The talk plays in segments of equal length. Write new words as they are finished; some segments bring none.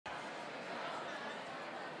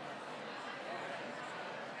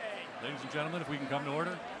Ladies and gentlemen, if we can come to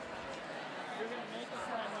order. You're going to make it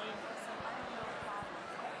friendly.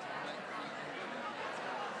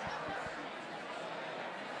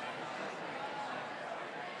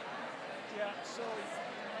 Yeah, so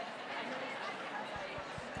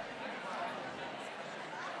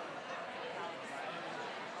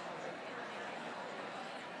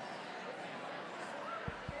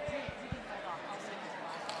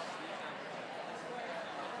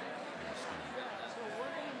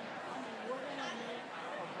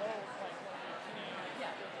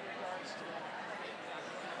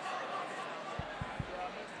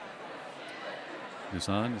Is this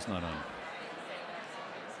on? It's not on.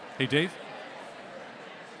 Hey, Dave?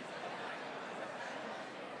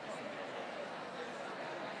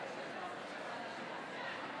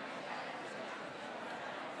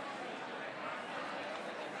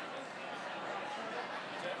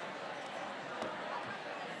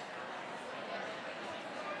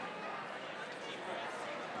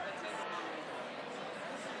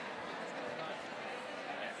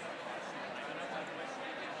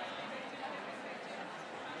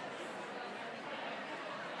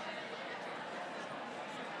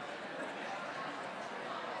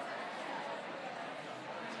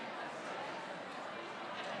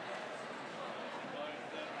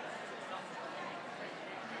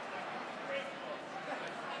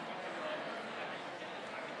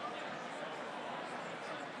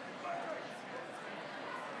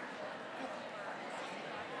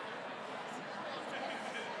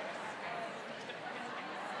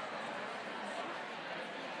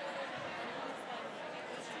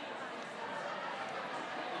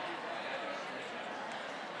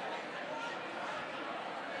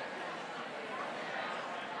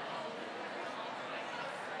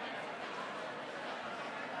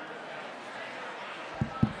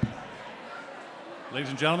 Ladies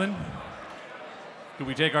and gentlemen, could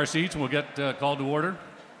we take our seats and we'll get called to order?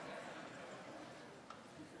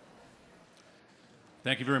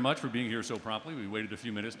 Thank you very much for being here so promptly. We waited a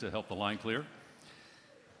few minutes to help the line clear.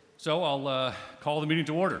 So I'll call the meeting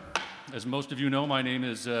to order. As most of you know, my name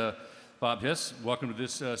is Bob Hiss. Welcome to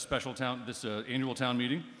this annual town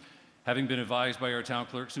meeting. Having been advised by our town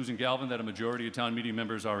clerk, Susan Galvin, that a majority of town meeting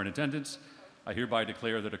members are in attendance, I hereby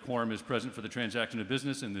declare that a quorum is present for the transaction of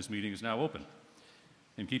business and this meeting is now open.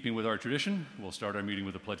 In keeping with our tradition, we'll start our meeting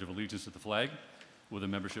with a pledge of allegiance to the flag. Will the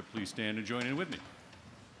membership please stand and join in with me?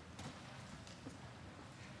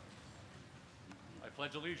 I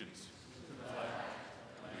pledge allegiance to the flag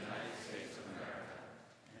of the United States of America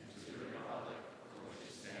and to the republic for which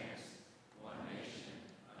it stands, one nation,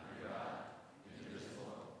 under God,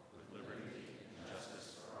 indivisible, with liberty and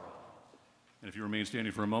justice for all. And if you remain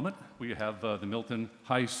standing for a moment, we have the Milton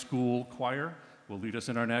High School Choir will lead us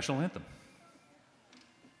in our national anthem.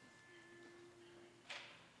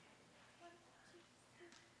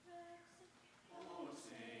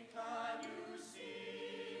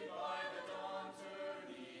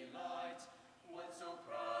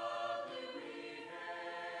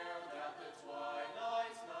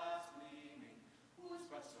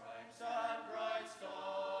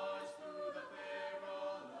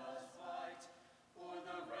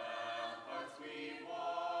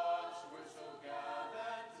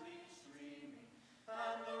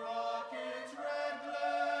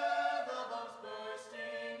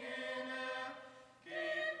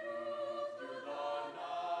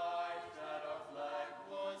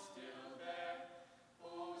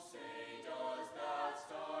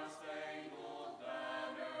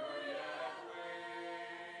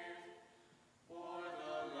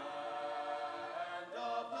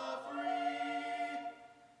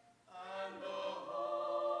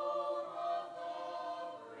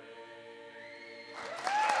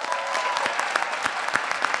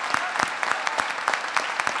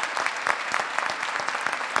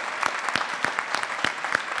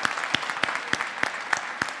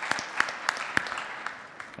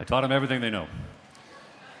 I taught them everything they know.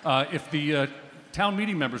 If the town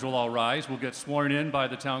meeting members will all rise, we'll get sworn in by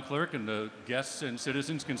the town clerk, and the guests and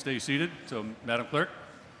citizens can stay seated. So, Madam Clerk.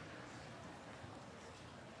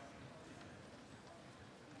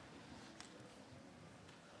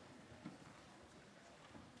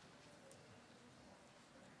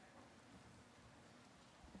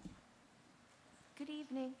 Good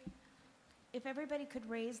evening. If everybody could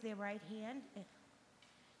raise their right hand.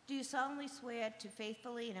 Do you solemnly swear to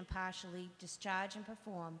faithfully and impartially discharge and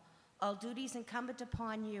perform all duties incumbent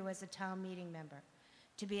upon you as a town meeting member,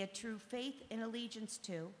 to bear true faith and allegiance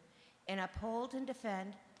to, and uphold and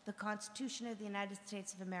defend the Constitution of the United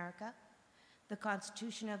States of America, the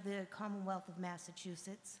Constitution of the Commonwealth of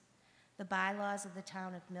Massachusetts, the bylaws of the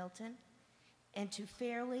town of Milton, and to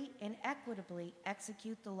fairly and equitably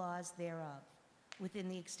execute the laws thereof, within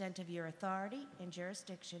the extent of your authority and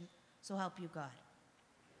jurisdiction, so help you God.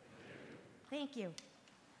 Thank you.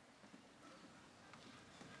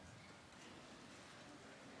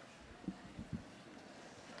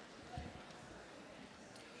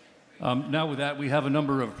 Now with that, we have a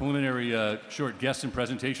number of preliminary short guests and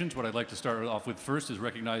presentations. What I'd like to start off with first is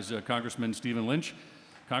recognize Congressman Stephen Lynch.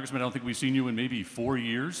 Congressman, I don't think we've seen you in maybe 4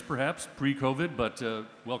 years, perhaps, pre-COVID, but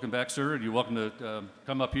welcome back, sir. And you're welcome to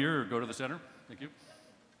come up here or go to the center. Thank you.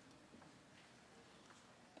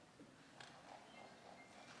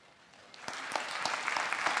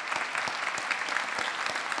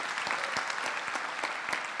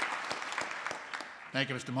 Thank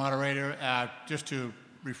you, Mr. Moderator. Just to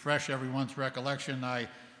refresh everyone's recollection, I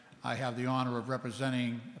have the honor of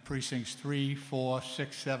representing precincts 3, 4,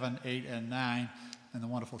 6, 7, 8, and 9 in the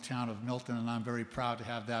wonderful town of Milton, and I'm very proud to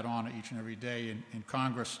have that honor each and every day in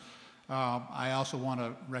Congress. I also want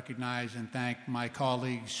to recognize and thank my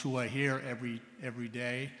colleagues who are here every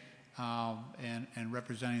day and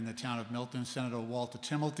representing the town of Milton, Senator Walter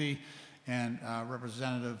Timilty and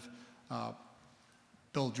Representative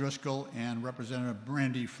Bill Driscoll and Representative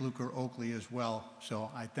Brandy Fluker Oakley as well.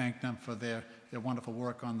 So I thank them for their wonderful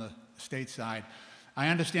work on the state side. I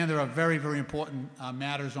understand there are very, very important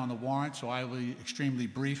matters on the warrant, so I will be extremely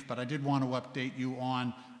brief, but I did want to update you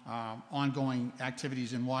on ongoing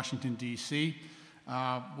activities in Washington, D.C.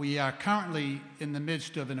 We are currently in the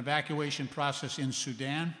midst of an evacuation process in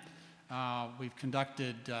Sudan. We've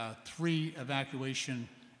conducted 3 evacuation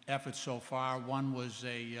efforts so far. One was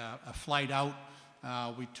a flight out.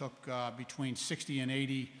 We took between 60 and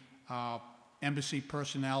 80 embassy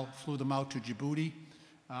personnel, flew them out to Djibouti.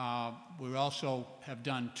 We also have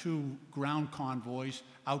done 2 ground convoys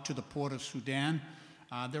out to the port of Sudan.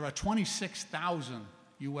 There are 26,000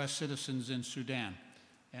 U.S. citizens in Sudan,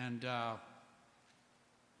 and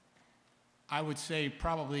I would say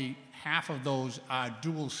probably half of those are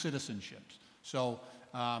dual citizenships. So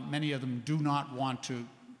many of them do not want to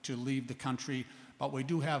leave the country. But we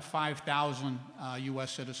do have 5,000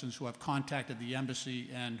 U.S. citizens who have contacted the embassy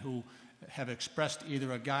and who have expressed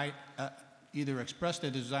either expressed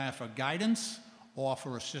a desire for guidance or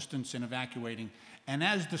for assistance in evacuating. And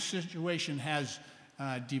as the situation has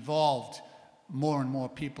devolved, more and more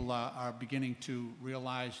people are beginning to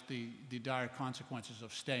realize the dire consequences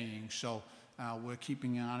of staying. So we're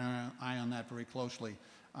keeping an eye on that very closely.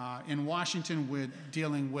 In Washington, we're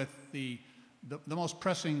dealing with the most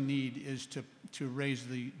pressing need is to raise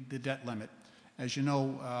the debt limit. As you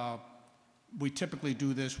know, we typically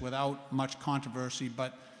do this without much controversy,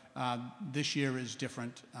 but this year is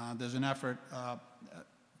different. There's an effort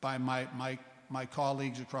by my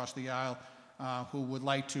colleagues across the aisle who would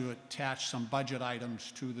like to attach some budget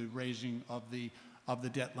items to the raising of the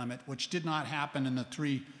debt limit, which did not happen in the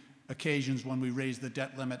 3 occasions when we raised the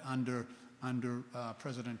debt limit under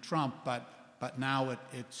President Trump, but now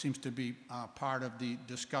it seems to be part of the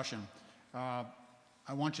discussion.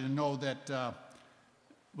 I want you to know that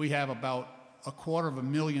we have about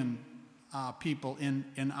 250,000 people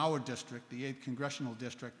in our district, the 8th Congressional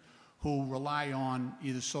District, who rely on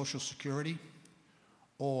either Social Security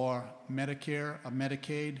or Medicare or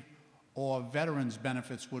Medicaid or veterans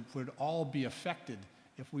benefits would all be affected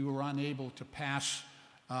if we were unable to pass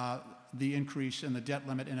the increase in the debt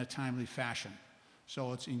limit in a timely fashion.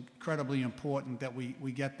 So it's incredibly important that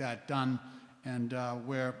we get that done, and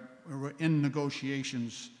we're in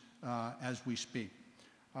negotiations as we speak.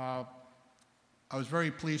 I was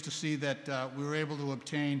very pleased to see that we were able to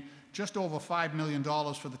obtain just over $5 million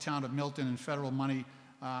for the town of Milton in federal money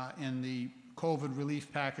in the COVID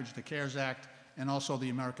relief package, the CARES Act, and also the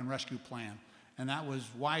American Rescue Plan. And that was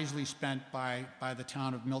wisely spent by the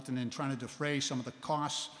town of Milton in trying to defray some of the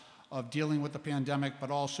costs of dealing with the pandemic, but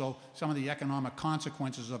also some of the economic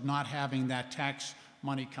consequences of not having that tax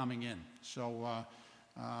money coming in. So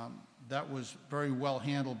that was very well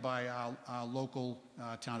handled by our local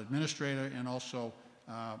town administrator and also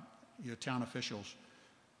your town officials.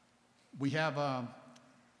 We have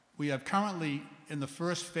currently in the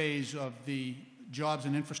first phase of the Jobs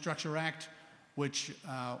and Infrastructure Act, which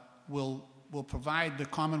will provide the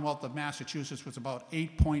Commonwealth of Massachusetts with about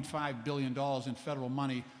 $8.5 billion in federal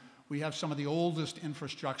money. We have some of the oldest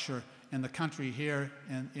infrastructure in the country here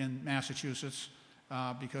in Massachusetts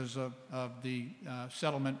because of the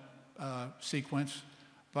settlement sequence.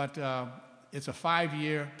 But it's a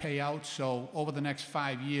 5-year payout, so over the next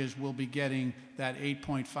 5 years, we'll be getting that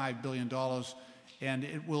 $8.5 billion, and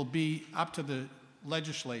it will be up to the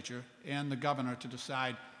legislature and the governor to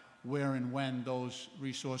decide where and when those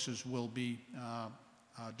resources will be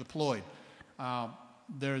deployed.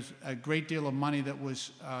 There's a great deal of money that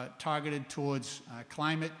was targeted towards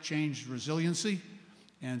climate change resiliency,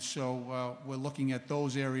 and so we're looking at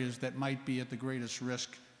those areas that might be at the greatest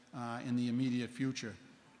risk in the immediate future.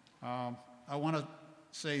 I want to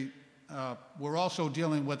say we're also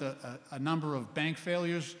dealing with a number of bank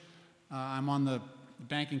failures. I'm on the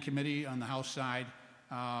banking committee on the House side.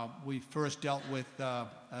 We first dealt with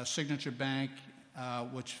Signature Bank,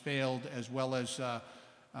 which failed, as well as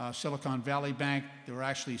Silicon Valley Bank. There were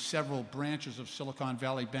actually several branches of Silicon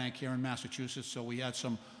Valley Bank here in Massachusetts, so we had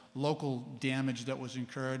some local damage that was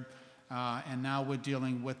incurred. And now we're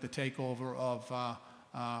dealing with the takeover of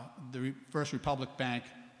the First Republic Bank,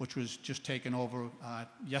 which was just taken over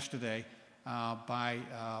yesterday by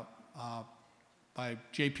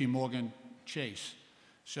J.P. Morgan Chase.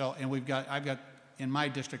 So, and I've got in my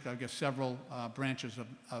district, I've got several branches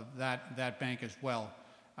of that bank as well.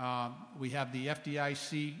 We have the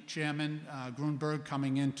FDIC chairman, Grunberg,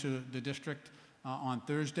 coming into the district on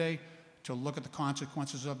Thursday to look at the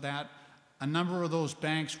consequences of that. A number of those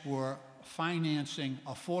banks were financing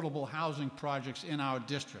affordable housing projects in our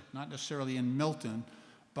district, not necessarily in Milton,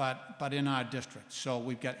 but in our district. So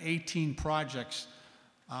we've got 18 projects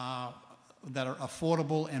that are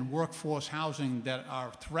affordable and workforce housing that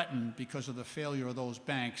are threatened because of the failure of those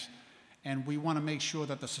banks. And we want to make sure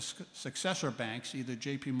that the successor banks, either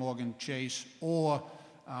J.P. Morgan Chase or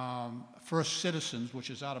First Citizens, which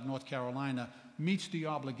is out of North Carolina, meets the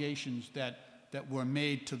obligations that were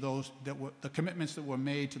made to those, the commitments that were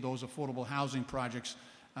made to those affordable housing projects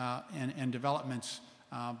and developments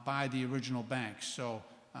by the original banks. So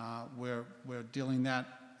we're dealing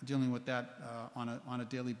with that on a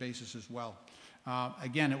daily basis as well.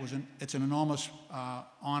 Again, it's an enormous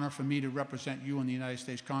honor for me to represent you in the United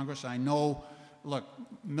States Congress. I know, look,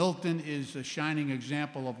 Milton is a shining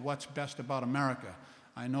example of what's best about America.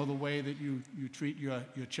 I know the way that you treat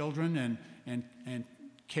your children and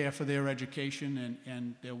care for their education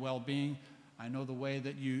and their well-being. I know the way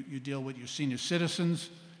that you deal with your senior citizens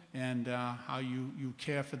and how you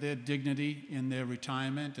care for their dignity in their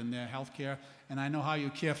retirement and their health care. And I know how you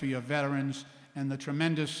care for your veterans and the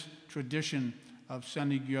tremendous tradition of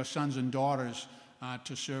sending your sons and daughters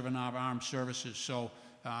to serve in our armed services. So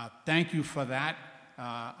thank you for that.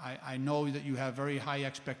 I know that you have very high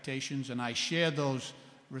expectations, and I share those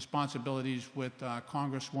responsibilities with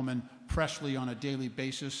Congresswoman Presley on a daily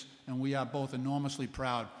basis, and we are both enormously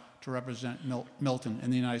proud to represent Milton in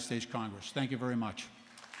the United States Congress. Thank you very much.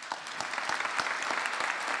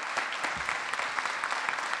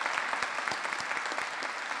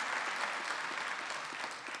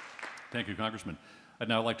 Thank you, Congressman. I'd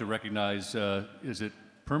now like to recognize, is it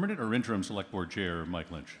permanent or interim Select Board Chair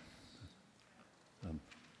Mike Lynch?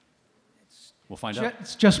 We'll find out.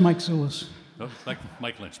 It's just Mike Zulus. Oh,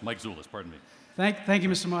 Mike Lynch, Mike Zulus, pardon me. Thank you,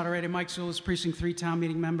 Mr. Moderator. Mike Zulus, Precinct 3 Town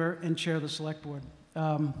Meeting Member and Chair of the Select Board.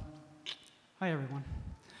 Hi, everyone.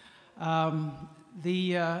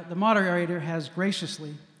 The moderator has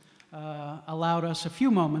graciously allowed us a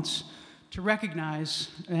few moments to recognize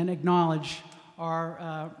and acknowledge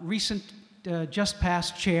our recent just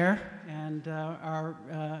passed chair and our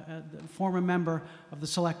former member of the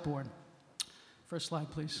Select Board. First slide,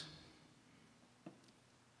 please.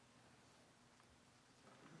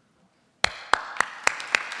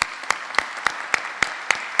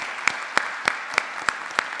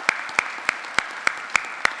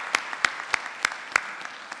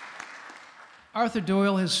 Arthur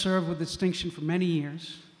Doyle has served with distinction for many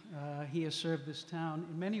years. He has served this town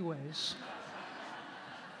in many ways.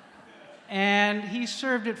 And he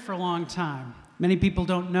served it for a long time. Many people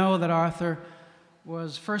don't know that Arthur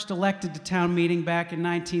was first elected to town meeting back in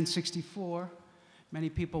 1964. Many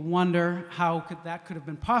people wonder how that could have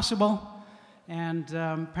been possible. And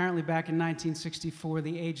apparently back in 1964,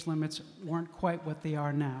 the age limits weren't quite what they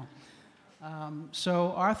are now.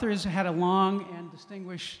 So Arthur has had a long and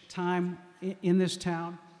distinguished time in this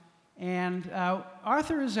town. And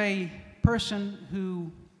Arthur is a person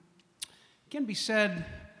who can be said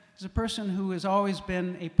is a person who has always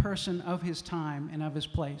been a person of his time and of his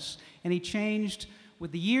place. And he changed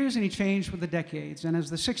with the years and he changed with the decades. And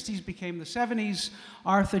as the 60s became the 70s,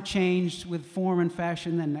 Arthur changed with form and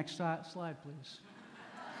fashion. Then next slide, please.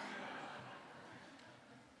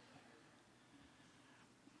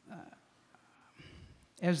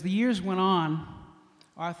 As the years went on,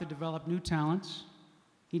 Arthur developed new talents,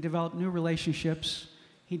 he developed new relationships,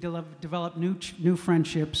 he developed new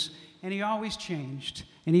friendships, and he always changed,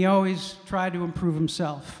 and he always tried to improve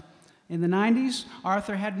himself. In the 90s,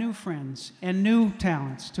 Arthur had new friends and new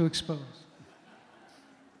talents to expose.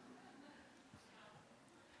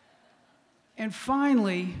 And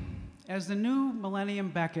finally, as the new millennium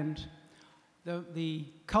beckoned, the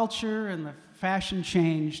culture and the fashion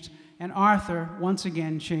changed, and Arthur once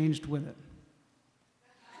again changed with it.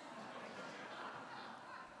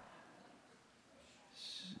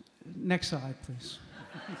 Next slide, please.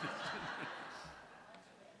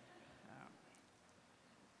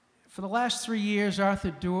 For the last 3 years,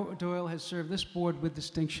 Arthur Doyle has served this board with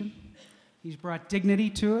distinction. He's brought dignity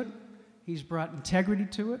to it, he's brought integrity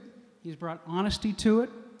to it, he's brought honesty to it,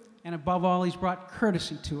 and above all, he's brought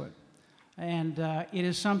courtesy to it. And it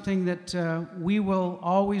is something that we will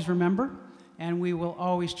always remember and we will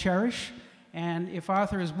always cherish. And if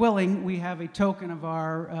Arthur is willing, we have a token of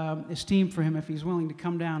our esteem for him if he's willing to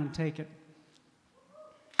come down and take it.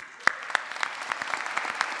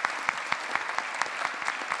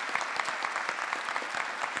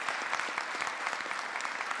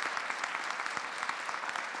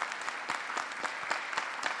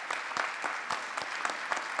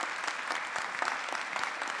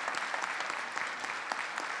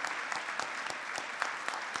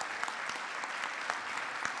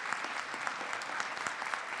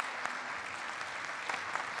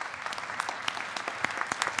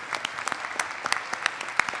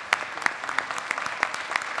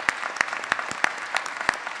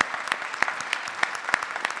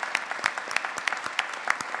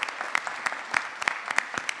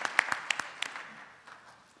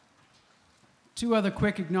 Two other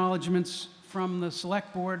quick acknowledgments from the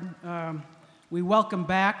Select Board. We welcome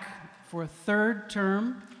back for a third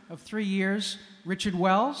term of 3 years, Richard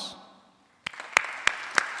Wells.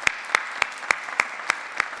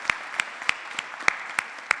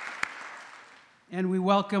 And we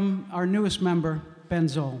welcome our newest member, Ben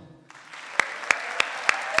Zoll.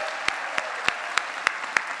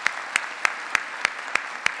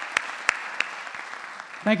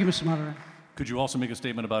 Thank you, Mr. Moderator. Could you also make a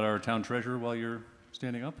statement about our town treasurer while you're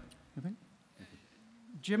standing up, I think?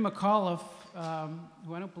 Jim McAuliffe,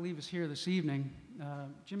 who I don't believe is here this evening,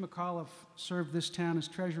 Jim McAuliffe served this town as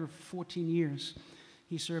treasurer for 14 years.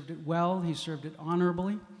 He served it well, he served it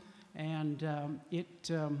honorably, and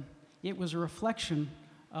it was a reflection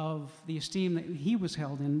of the esteem that he was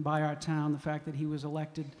held in by our town, the fact that he was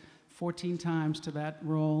elected 14 times to that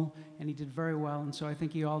role, and he did very well, and so I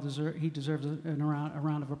think he deserves a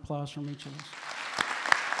round of applause from each of us.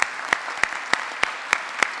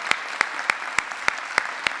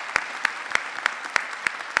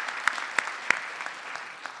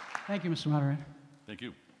 Thank you, Mr. Moderator. Thank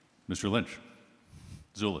you. Mr. Lynch.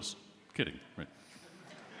 Zulus. Kidding, right.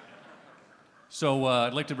 So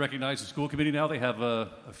I'd like to recognize the school committee now. They have a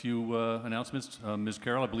few announcements. Ms.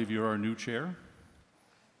 Carroll, I believe you're our new chair.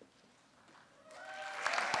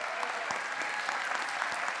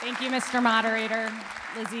 Thank you, Mr. Moderator.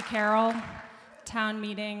 Lizzie Carroll, Town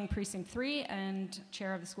Meeting Precinct 3 and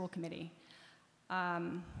Chair of the School Committee.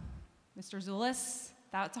 Mr. Zulus,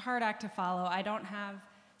 that's a hard act to follow. I don't have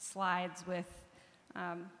slides with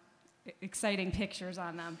exciting pictures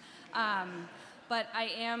on them. But I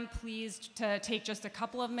am pleased to take just a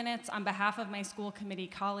couple of minutes on behalf of my school committee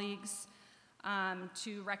colleagues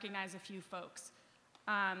to recognize a few folks.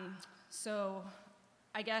 So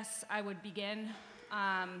I guess I would begin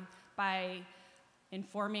by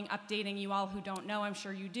updating you all who don't know, I'm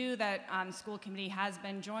sure you do, that the school committee has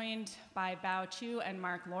been joined by Bao Chu and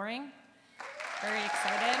Mark Loring. Very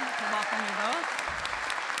excited to welcome you both.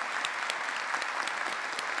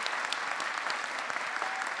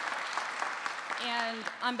 And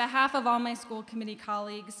on behalf of all my school committee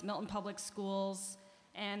colleagues, Milton Public Schools,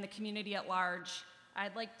 and the community at large,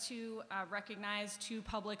 I'd like to recognize two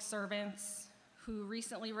public servants who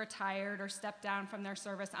recently retired or stepped down from their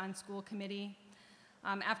service on school committee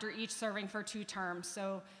after each serving for 2 terms.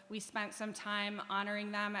 So we spent some time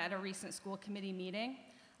honoring them at a recent school committee meeting,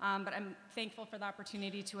 but I'm thankful for the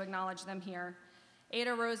opportunity to acknowledge them here.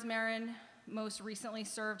 Ada Rosemarin most recently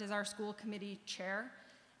served as our school committee chair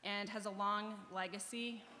and has a long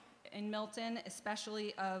legacy in Milton,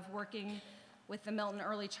 especially of working with the Milton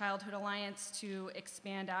Early Childhood Alliance to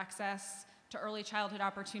expand access to early childhood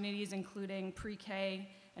opportunities, including pre-K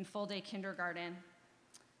and full-day kindergarten.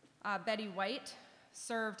 Betty White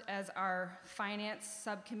served as our finance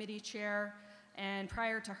subcommittee chair, and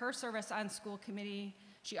prior to her service on school committee,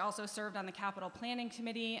 she also served on the capital planning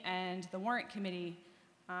committee and the warrant committee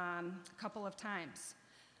a couple of times.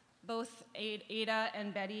 Both Ada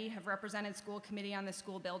and Betty have represented school committee on the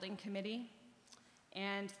school building committee,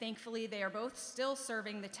 and thankfully they are both still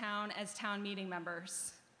serving the town as town meeting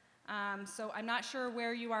members. So I'm not sure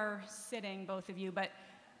where you are sitting, both of you, but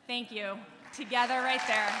thank you. Together right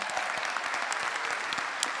there.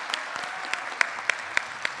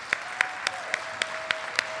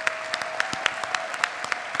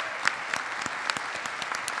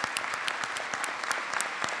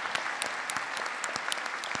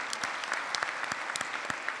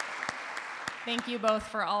 thank you both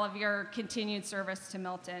for all of your continued service to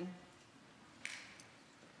Milton.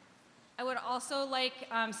 I would also like,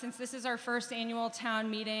 since this is our first annual town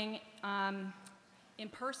meeting, in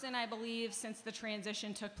person, I believe, since the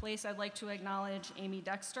transition took place, I'd like to acknowledge Amy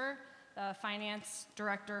Dexter, the finance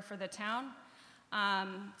director for the town,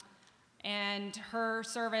 and her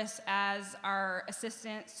service as our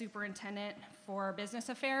assistant superintendent for business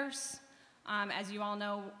affairs. As you all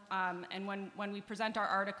know, and when we present our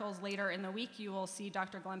articles later in the week, you will see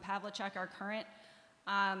Dr. Glenn Pavlicek, our current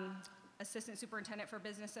assistant superintendent for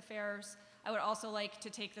business affairs. I would also like to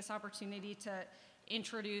take this opportunity to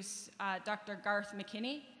introduce Dr. Garth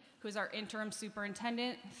McKinney, who is our interim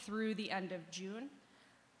superintendent through the end of June.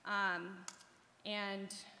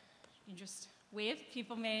 And you just wave.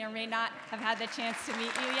 People may or may not have had the chance to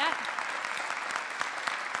meet you yet.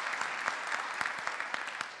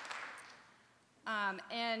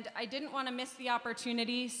 And I didn't want to miss the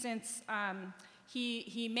opportunity since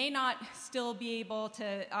he may not still be able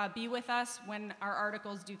to be with us when our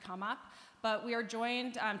articles do come up, but we are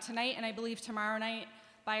joined tonight and I believe tomorrow night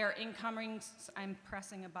by our incoming, I'm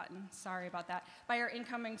pressing a button, sorry about that, by our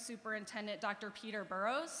incoming superintendent, Dr. Peter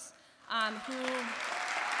Burrows,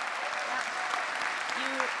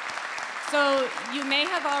 so you may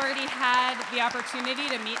have already had the opportunity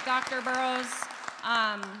to meet Dr. Burrows.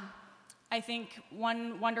 I think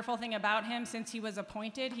one wonderful thing about him, since he was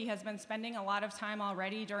appointed, he has been spending a lot of time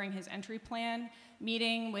already during his entry plan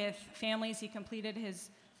meeting with families. He completed his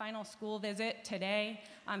final school visit today.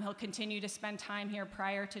 He'll continue to spend time here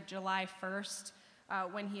prior to July 1st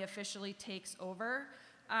when he officially takes over.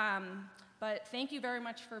 But thank you very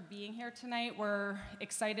much for being here tonight. We're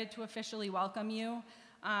excited to officially welcome you.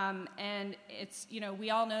 And it's, you know, we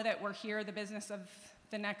all know that we're here the business of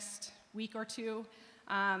the next week or two.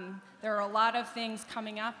 There are a lot of things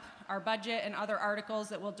coming up, our budget and other articles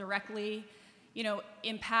that will directly, you know,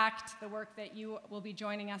 impact the work that you will be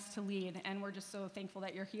joining us to lead. And we're just so thankful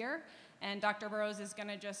that you're here. And Dr. Burrows is going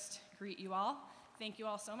to just greet you all. Thank you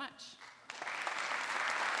all so much.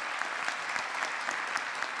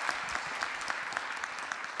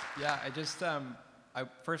 Yeah, I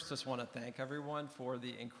first just want to thank everyone for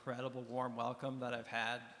the incredible warm welcome that I've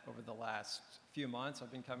had over the last few months.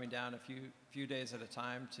 I've been coming down a few days at a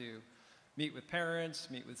time to meet with parents,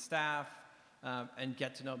 meet with staff, and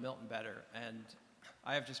get to know Milton better. And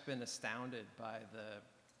I have just been astounded by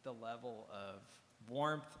the level of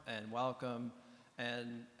warmth and welcome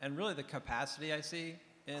and really the capacity I see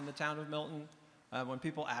in the town of Milton. When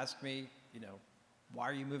people ask me, you know, why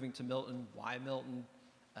are you moving to Milton? Why Milton?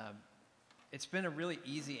 It's been a really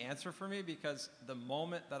easy answer for me because the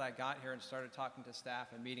moment that I got here and started talking to staff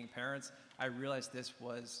and meeting parents, I realized this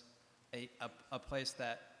was a place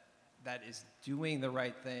that is doing the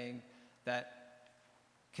right thing, that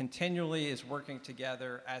continually is working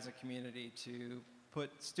together as a community to put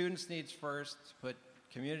students' needs first, to put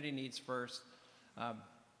community needs first.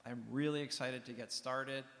 I'm really excited to get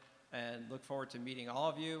started and look forward to meeting all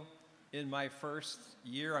of you. In my first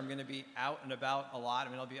year, I'm going to be out and about a lot. I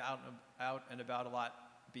mean, I'll be out and about a lot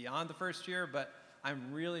beyond the first year, but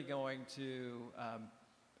I'm really going to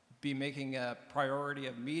be making a priority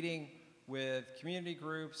of meeting with community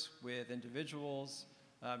groups, with individuals,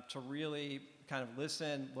 to really kind of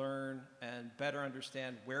listen, learn, and better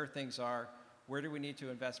understand where things are, where do we need to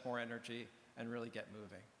invest more energy, and really get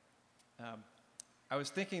moving. I was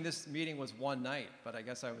thinking this meeting was one night, but I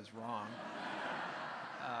guess I was wrong.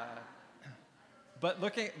 But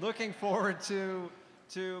looking forward to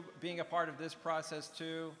being a part of this process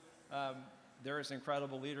too. There is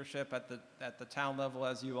incredible leadership at the town level,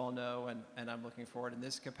 as you all know, and I'm looking forward in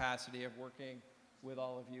this capacity of working with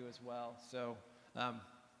all of you as well. So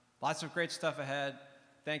lots of great stuff ahead.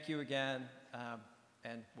 Thank you again,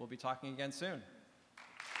 and we'll be talking again soon.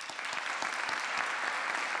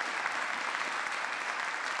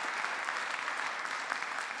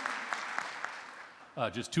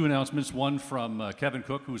 Just two announcements. One from Kevin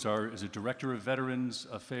Cook, who's is it Director of Veterans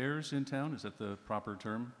Affairs in town? Is that the proper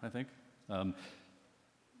term, I think?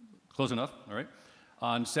 Close enough, all right.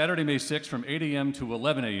 On Saturday, May 6th, from 8 a.m. to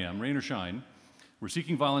 11 a.m., rain or shine, we're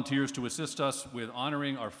seeking volunteers to assist us with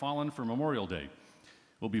honoring our fallen for Memorial Day.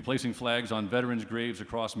 We'll be placing flags on veterans' graves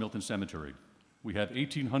across Milton Cemetery. We have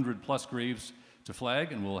 1,800 plus graves to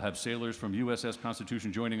flag, and we'll have sailors from USS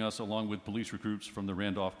Constitution joining us, along with police recruits from the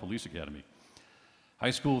Randolph Police Academy. High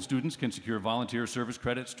school students can secure volunteer service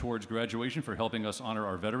credits towards graduation for helping us honor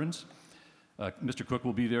our veterans. Mr. Cook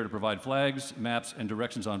will be there to provide flags, maps, and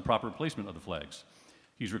directions on proper placement of the flags.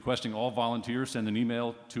 He's requesting all volunteers send an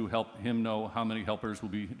email to help him know how many helpers will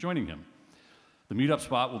be joining him. The meetup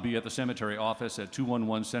spot will be at the cemetery office at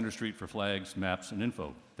 211 Center Street for flags, maps, and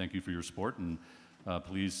info. Thank you for your support, and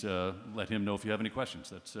please let him know if you have any questions.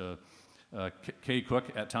 That's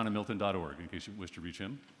kcook@townofmilton.org in case you wish to reach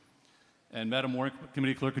him. And Madam Warrant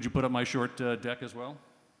Committee Clerk, could you put up my short deck as well?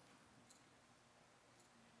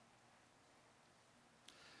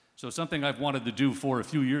 So something I've wanted to do for a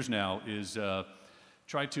few years now is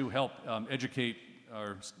try to help educate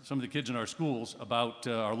some of the kids in our schools about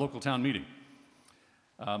our local town meeting.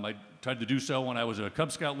 I tried to do so when I was a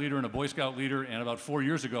Cub Scout leader and a Boy Scout leader, and about 4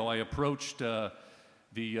 years ago I approached the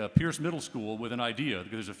Pierce Middle School with an idea,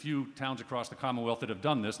 because there's a few towns across the Commonwealth that have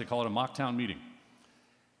done this. They call it a mock town meeting.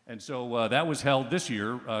 And so that was held this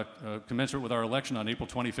year, commensurate with our election on April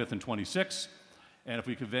 25th and 26th. And if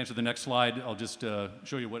we could advance to the next slide, I'll just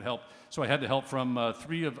show you what helped. So I had the help from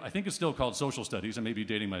three of, I think it's still called social studies, I may be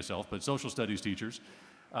dating myself, but social studies teachers.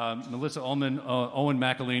 Melissa Ullman, Owen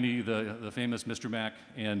McElhaney, the famous Mr. Mac,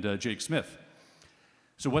 and Jake Smith.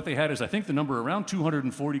 So what they had is, I think the number around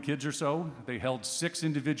 240 kids or so. They held 6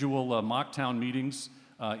 individual mock town meetings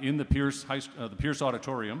in the Pierce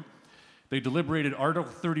Auditorium. They deliberated Article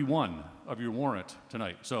 31 of your warrant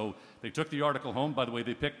tonight. So they took the article home. By the way,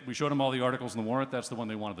 we showed them all the articles in the warrant. That's the one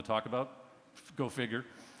they wanted to talk about. Go figure.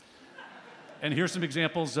 And here's some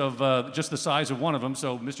examples of just the size of one of them.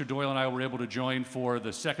 So Mr. Doyle and I were able to join for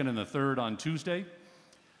the 2nd and the 3rd on Tuesday.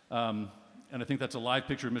 And I think that's a live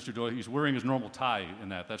picture of Mr. Doyle. He's wearing his normal tie in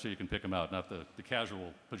that. That's how you can pick him out, not the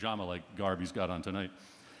casual pajama-like garb he's got on tonight.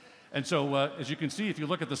 And so, as you can see, if you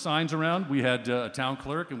look at the signs around, we had a town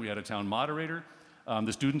clerk and we had a town moderator.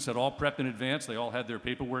 The students had all prepped in advance. They all had their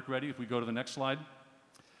paperwork ready. If we go to the next slide.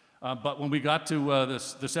 But when we got to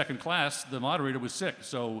the second class, the moderator was sick.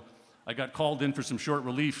 So I got called in for some short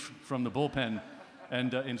relief from the bullpen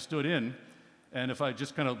and stood in. And if I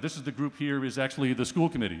just this is the group here is actually the school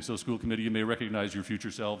committee. So school committee, you may recognize your future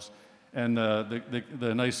selves. And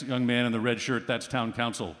the nice young man in the red shirt, that's town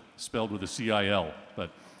council, spelled with a C-I-L.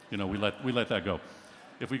 But, you know, we let that go.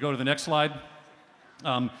 If we go to the next slide,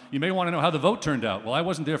 you may want to know how the vote turned out. Well, I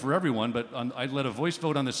wasn't there for everyone, but I led a voice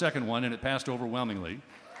vote on the second one, and it passed overwhelmingly.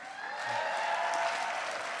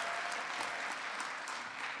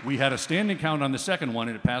 We had a standing count on the second one,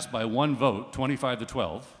 and it passed by 1 vote,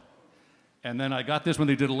 25-12. And then I got this when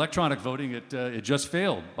they did electronic voting, it just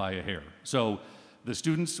failed by a hair. So the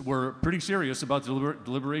students were pretty serious about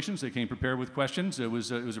deliberations. They came prepared with questions. It was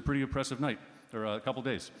a pretty impressive night, or a couple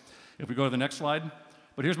days. If we go to the next slide,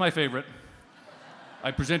 but here's my favorite. I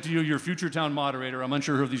present to you your future town moderator. I'm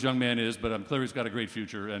unsure who this young man is, but I'm clear he's got a great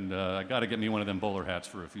future, and I got to get me one of them bowler hats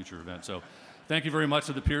for a future event. So thank you very much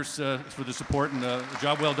to the Pierce for the support, and a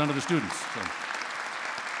job well done to the students. So.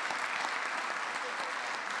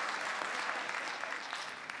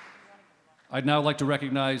 I'd now like to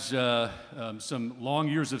recognize some long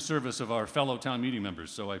years of service of our fellow town meeting members.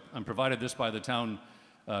 So I'm provided this by the town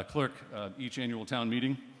clerk each annual town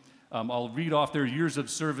meeting. I'll read off their years of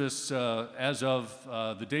service as of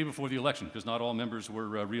the day before the election, because not all members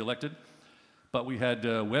were re-elected. But we had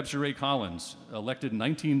Webster A. Collins, elected in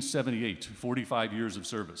 1978, 45 years of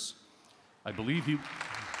service. I believe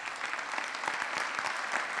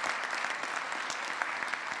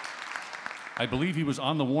he was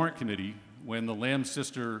on the warrant committee when the Lamb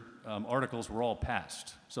sister articles were all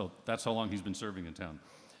passed. So that's how long he's been serving in town.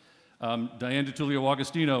 Diane DiTullio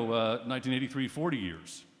Augustino, 1983, 40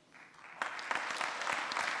 years.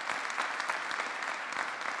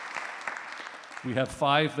 We have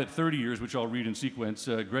 5 at 30 years, which I'll read in sequence.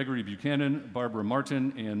 Gregory Buchanan, Barbara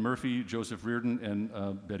Martin, Ann Murphy, Joseph Reardon,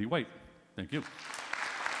 and Betty White. Thank you.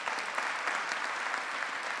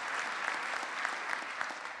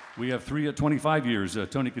 We have 3 at 25 years,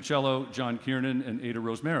 Tony Cacello, John Kiernan, and Ada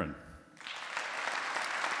Rosemarin.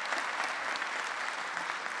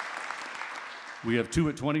 We have 2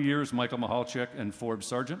 at 20 years, Michael Mahalchik and Forbes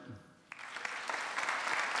Sargent.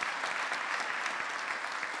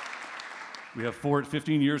 We have 4 at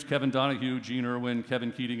 15 years, Kevin Donahue, Gene Irwin,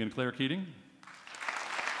 Kevin Keating, and Claire Keating.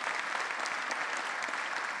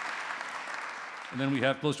 And then we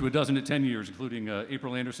have close to a dozen at 10 years, including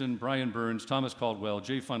April Anderson, Brian Burns, Thomas Caldwell,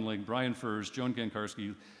 Jay Funling, Brian Furs, Joan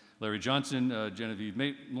Gankarski, Larry Johnson, Genevieve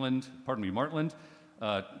Martland,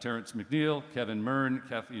 Terrence McNeil, Kevin Mern,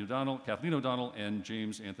 Kathleen O'Donnell, and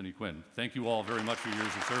James Anthony Quinn. Thank you all very much for your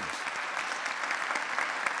years of service.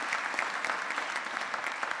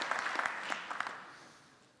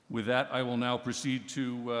 With that, I will now proceed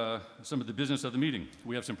to some of the business of the meeting.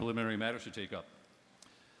 We have some preliminary matters to take up.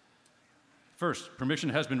 First, permission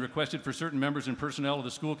has been requested for certain members and personnel of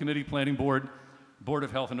the school committee, planning board, Board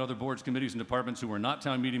of Health and other boards, committees, and departments who are not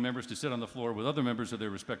town meeting members to sit on the floor with other members of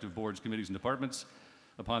their respective boards, committees, and departments,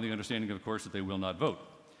 upon the understanding, of course, that they will not vote.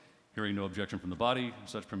 Hearing no objection from the body,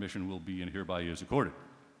 such permission will be and hereby is accorded.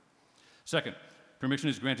 Second, permission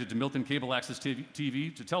is granted to Milton Cable Access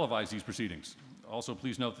TV to televise these proceedings. Also,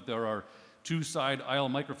 please note that there are 2 side aisle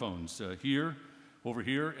microphones here, over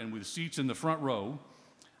here, and with seats in the front row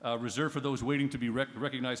reserved for those waiting to be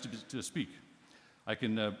recognized to speak. I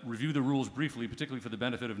can review the rules briefly, particularly for the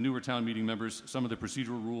benefit of newer town meeting members, some of the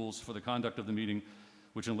procedural rules for the conduct of the meeting,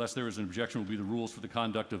 which, unless there is an objection, will be the rules for the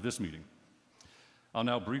conduct of this meeting. I'll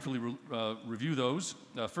now briefly review those.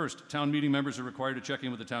 First, town meeting members are required to check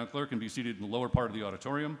in with the town clerk and be seated in the lower part of the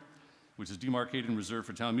auditorium, which is demarcated and reserved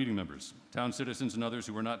for town meeting members. Town citizens and others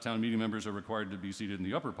who are not town meeting members are required to be seated in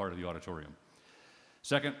the upper part of the auditorium.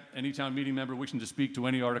 Second, any town meeting member wishing to speak to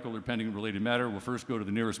any article or pending related matter will first go to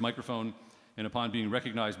the nearest microphone and, upon being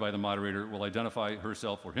recognized by the moderator, will identify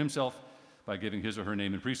herself or himself by giving his or her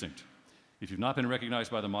name and precinct. If you've not been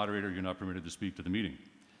recognized by the moderator, you're not permitted to speak to the meeting.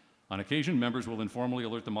 On occasion, members will informally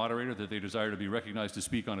alert the moderator that they desire to be recognized to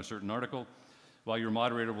speak on a certain article. While your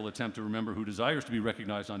moderator will attempt to remember who desires to be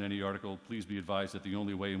recognized on any article, please be advised that the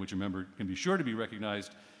only way in which a member can be sure to be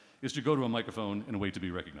recognized is to go to a microphone and wait to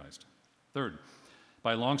be recognized. Third,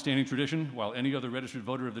 by long-standing tradition, while any other registered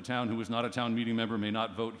voter of the town who is not a town meeting member may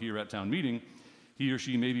not vote here at town meeting, he or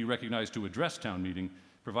she may be recognized to address town meeting,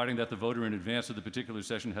 providing that the voter in advance of the particular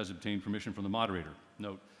session has obtained permission from the moderator.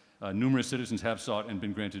 Note, numerous citizens have sought and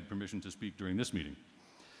been granted permission to speak during this meeting.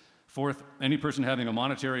 Fourth, any person having a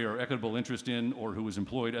monetary or equitable interest in, or who is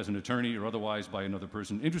employed as an attorney or otherwise by another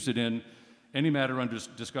person interested in, any matter under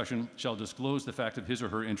discussion shall disclose the fact of his or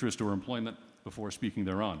her interest or employment before speaking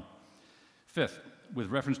thereon. Fifth, with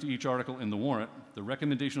reference to each article in the warrant, the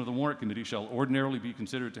recommendation of the warrant committee shall ordinarily be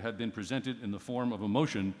considered to have been presented in the form of a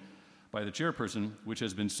motion by the chairperson, which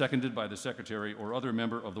has been seconded by the secretary or other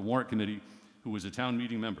member of the warrant committee who is a town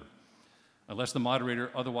meeting member. Unless the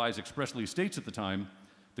moderator otherwise expressly states at the time,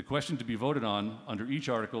 the question to be voted on under each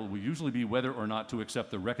article will usually be whether or not to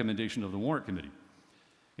accept the recommendation of the warrant committee.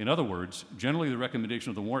 In other words, generally the recommendation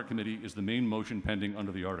of the warrant committee is the main motion pending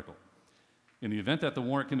under the article. In the event that the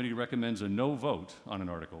warrant committee recommends a no vote on an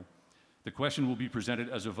article, the question will be presented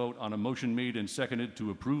as a vote on a motion made and seconded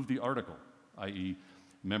to approve the article, i.e.,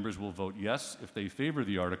 members will vote yes if they favor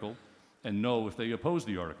the article and no if they oppose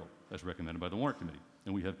the article, as recommended by the warrant committee.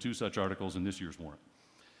 And we have 2 such articles in this year's warrant.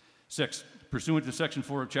 6, pursuant to Section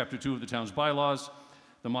 4 of Chapter 2 of the town's bylaws,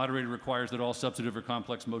 the moderator requires that all substantive or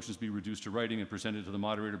complex motions be reduced to writing and presented to the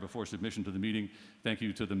moderator before submission to the meeting. Thank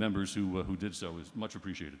you to the members who did so. It's much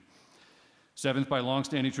appreciated. 7th, by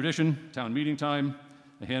long-standing tradition, town meeting time,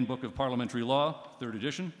 the Handbook of Parliamentary Law, 3rd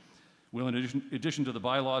edition, will, in addition to the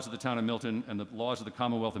bylaws of the town of Milton and the laws of the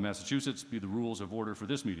Commonwealth of Massachusetts, be the rules of order for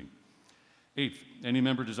this meeting. 8th, any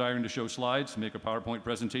member desiring to show slides, make a PowerPoint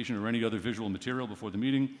presentation, or any other visual material before the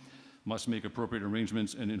meeting must make appropriate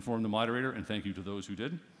arrangements and inform the moderator, and thank you to those who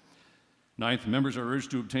did. 9th, members are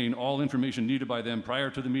urged to obtain all information needed by them prior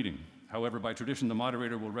to the meeting. However, by tradition, the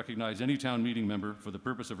moderator will recognize any town meeting member for the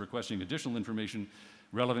purpose of requesting additional information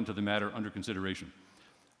relevant to the matter under consideration.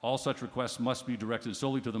 All such requests must be directed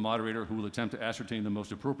solely to the moderator, who will attempt to ascertain the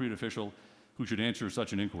most appropriate official who should answer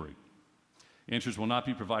such an inquiry. Answers will not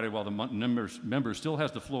be provided while the member still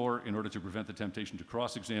has the floor, in order to prevent the temptation to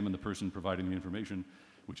cross-examine the person providing the information,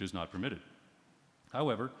 which is not permitted.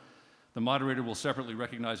 However, the moderator will separately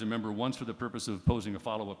recognize a member once for the purpose of posing a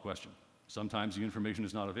follow-up question. Sometimes the information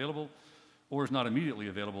is not available or is not immediately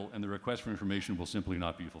available, and the request for information will simply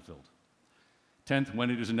not be fulfilled. 10th, when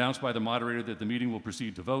it is announced by the moderator that the meeting will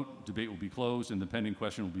proceed to vote, debate will be closed and the pending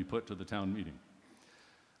question will be put to the town meeting.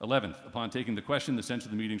 11th, upon taking the question, the sense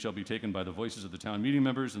of the meeting shall be taken by the voices of the town meeting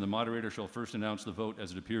members, and the moderator shall first announce the vote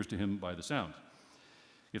as it appears to him by the sound.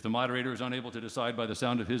 If the moderator is unable to decide by the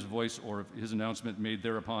sound of his voice, or if his announcement made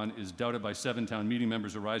thereupon is doubted by 7 town meeting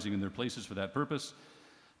members arising in their places for that purpose,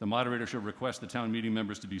 the moderator shall request the town meeting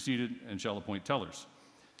members to be seated and shall appoint tellers.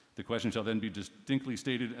 The question shall then be distinctly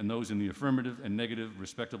stated, and those in the affirmative and negative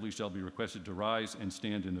respectively shall be requested to rise and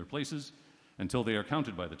stand in their places until they are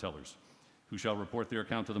counted by the tellers, who shall report their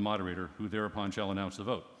account to the moderator, who thereupon shall announce the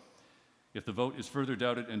vote. If the vote is further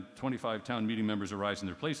doubted and 25 town meeting members arise in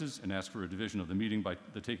their places and ask for a division of the meeting by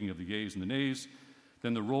the taking of the yeas and the nays,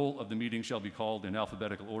 then the roll of the meeting shall be called in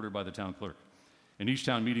alphabetical order by the town clerk. And each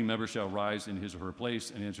town meeting member shall rise in his or her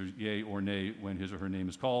place and answer yea or nay when his or her name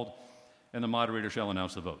is called, and the moderator shall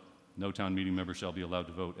announce the vote. No town meeting member shall be allowed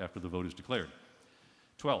to vote after the vote is declared.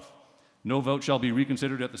 12th, no vote shall be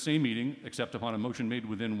reconsidered at the same meeting except upon a motion made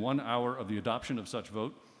within 1 hour of the adoption of such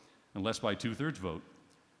vote, unless by 2/3 vote,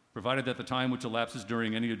 provided that the time which elapses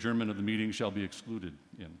during any adjournment of the meeting shall be excluded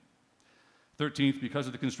in. 13th, because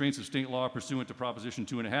of the constraints of state law pursuant to Proposition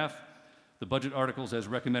 2.5, the budget articles as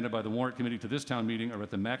recommended by the warrant committee to this town meeting are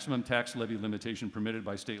at the maximum tax levy limitation permitted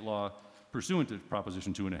by state law pursuant to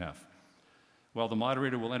Proposition 2.5. While the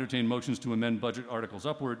moderator will entertain motions to amend budget articles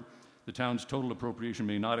upward, the town's total appropriation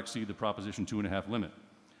may not exceed the Proposition 2.5 limit.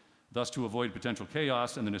 Thus, to avoid potential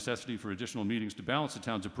chaos and the necessity for additional meetings to balance the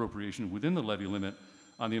town's appropriation within the levy limit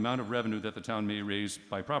on the amount of revenue that the town may raise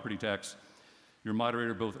by property tax, your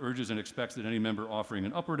moderator both urges and expects that any member offering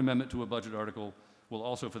an upward amendment to a budget article will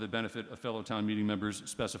also, for the benefit of fellow town meeting members,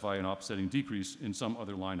 specify an offsetting decrease in some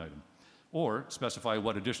other line item, or specify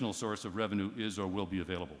what additional source of revenue is or will be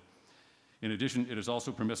available. In addition, it is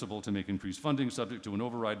also permissible to make increased funding subject to an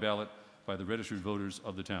override ballot by the registered voters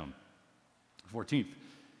of the town. 14th,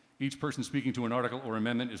 each person speaking to an article or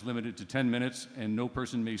amendment is limited to 10 minutes, and no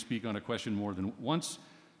person may speak on a question more than once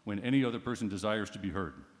when any other person desires to be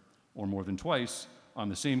heard, or more than twice on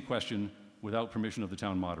the same question without permission of the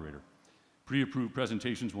town moderator. Pre-approved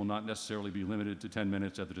presentations will not necessarily be limited to 10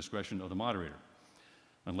 minutes at the discretion of the moderator.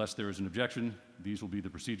 Unless there is an objection, these will be the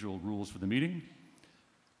procedural rules for the meeting.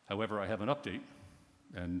 However, I have an update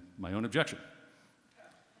and my own objection.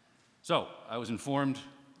 So, I was informed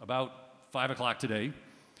about 5 o'clock today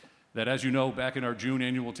that, as you know, back in our June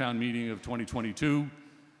annual town meeting of 2022,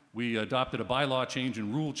 we adopted a bylaw change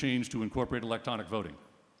and rule change to incorporate electronic voting.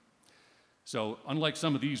 So, unlike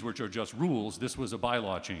some of these, which are just rules, this was a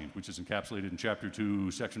bylaw change, which is encapsulated in Chapter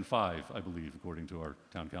 2, Section 5, I believe, according to our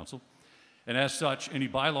town council. And as such, any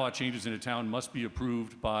bylaw changes in a town must be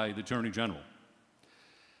approved by the Attorney General.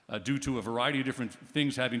 Due to a variety of different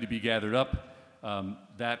things having to be gathered up,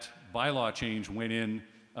 that bylaw change went in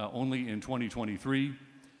only in 2023.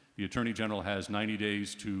 The Attorney General has 90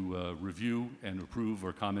 days to review and approve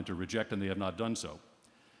or comment or reject, and they have not done so.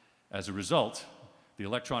 As a result, the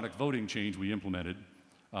electronic voting change we implemented,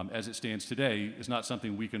 as it stands today, is not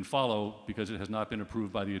something we can follow because it has not been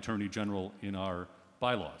approved by the Attorney General in our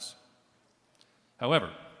bylaws. However,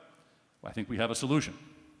 I think we have a solution,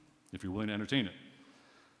 if you're willing to entertain it.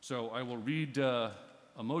 So I will read a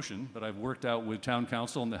motion that I've worked out with town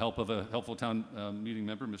council and the help of a helpful town meeting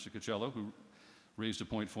member, Mr. Cocello, who raised a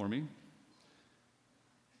point for me.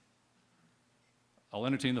 I'll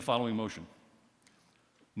entertain the following motion.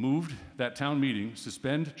 Moved that town meeting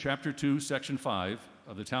suspend Chapter 2, Section 5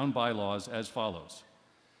 of the town bylaws as follows.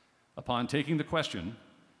 Upon taking the question,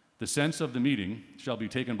 the sense of the meeting shall be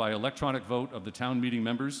taken by electronic vote of the town meeting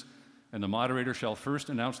members, and the moderator shall first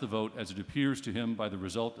announce the vote as it appears to him by the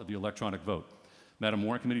result of the electronic vote. Madam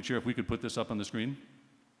Warrant Committee Chair, if we could put this up on the screen.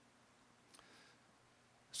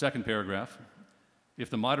 Second paragraph. If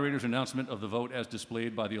the moderator's announcement of the vote as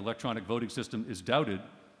displayed by the electronic voting system is doubted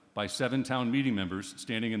by 7 town meeting members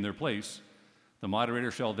standing in their place, the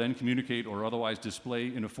moderator shall then communicate or otherwise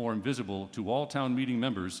display in a form visible to all town meeting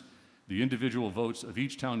members the individual votes of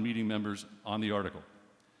each town meeting members on the article.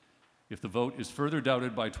 If the vote is further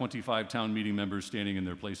doubted by 25 town meeting members standing in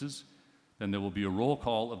their places, then there will be a roll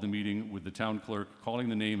call of the meeting with the town clerk calling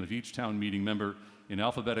the name of each town meeting member in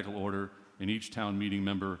alphabetical order, and each town meeting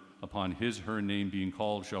member, upon his/her name being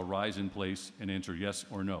called, shall rise in place and answer yes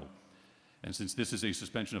or no. And since this is a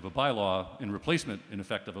suspension of a bylaw in replacement, in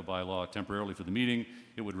effect, of a bylaw temporarily for the meeting,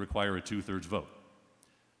 it would require a 2/3 vote.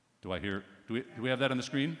 Do we have that on the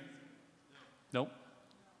screen? No?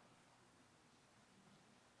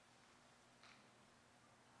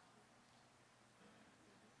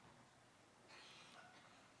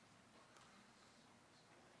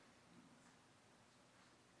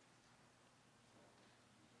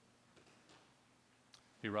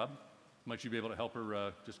 Hey, Rob, might you be able to help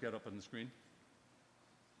her just get up on the screen?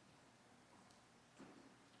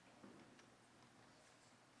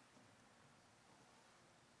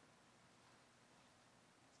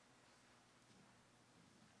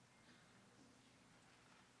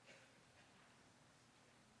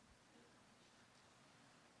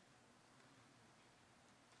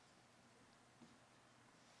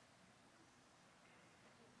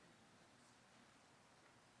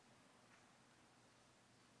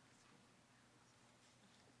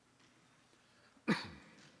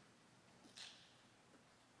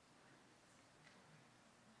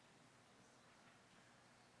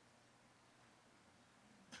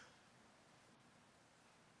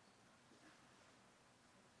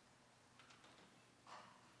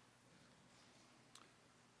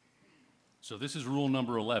 So this is rule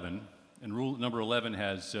number 11, and rule number 11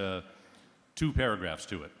 has 2 paragraphs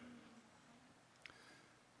to it.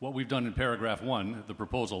 What we've done in paragraph 1, the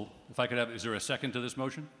proposal, if I could have, is there a second to this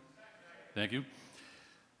motion? Thank you.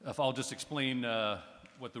 If I'll just explain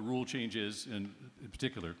what the rule change is in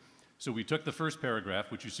particular. So we took the first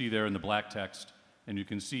paragraph, which you see there in the black text, and you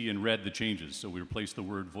can see in red the changes. So we replaced the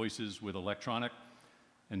word voices with electronic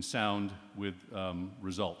and sound with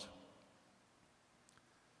result.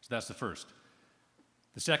 So that's the first.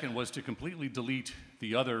 The second was to completely delete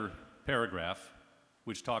the other paragraph,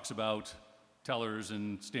 which talks about tellers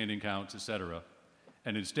and standing counts, etc.,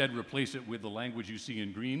 and instead replace it with the language you see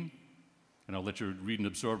in green, and I'll let you read and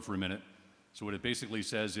absorb for a minute. So what it basically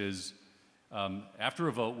says is, after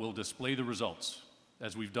a vote, we'll display the results,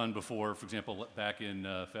 as we've done before, for example, back in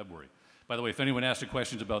February. By the way, if anyone asks you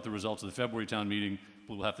questions about the results of the February town meeting,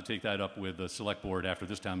 we'll have to take that up with the select board after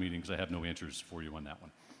this town meeting, because I have no answers for you on that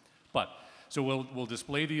one. But, so we'll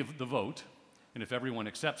display the vote, and if everyone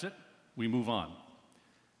accepts it, we move on.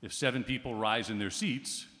 If 7 people rise in their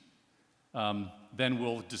seats, then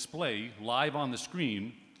we'll display live on the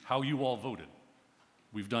screen how you all voted.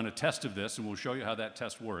 We've done a test of this, and we'll show you how that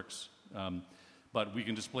test works. But we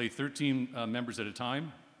can display 13 members at a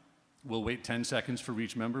time. We'll wait 10 seconds for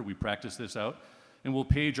each member. We practice this out, and we'll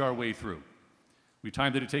page our way through. We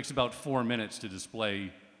timed it. It takes about 4 minutes to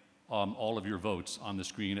display all of your votes on the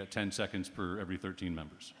screen at 10 seconds per every 13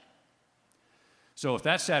 members. So if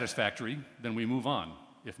that's satisfactory, then we move on.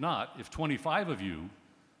 If not, if 25 of you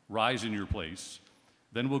rise in your place,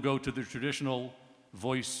 then we'll go to the traditional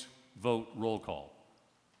voice vote roll call,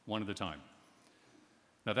 one at a time.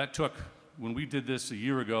 Now that took, when we did this a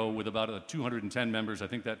year ago with about 210 members, I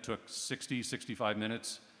think that took 60, 65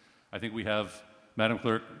 minutes. I think we have, Madam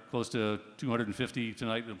Clerk, close to 250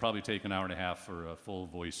 tonight. It'll probably take an hour and a half for a full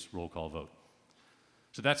voice roll call vote.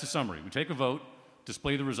 So that's the summary. We take a vote,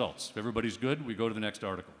 display the results. If everybody's good, we go to the next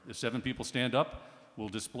article. If 7 people stand up, we'll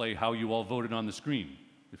display how you all voted on the screen.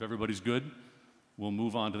 If everybody's good, we'll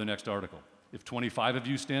move on to the next article. If 25 of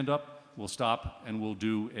you stand up, we'll stop and we'll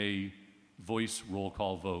do a voice roll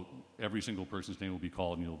call vote. Every single person's name will be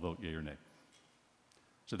called and you'll vote yea or nay.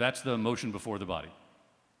 So that's the motion before the body.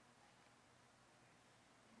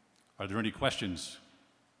 Are there any questions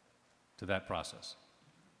to that process?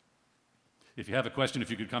 If you have a question, if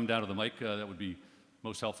you could come down to the mic, that would be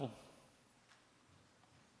most helpful.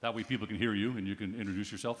 That way people can hear you and you can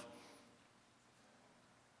introduce yourself.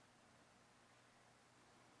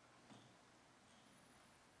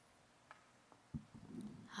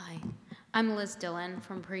 Hi, I'm Liz Dillon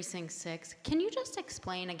from Precinct 6. Can you just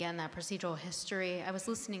explain again that procedural history? I was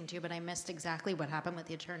listening to you, but I missed exactly what happened with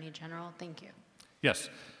the Attorney General. Thank you. Yes.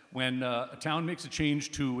 When a town makes a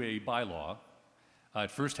change to a bylaw,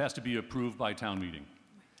 it first has to be approved by town meeting.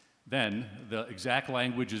 Then the exact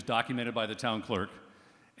language is documented by the town clerk,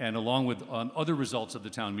 and along with other results of the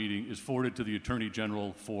town meeting is forwarded to the Attorney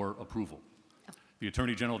General for approval. The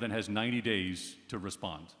Attorney General then has 90 days to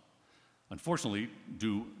respond. Unfortunately,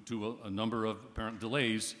 due to a number of apparent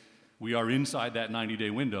delays, we are inside that 90-day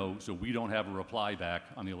window, so we don't have a reply back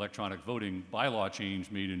on the electronic voting bylaw change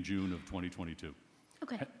made in June of 2022.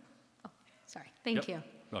 Okay. Oh, sorry. Thank you.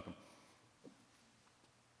 Welcome.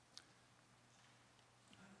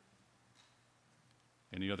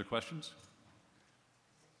 Any other questions?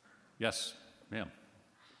 Yes, ma'am.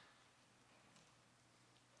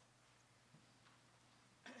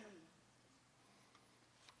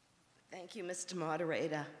 Thank you, Mr.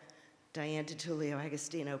 Moderator. Diane DiTullio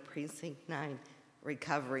Agostino, Precinct 9,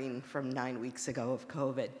 recovering from 9 weeks ago of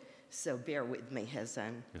COVID. So bear with me as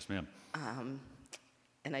I'm... Yes, ma'am.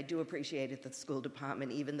 And I do appreciate it that the school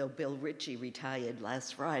department, even though Bill Ritchie retired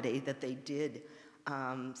last Friday, that they did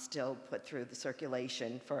still put through the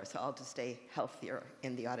circulation for us all to stay healthier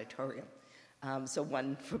in the auditorium. So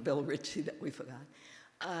one for Bill Ritchie that we forgot.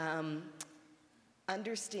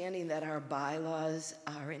 Understanding that our bylaws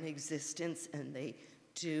are in existence and they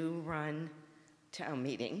do run town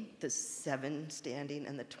meeting, the 7 standing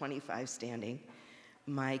and the 25 standing,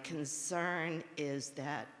 my concern is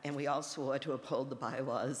that, and we all swore to uphold the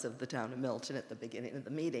bylaws of the town of Milton at the beginning of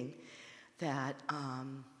the meeting, that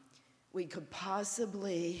we could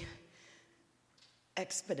possibly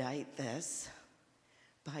expedite this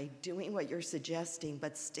by doing what you're suggesting,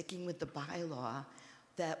 but sticking with the bylaw,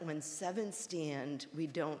 that when 7 stand, we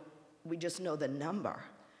just know the number.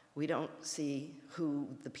 We don't see who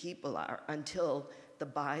the people are until the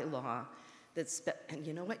bylaw and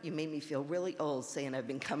you know what? You made me feel really old saying I've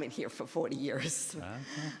been coming here for 40 years.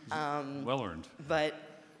 Well earned. But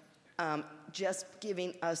just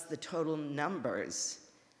giving us the total numbers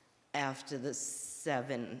after the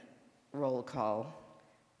 7 roll call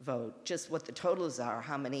vote, just what the totals are,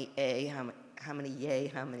 how many how many yay,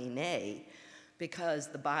 how many nay, because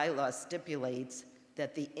the bylaw stipulates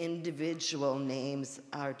that the individual names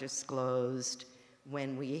are disclosed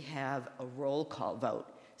when we have a roll call vote.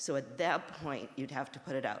 So at that point, you'd have to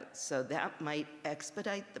put it out. So that might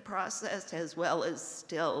expedite the process as well as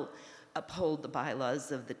still uphold the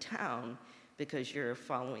bylaws of the town because you're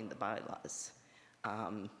following the bylaws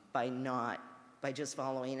by just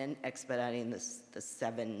following and expediting the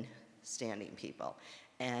 7 standing people.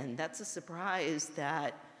 And that's a surprise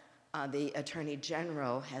that the Attorney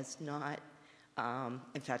General has not,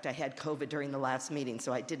 in fact, I had COVID during the last meeting,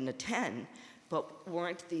 so I didn't attend, but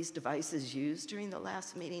weren't these devices used during the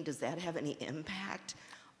last meeting? Does that have any impact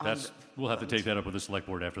on We'll have to take that up with the select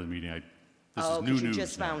board after the meeting. This Oh, is new because you news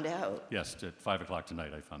just now. found out. Yes, at 5 o'clock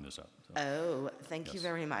tonight I found this out. So, Oh, thank you Yes.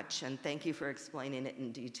 very much, and thank you for explaining it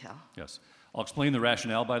in detail. yes. I'll explain the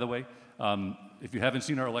rationale, by the way. If you haven't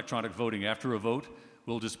seen our electronic voting, after a vote,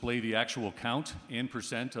 we'll display the actual count and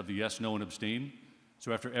percent of the yes, no, and abstain.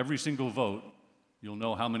 So after every single vote, you'll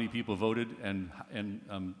know how many people voted and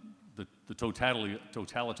the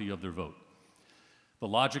totality of their vote. The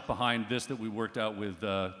logic behind this that we worked out with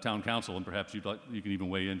town council, and perhaps you can even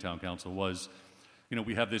weigh in, town council, was,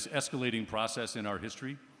 we have this escalating process in our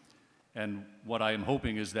history, and what I am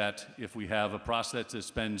hoping is that if we have a process that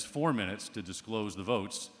spends 4 minutes to disclose the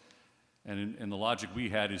votes, and the logic we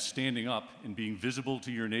had is standing up and being visible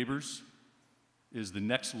to your neighbors is the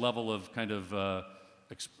next level of kind of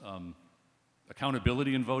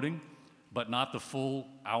accountability in voting, but not the full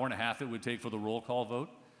hour and a half it would take for the roll call vote.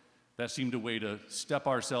 That seemed a way to step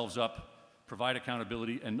ourselves up, provide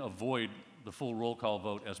accountability, and avoid the full roll call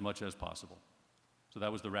vote as much as possible. So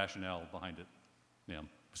that was the rationale behind it. Yeah.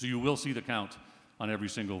 So you will see the count on every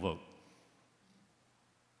single vote.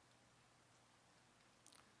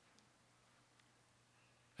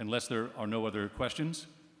 Unless there are no other questions,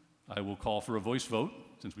 I will call for a voice vote,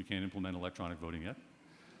 since we can't implement electronic voting yet.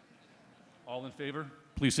 All in favor,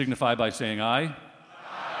 please signify by saying aye.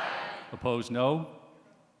 Aye. Opposed, no.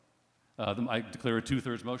 I declare a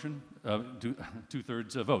two-thirds motion,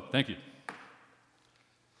 two-thirds vote. Thank you.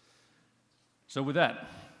 So with that,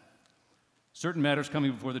 certain matters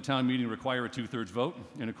coming before the town meeting require a two-thirds vote.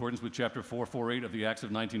 In accordance with Chapter 448 of the Acts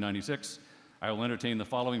of 1996, I will entertain the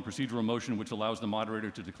following procedural motion which allows the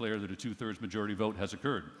moderator to declare that a two-thirds majority vote has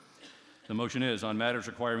occurred. The motion is, on matters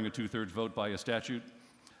requiring a two-thirds vote by a statute,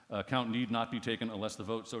 count need not be taken unless the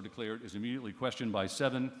vote so declared is immediately questioned by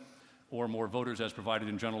 7 or more voters as provided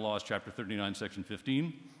in General Laws, Chapter 39, Section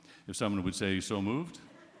 15. If someone would say so moved.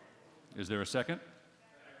 Is there a second?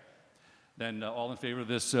 Then all in favor of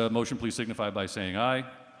this motion, please signify by saying aye. Aye.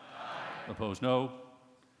 Opposed, no.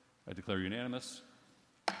 I declare unanimous.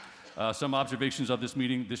 Some observations of this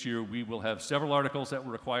meeting. This year we will have several articles that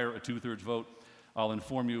will require a two-thirds vote. I'll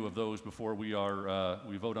inform you of those before we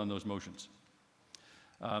vote on those motions.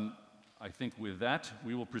 I think with that,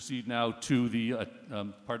 we will proceed now to the,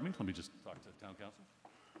 pardon me, let me just talk to town council.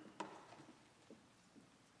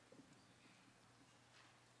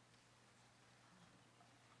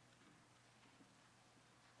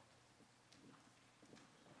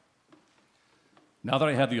 Now that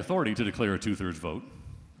I have the authority to declare a two-thirds vote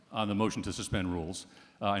on the motion to suspend rules,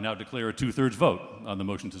 I now declare a two-thirds vote on the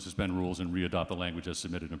motion to suspend rules and re-adopt the language as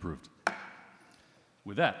submitted and approved.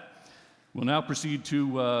 With that, we'll now proceed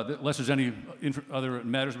to, unless there's any other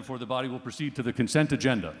matters before the body, we'll proceed to the consent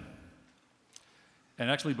agenda.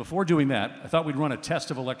 And actually, before doing that, I thought we'd run a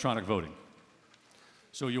test of electronic voting.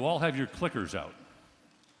 So you all have your clickers out.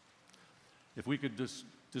 If we could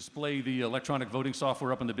display the electronic voting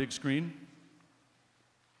software up on the big screen.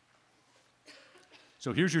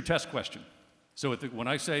 So here's your test question. So when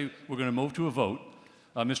I say we're going to move to a vote,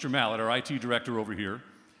 Mr. Mallett, our IT director over here,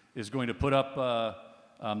 is going to put up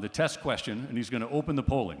the test question, and he's going to open the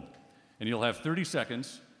polling. And you'll have 30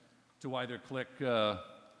 seconds to either click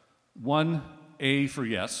 1A for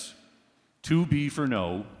yes, 2B for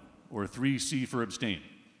no, or 3C for abstain.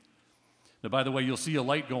 Now, by the way, you'll see a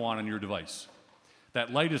light go on your device.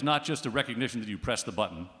 That light is not just a recognition that you pressed the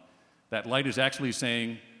button. That light is actually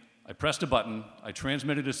saying, I pressed a button, I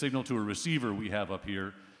transmitted a signal to a receiver we have up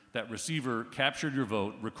here. That receiver captured your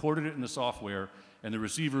vote, recorded it in the software, and the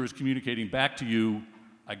receiver is communicating back to you,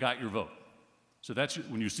 I got your vote. So that's,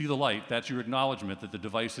 when you see the light, that's your acknowledgement that the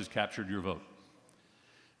device has captured your vote.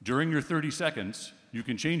 During your 30 seconds, you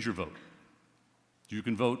can change your vote. You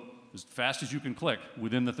can vote as fast as you can click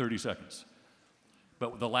within the 30 seconds.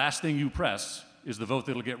 But the last thing you press is the vote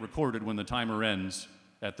that'll get recorded when the timer ends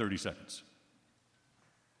at 30 seconds.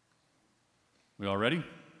 We all ready?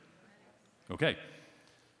 Okay.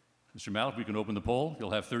 Mr. Mallett, we can open the poll. You'll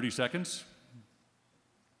have 30 seconds.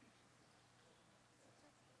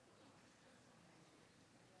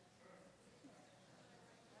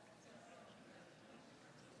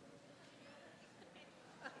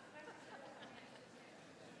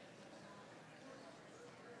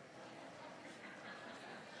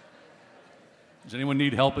 Does anyone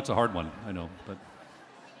need help? It's a hard one, I know, but.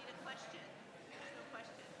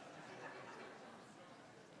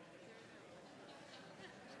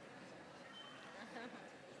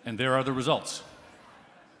 And there are the results.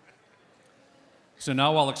 So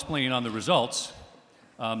now I'll explain on the results.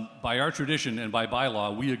 By our tradition and by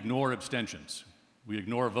bylaw, we ignore abstentions. We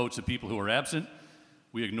ignore votes of people who are absent,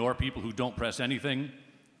 we ignore people who don't press anything,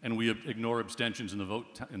 and we ignore abstentions in the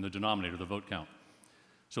vote in the denominator, the vote count.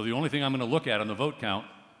 So the only thing I'm going to look at on the vote count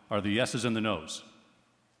are the yeses and the nos.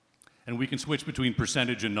 And we can switch between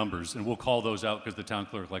percentage and numbers, and we'll call those out because the town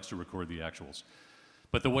clerk likes to record the actuals.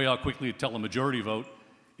 But the way I'll quickly tell a majority vote,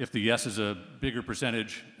 if the yes is a bigger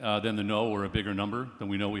percentage than the no or a bigger number, then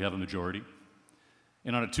we know we have a majority.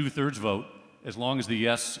 And on a 2/3 vote, as long as the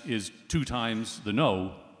yes is 2 times the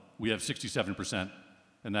no, we have 67%,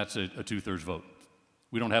 and that's a 2/3 vote.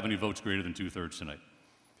 We don't have any votes greater than 2/3 tonight.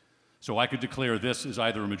 So I could declare this as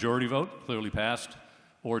either a majority vote, clearly passed,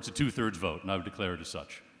 or it's a 2/3 vote, and I would declare it as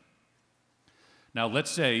such. Now let's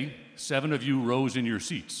say 7 of you rose in your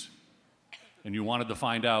seats, and you wanted to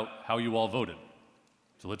find out how you all voted.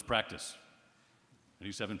 So let's practice.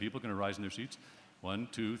 Any 7 people going to rise in their seats? 1,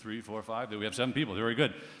 2, 3, 4, 5. There we have 7 people. Very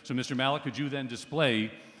good. So Mr. Malik, could you then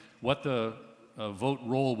display what the vote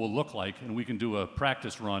roll will look like, and we can do a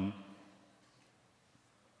practice run.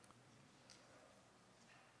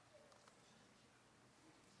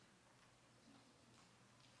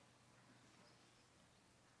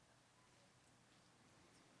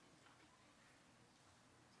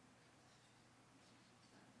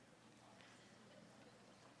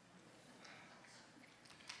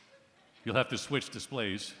 You'll have to switch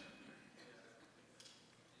displays.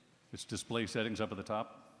 It's display settings up at the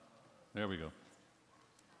top. There we go.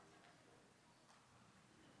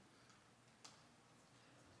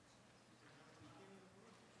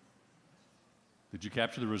 Did you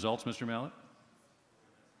capture the results, Mr. Mallett?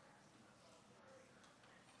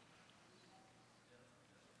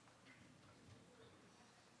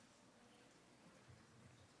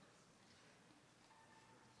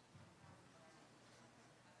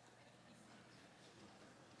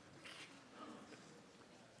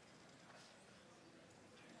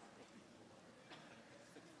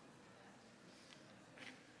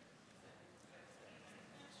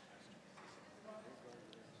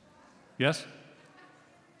 Yes? Do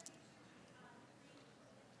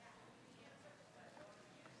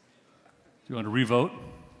you want to revote?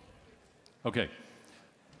 Okay.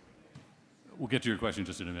 We'll get to your question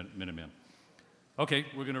just in a minute, ma'am. Okay,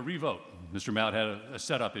 we're going to revote. Mr. Mallett had a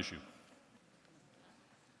setup issue.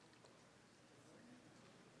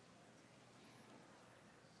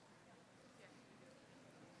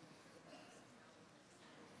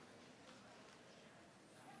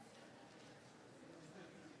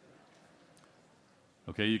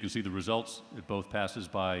 Okay, you can see the results. It both passes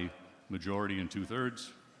by majority and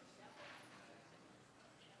 2/3.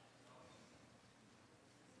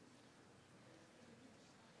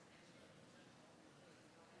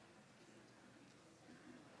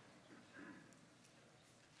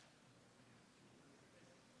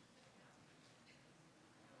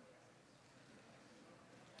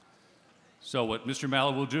 So what Mr.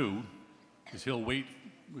 Mallett will do is he'll wait.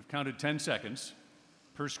 We've counted 10 seconds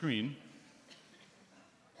per screen,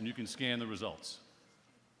 and you can scan the results.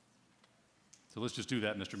 So let's just do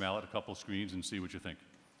that, Mr. Mallett, a couple screens and see what you think.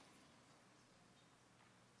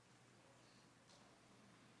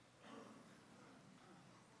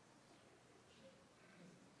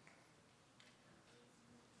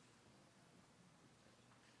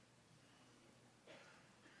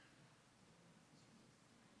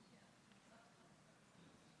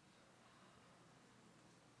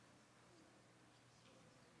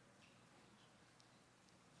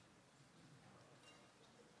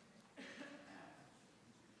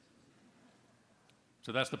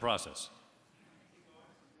 So that's the process.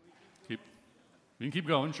 You can keep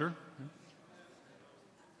going, sure.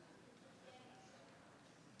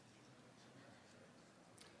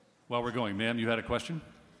 While we're going, ma'am, you had a question?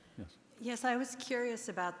 Yes. Yes, I was curious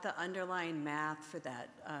about the underlying math for that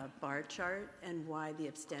bar chart and why the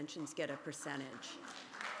abstentions get a percentage.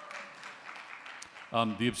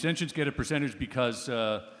 The abstentions get a percentage because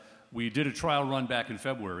we did a trial run back in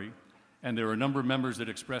February, and there were a number of members that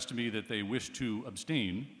expressed to me that they wished to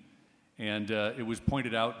abstain. And it was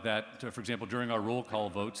pointed out that, for example, during our roll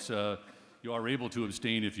call votes, you are able to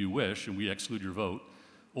abstain if you wish, and we exclude your vote.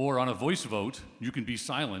 Or on a voice vote, you can be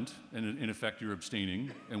silent, and in effect you're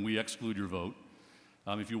abstaining, and we exclude your vote.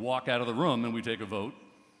 If you walk out of the room and we take a vote,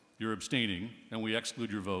 you're abstaining, and we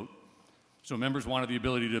exclude your vote. So members wanted the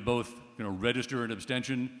ability to both register an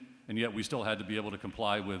abstention and yet we still had to be able to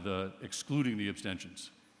comply with excluding the abstentions.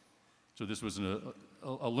 So this was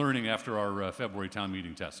a learning after our February town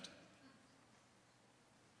meeting test.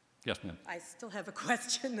 Yes, ma'am. I still have a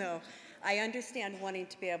question, though. I understand wanting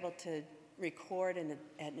to be able to record an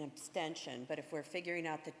abstention, but if we're figuring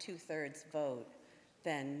out the 2/3 vote,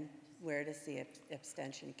 then where does the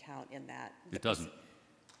abstention count in that? It doesn't.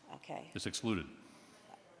 Okay. It's excluded.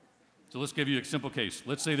 So let's give you a simple case.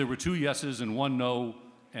 Let's say there were 2 yeses and 1 no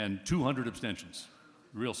and 200 abstentions.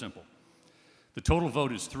 Real simple. The total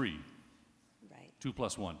vote is 3. Right. 2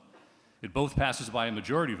 plus 1. It both passes by a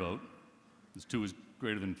majority vote. This 2 is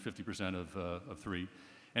greater than 50% of 3.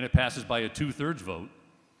 And it passes by a 2/3 vote,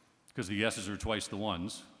 because the yeses are twice the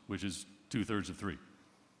ones, which is 2/3 of 3.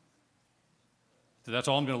 So that's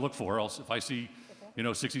all I'm going to look for. Else, if I see,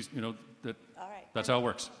 60, All right. that's how it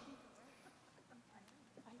works.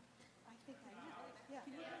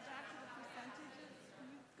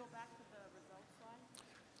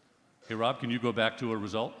 Hey, Rob, can you go back to a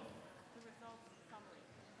result?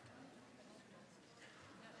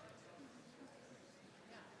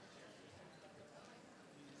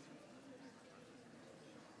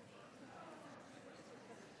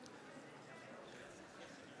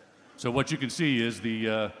 So what you can see is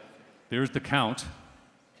there's the count.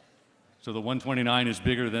 So the 129 is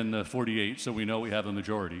bigger than the 48, so we know we have a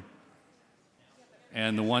majority.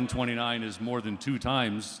 And the 129 is more than 2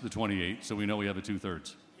 times the 28, so we know we have a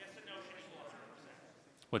 2/3. Yes and no should equal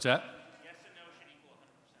 100%. What's that? Yes and no should equal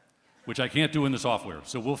 100%. Which I can't do in the software.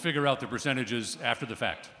 So we'll figure out the percentages after the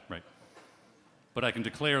fact, right? But I can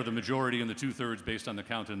declare the majority and the 2/3 based on the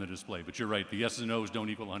count in the display. But you're right, the yeses and nos don't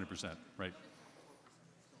equal 100%, right?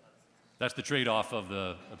 That's the trade-off of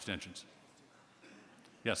the abstentions.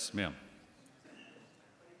 Yes, ma'am.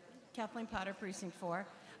 Kathleen Potter, Precinct 4.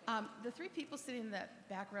 The 3 people sitting in that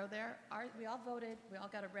back row there, we all voted, we all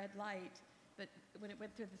got a red light, but when it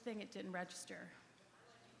went through the thing, it didn't register.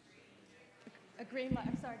 A green light,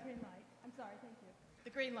 I'm sorry, green light. I'm sorry, thank you.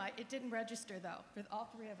 The green light, it didn't register though, for all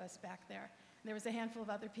 3 of us back there. And there was a handful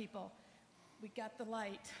of other people. We got the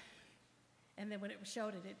light, and then when it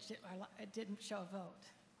showed it, it didn't show a vote.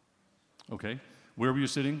 Okay. Where were you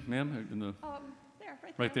sitting, ma'am? In the There, right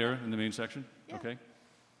there. right there in the main section? Yeah. Okay.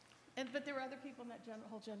 But there were other people in that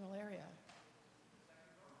whole general area.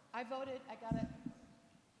 I voted, I got it.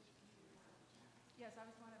 Yes, I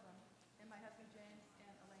was one of them. And my husband James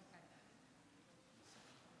and Elaine Kite.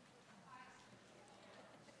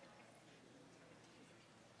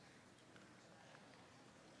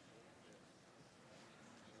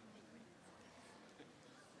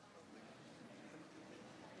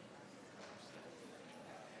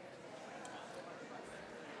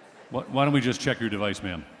 Why don't we just check your device,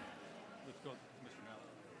 ma'am?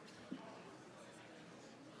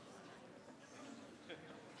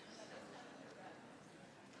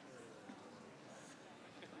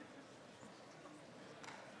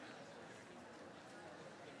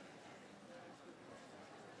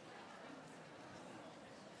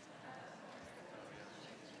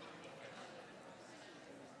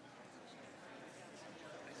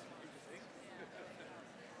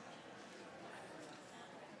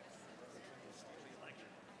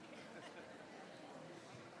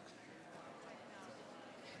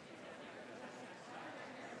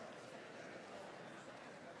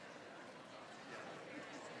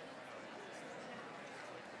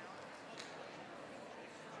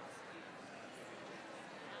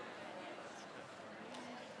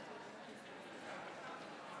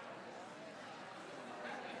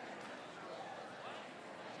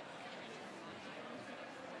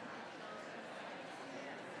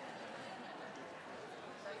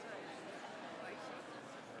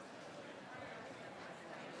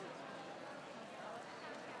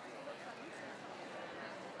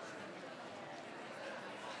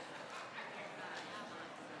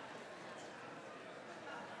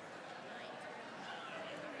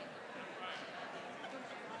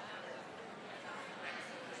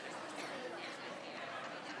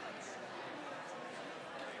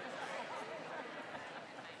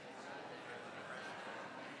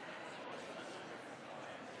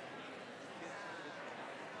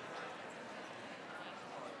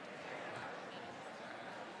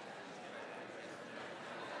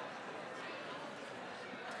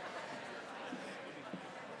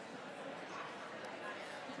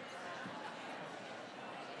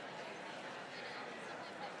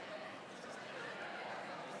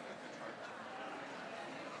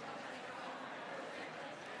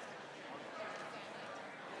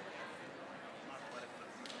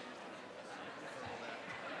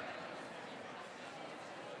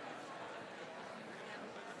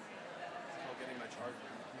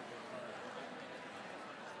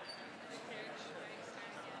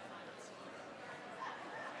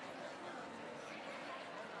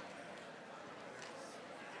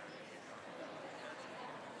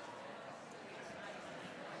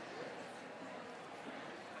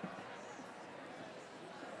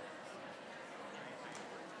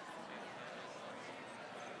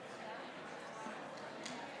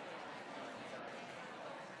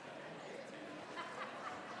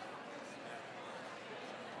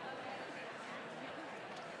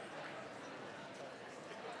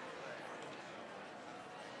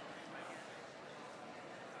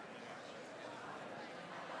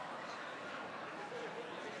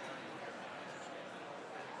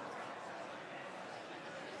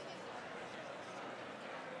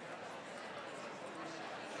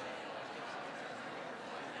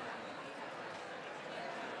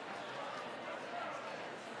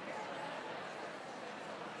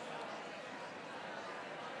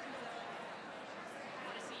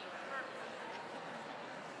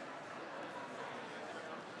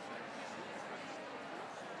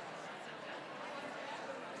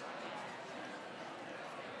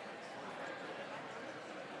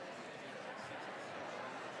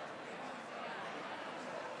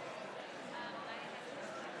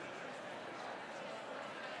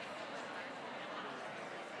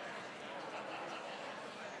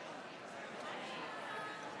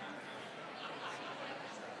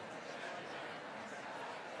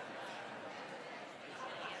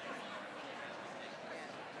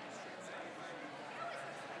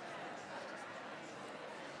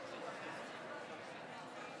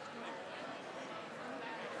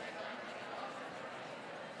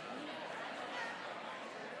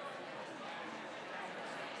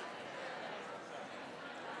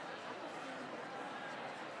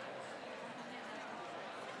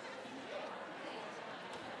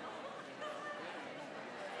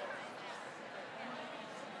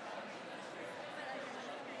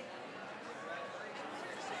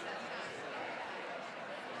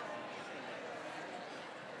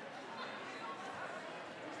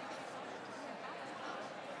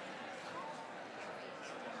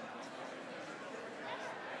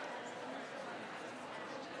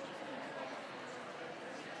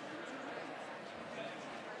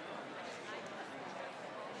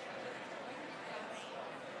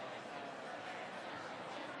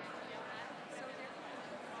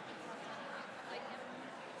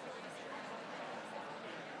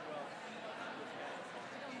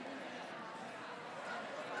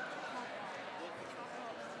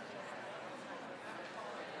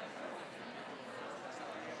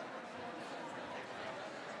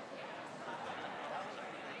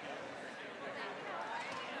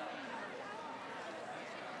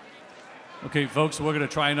 Okay, folks, we're going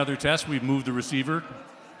to try another test. We've moved the receiver.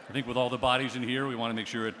 I think with all the bodies in here, we want to make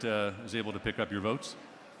sure it is able to pick up your votes.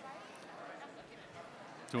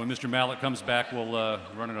 So when Mr. Mallett comes back, we'll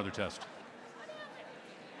run another test.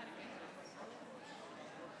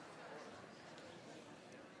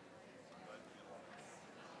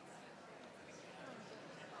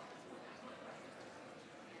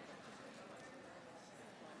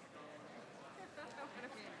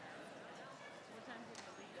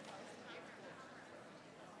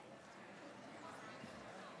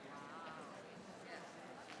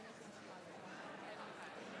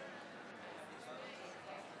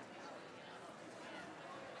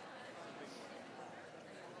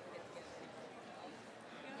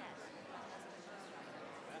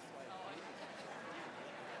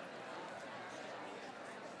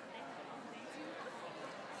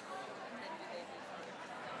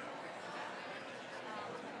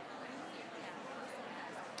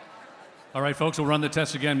 All right, folks, we'll run the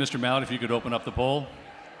test again. Mr. Mallett, if you could open up the poll.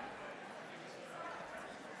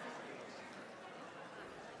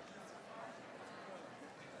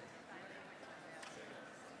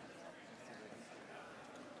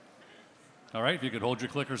 All right, if you could hold your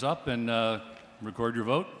clickers up and record your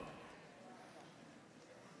vote.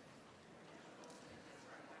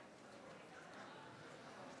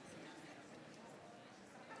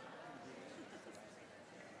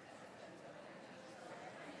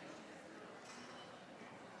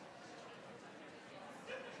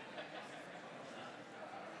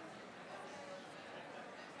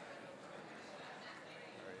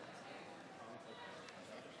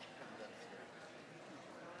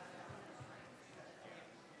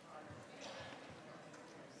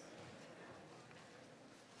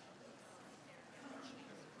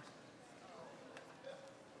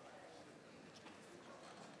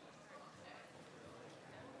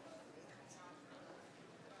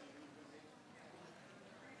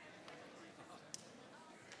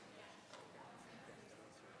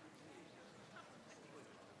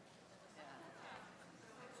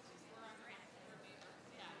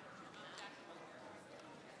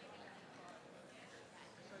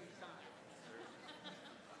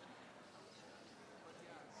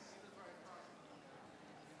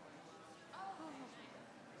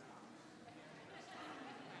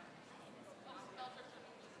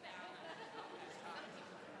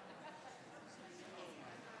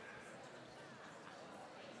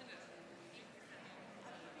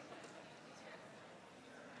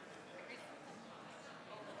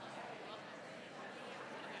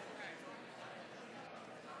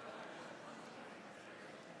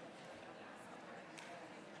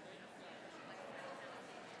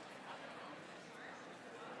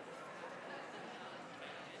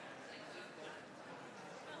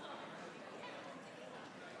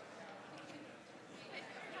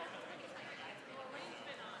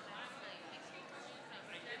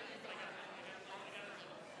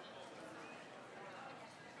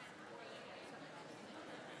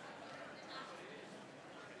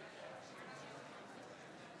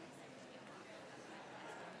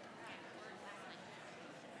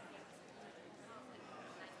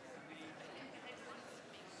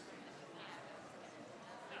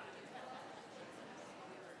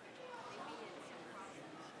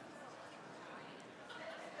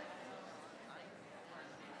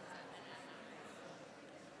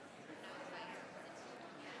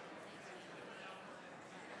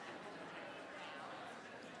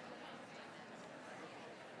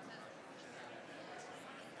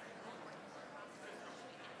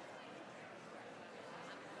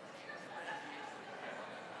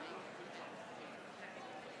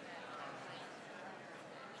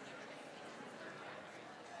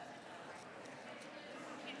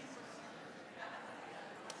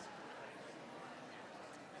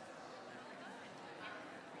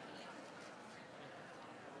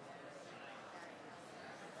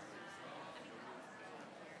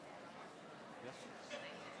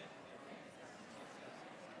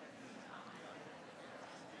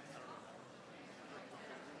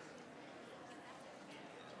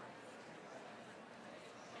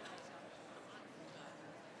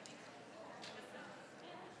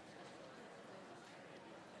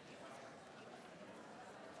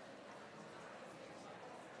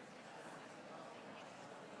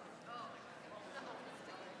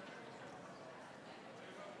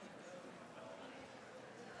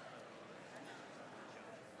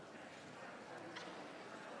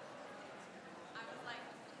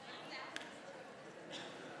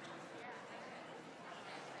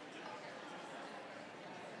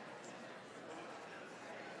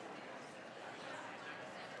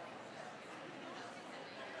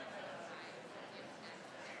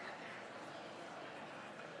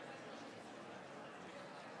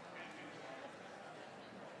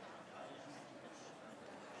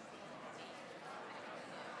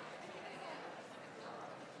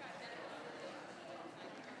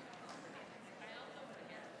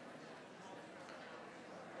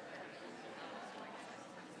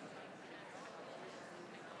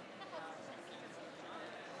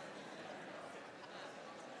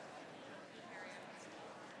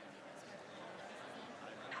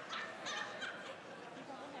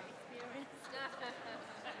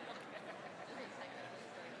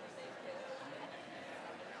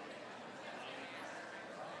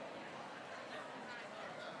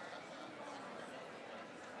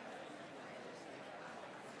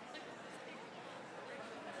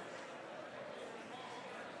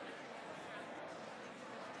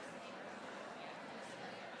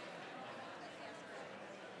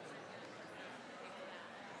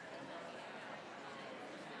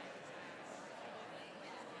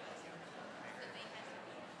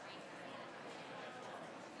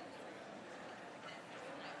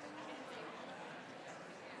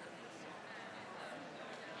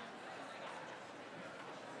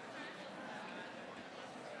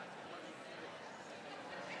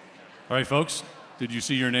 All right, folks, did you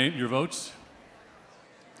see your votes?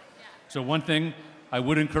 So one thing, I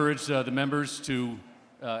would encourage the members to,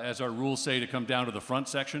 as our rules say, to come down to the front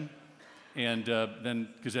section, and then,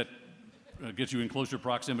 because that gets you in closer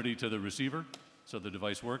proximity to the receiver, so the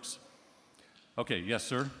device works. Okay, yes,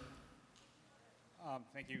 sir?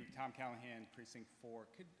 Thank you, Tom Callahan, Precinct 4.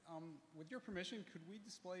 With your permission, could we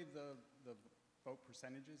display the vote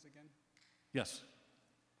percentages again? Yes.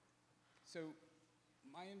 So,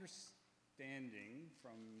 my understanding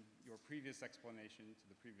from your previous explanation to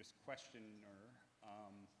the previous questioner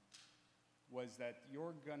was that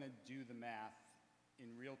you're going to do the math in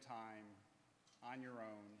real time on your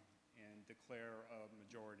own and declare a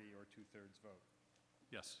majority or two-thirds vote.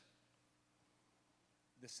 Yes.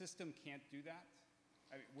 The system can't do that.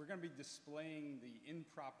 I mean, we're going to be displaying the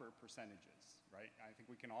improper percentages, right? I think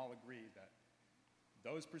we can all agree that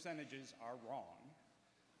those percentages are wrong.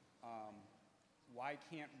 Why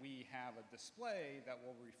can't we have a display that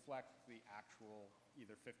will reflect the actual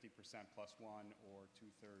either 50% plus one or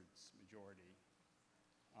two-thirds majority,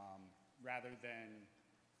 rather than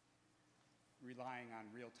relying on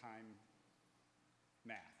real-time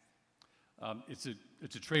math?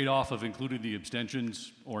 It's a trade-off of including the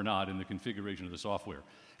abstentions or not in the configuration of the software.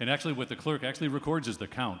 And actually what the clerk actually records is the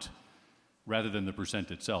count rather than the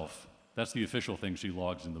percent itself. That's the official thing she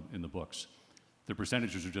logs in the books. The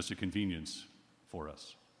percentages are just a convenience for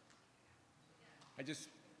us.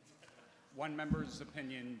 One member's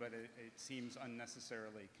opinion, but it seems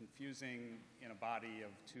unnecessarily confusing in a body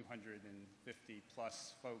of 250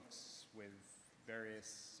 plus folks with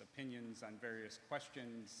various opinions on various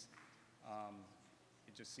questions.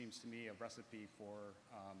 It just seems to me a recipe for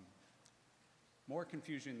more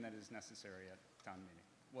confusion than is necessary at town meeting.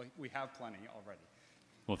 Well, we have plenty already.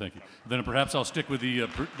 Well, thank you. Then perhaps I'll stick with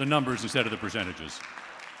the numbers instead of the percentages.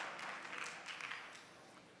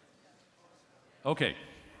 Okay.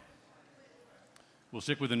 We'll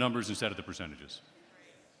stick with the numbers instead of the percentages.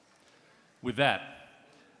 With that,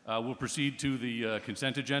 we'll proceed to the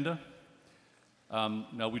consent agenda.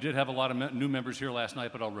 Now, we did have a lot of new members here last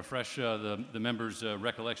night, but I'll refresh the members'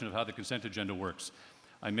 recollection of how the consent agenda works.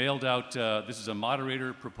 I mailed out, this is a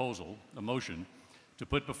moderator proposal, a motion, to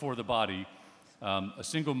put before the body a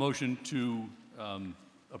single motion to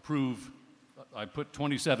approve. I put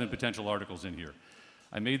 27 potential articles in here.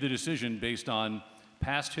 I made the decision based on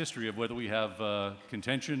past history of whether we have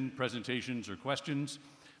contention, presentations, or questions,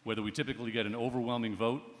 whether we typically get an overwhelming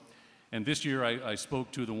vote. And this year I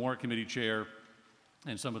spoke to the warrant committee chair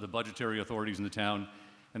and some of the budgetary authorities in the town,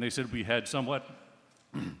 and they said we had somewhat,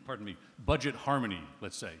 pardon me, budget harmony,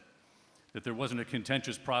 let's say, that there wasn't a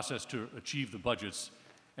contentious process to achieve the budgets,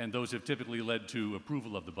 and those have typically led to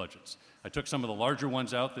approval of the budgets. I took some of the larger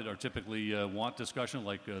ones out that are typically want discussion,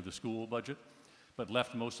 like the school budget, but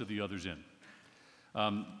left most of the others in.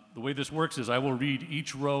 The way this works is I will read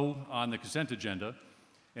each row on the consent agenda,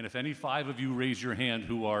 and if any 5 of you raise your hand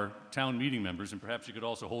who are town meeting members, and perhaps you could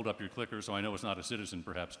also hold up your clicker so I know it's not a citizen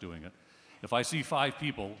perhaps doing it. If I see 5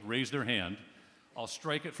 people raise their hand, I'll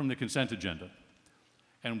strike it from the consent agenda,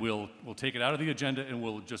 and we'll take it out of the agenda and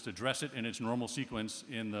we'll just address it in its normal sequence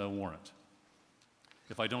in the warrant.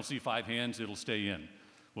 If I don't see 5 hands, it'll stay in.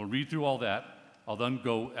 We'll read through all that. I'll then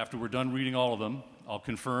go, after we're done reading all of them, I'll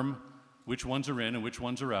confirm which ones are in and which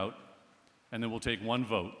ones are out, and then we'll take one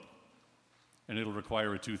vote, and it'll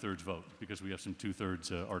require a 2/3 vote because we have some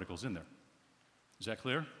 2/3 articles in there. Is that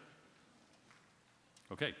clear?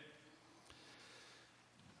 Okay.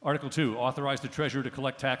 Article 2, authorize the treasurer to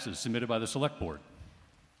collect taxes submitted by the select board.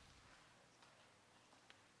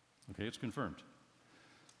 Okay, it's confirmed.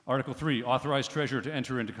 Article 3, authorize treasurer to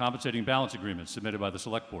enter into compensating balance agreements submitted by the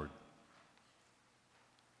select board.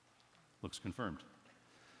 Looks confirmed.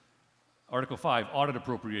 Article 5, audit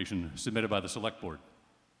appropriation submitted by the select board.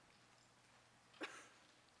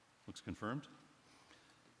 Looks confirmed.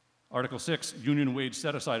 Article 6, union wage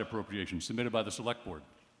set-aside appropriation submitted by the select board.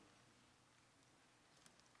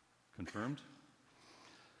 Confirmed.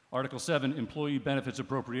 Article 7, employee benefits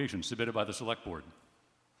appropriation submitted by the select board.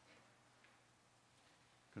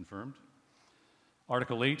 Confirmed.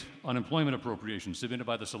 Article 8, unemployment appropriation submitted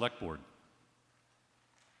by the select board.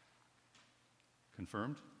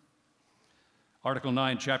 Confirmed. Article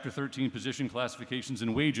 9, Chapter 13, position classifications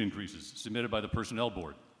and wage increases submitted by the personnel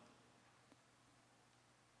board.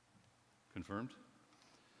 Confirmed.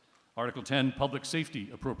 Article 10, public safety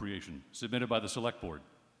appropriation submitted by the select board.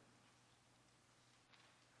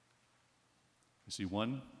 I see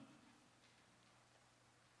one.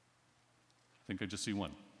 I think I just see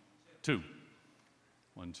one. 2.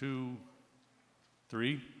 1, 2,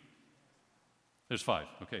 3. There's 5.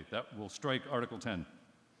 Okay, that will strike Article 10.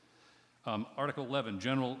 Article 11,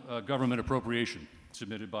 general government appropriation,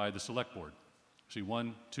 submitted by the Select Board. See,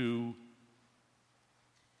 1, 2,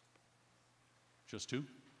 just 2?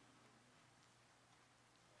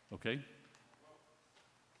 Okay. Are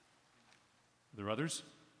there others?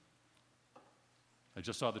 I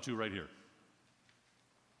just saw the 2 right here.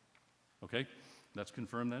 Okay, that's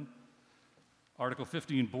confirmed then. Article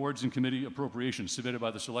 15, boards and committee appropriations, submitted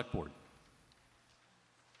by the Select Board.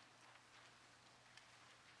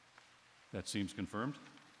 That seems confirmed.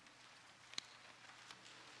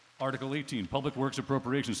 Article 18, public works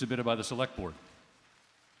appropriations, submitted by the Select Board.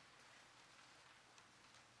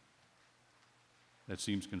 That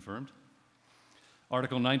seems confirmed.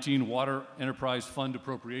 Article 19, water enterprise fund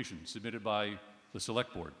appropriations, submitted by the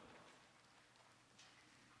Select Board.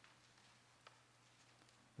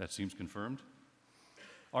 That seems confirmed.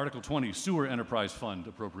 Article 20, sewer enterprise fund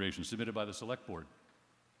appropriations, submitted by the Select Board.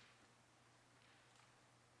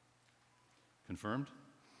 Confirmed.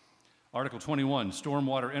 Article 21,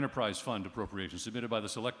 stormwater enterprise fund appropriations, submitted by the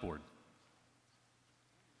Select Board.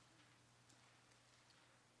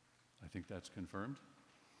 I think that's confirmed.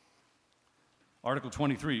 Article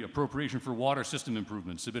 23, appropriation for water system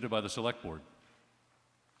improvements, submitted by the Select Board.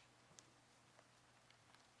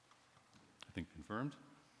 I think confirmed.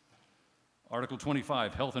 Article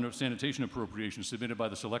 25, health and sanitation appropriations, submitted by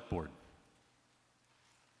the Select Board.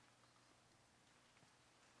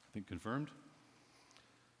 I think confirmed.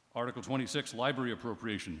 Article 26, library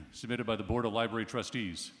appropriation, submitted by the Board of Library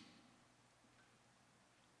Trustees.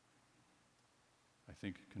 I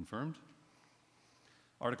think confirmed.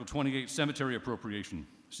 Article 28, cemetery appropriation,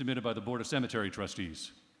 submitted by the Board of Cemetery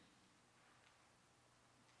Trustees.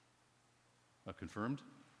 Confirmed.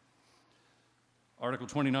 Article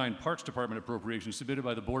 29, Parks Department appropriation, submitted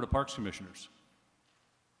by the Board of Parks Commissioners.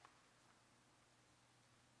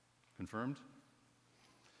 Confirmed.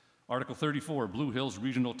 Article 34, Blue Hills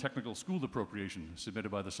Regional Technical School appropriation, submitted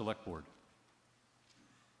by the Select Board.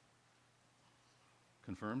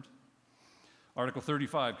 Confirmed. Article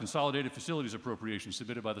 35, Consolidated Facilities appropriation,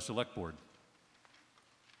 submitted by the Select Board.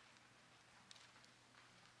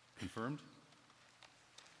 Confirmed.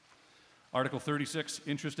 Article 36,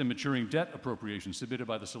 Interest and Maturing Debt appropriation, submitted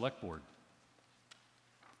by the Select Board.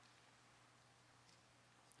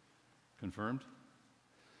 Confirmed.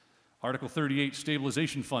 Article 38,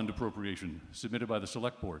 Stabilization Fund appropriation, submitted by the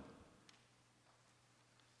Select Board.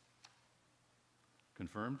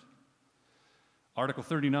 Confirmed. Article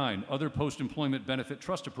 39, Other Post-Employment Benefit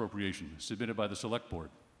Trust appropriation, submitted by the Select Board.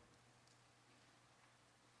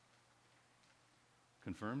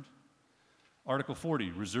 Confirmed. Article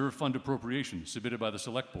 40, Reserve Fund appropriation, submitted by the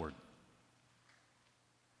Select Board.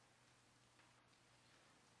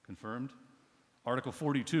 Confirmed. Article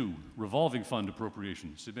 42, Revolving Fund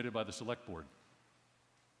appropriation, submitted by the Select Board.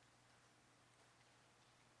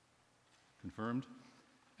 Confirmed.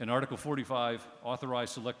 And Article 45, Authorize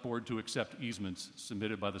Select Board to accept easements,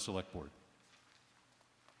 submitted by the Select Board.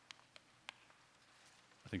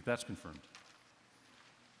 I think that's confirmed.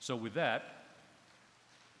 So with that,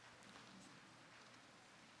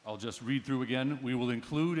 I'll just read through again. We will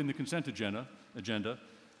include in the consent agenda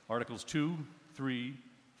Articles 2, 3,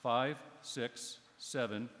 5, 6,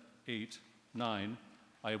 7, 8, 9.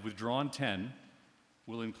 I have withdrawn 10.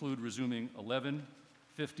 We'll include resuming 11,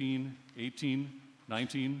 15, 18,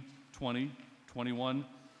 19, 20, 21,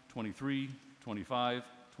 23, 25,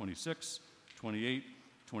 26, 28,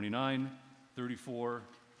 29, 34,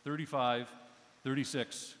 35,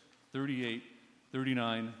 36, 38,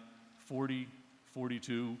 39, 40,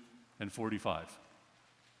 42, and 45.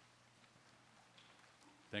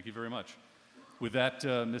 Thank you very much. With that,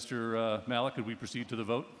 Mr. Malik, could we proceed to the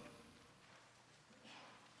vote?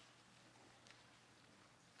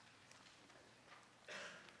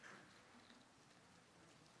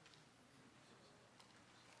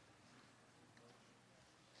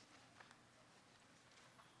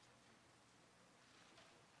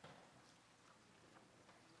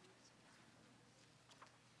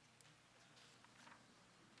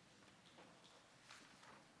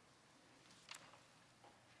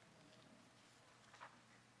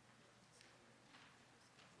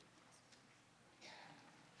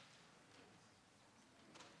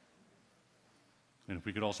 And if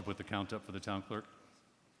we could also put the count up for the town clerk.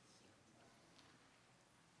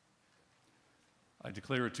 I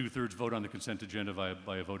declare a 2/3 vote on the consent agenda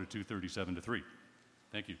by a vote of 237 to 3.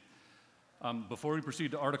 Thank you. Before we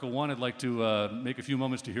proceed to Article 1, I'd like to make a few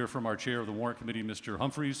moments to hear from our chair of the Warrant Committee, Mr.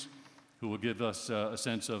 Humphreys, who will give us a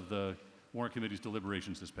sense of the Warrant Committee's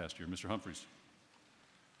deliberations this past year. Mr. Humphreys.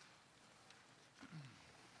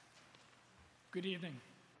 Good evening.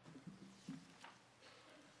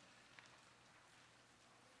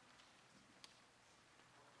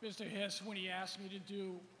 Mr. Hiss, when he asked me to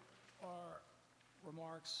do our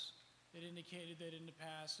remarks, it indicated that in the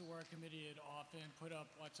past, the warrant committee had often put up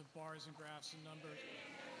lots of bars and graphs and numbers.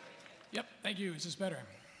 Yep, thank you. Is this better?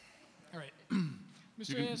 All right.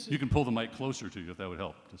 Mr. Hiss. You can pull the mic closer to you if that would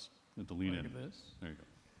help. Just to lean in. This. There you go.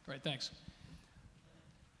 All right, thanks.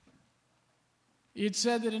 He had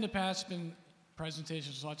said that in the past, been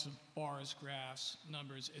presentations, lots of bars, graphs,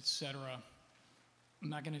 numbers, etc. I'm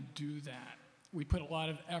not going to do that. We put a lot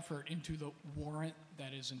of effort into the warrant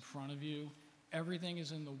that is in front of you. Everything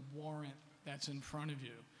is in the warrant that's in front of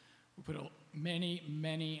you. We put many,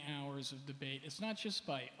 many hours of debate. It's not just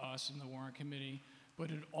by us in the warrant committee, but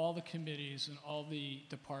in all the committees and all the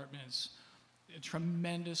departments. A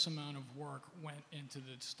tremendous amount of work went into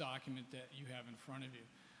this document that you have in front of you.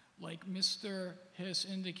 Like Mr. Hiss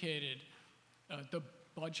indicated, the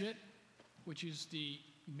budget, which is the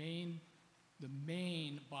main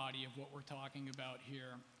body of what we're talking about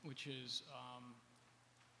here, which is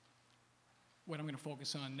what I'm going to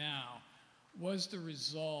focus on now, was the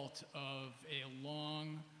result of a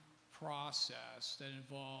long process that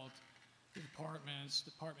involved the departments,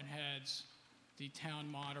 department heads, the town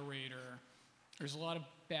moderator. There's a lot of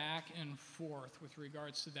back and forth with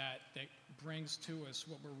regards to that brings to us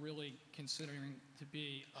what we're really considering to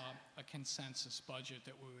be a consensus budget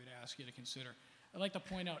that we would ask you to consider. I'd like to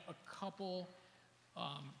point out a couple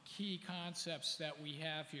key concepts that we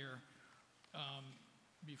have here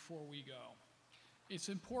before we go. It's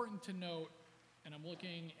important to note, and I'm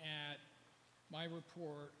looking at my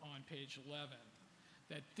report on page 11,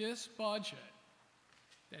 that this budget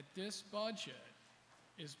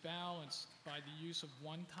is balanced by the use of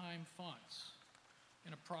one-time funds,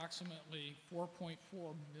 and approximately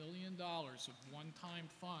 $4.4 million of one-time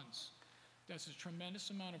funds. That's a tremendous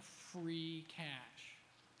amount of free cash,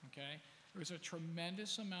 okay? There's a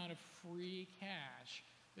tremendous amount of free cash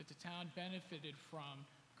that the town benefited from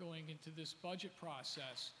going into this budget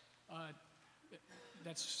process.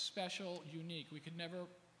 That's special, unique. We could never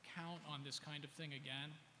count on this kind of thing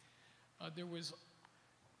again.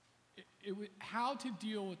 How to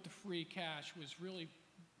deal with the free cash was really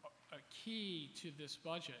a key to this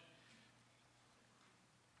budget.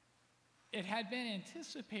 It had been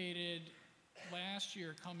anticipated last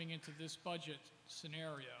year coming into this budget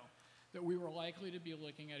scenario that we were likely to be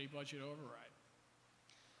looking at a budget override.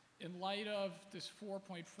 In light of this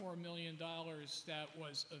 $4.4 million that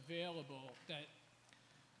was available, that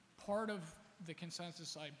part of the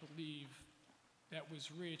consensus, I believe, that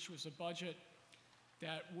was reached was a budget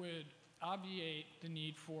that would obviate the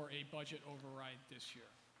need for a budget override this year.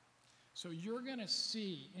 So you're going to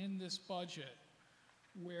see in this budget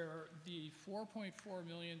where the $4.4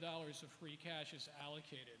 million of free cash is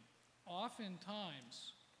allocated,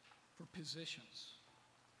 oftentimes for positions,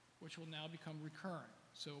 which will now become recurring.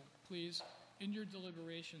 So please, in your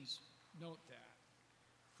deliberations, note that.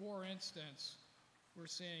 For instance, we're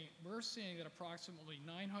seeing that approximately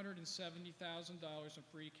 $970,000 of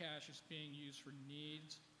free cash is being used for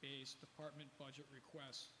needs-based department budget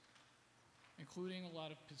requests, including a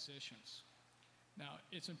lot of positions. Now,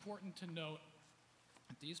 it's important to note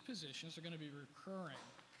that these positions are going to be recurring,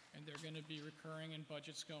 and they're going to be recurring in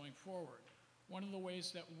budgets going forward. One of the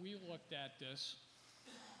ways that we looked at this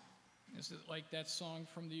is that, like that song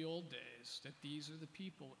from the old days, that these are the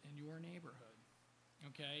people in your neighborhood,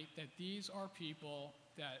 okay? That these are people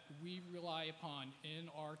that we rely upon in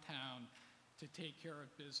our town to take care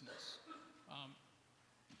of business.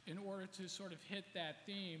 In order to sort of hit that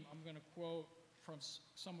theme, I'm going to quote from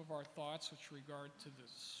some of our thoughts with regard to the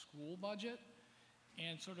school budget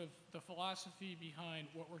and sort of the philosophy behind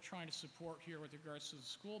what we're trying to support here with regards to the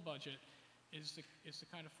school budget is the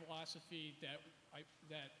kind of philosophy that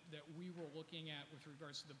we were looking at with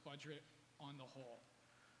regards to the budget on the whole.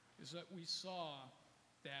 Is that we saw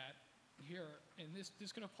that here, and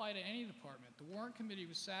this could apply to any department, the warrant committee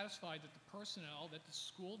was satisfied that the personnel, that the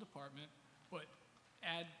school department, but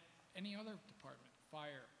add any other department,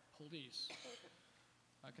 fire, police,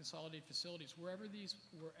 consolidated facilities, wherever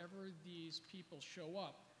these people show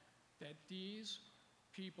up, that these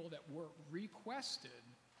people that were requested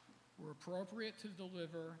were appropriate to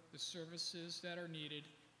deliver the services that are needed,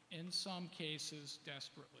 in some cases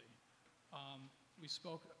desperately. We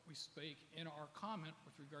speak in our comment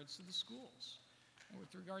with regards to the schools and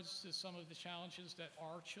with regards to some of the challenges that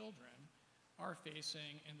our children are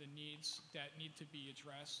facing and the needs that need to be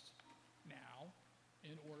addressed now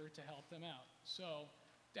in order to help them out. So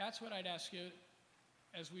that's what I'd ask you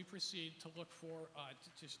as we proceed to look for, to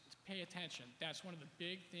just pay attention. That's one of the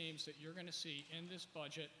big themes that you're going to see in this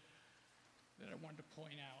budget that I wanted to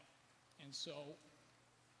point out. And so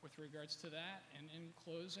with regards to that. And in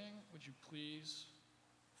closing, would you please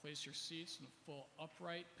place your seats in a full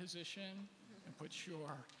upright position and put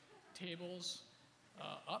your tables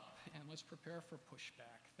up, and let's prepare for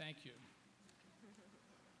pushback. Thank you.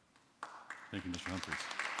 Thank you, Mr. Humphries.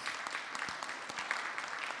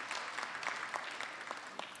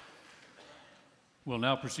 We'll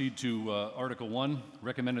now proceed to Article 1,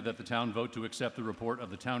 recommended that the town vote to accept the report of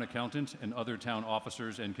the town accountant and other town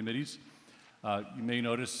officers and committees. You may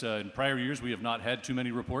notice in prior years we have not had too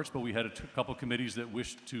many reports, but we had a couple committees that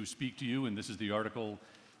wished to speak to you, and this is the article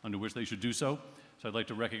under which they should do so. So I'd like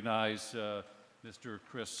to recognize Mr.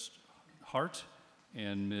 Chris Hart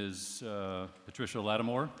and Ms. Patricia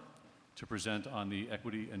Lattimore to present on the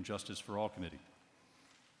Equity and Justice for All Committee.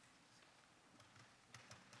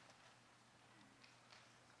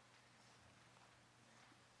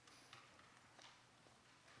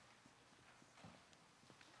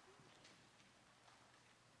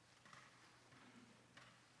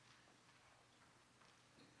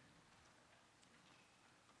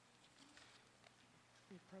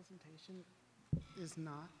 The presentation is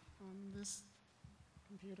not on this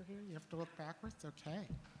computer here. You have to look backwards. Okay.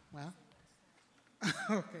 Well,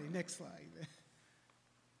 okay. Next slide.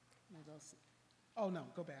 Maybe I'll see. Oh no,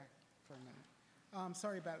 go back for a minute.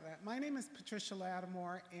 Sorry about that. My name is Patricia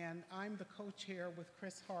Lattimore, and I'm the co-chair with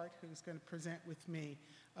Chris Hart, who's going to present with me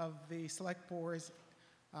of the Select Board's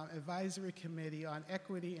Advisory Committee on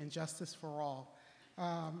Equity and Justice for All.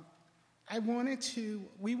 We wanted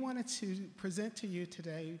to present to you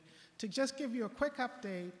today to just give you a quick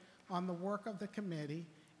update on the work of the committee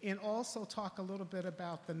and also talk a little bit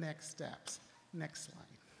about the next steps. Next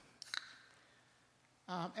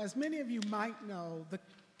slide. As many of you might know, the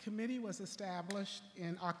committee was established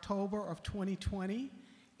in October of 2020,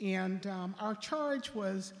 and our charge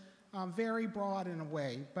was very broad in a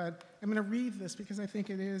way, but I'm going to read this because I think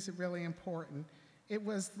it is really important. It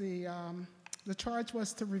was the charge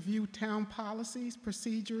was to review town policies,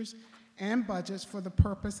 procedures, and budgets for the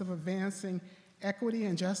purpose of advancing equity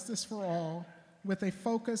and justice for all, with a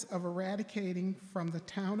focus of eradicating from the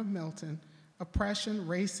town of Milton oppression,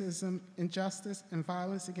 racism, injustice, and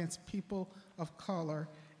violence against people of color,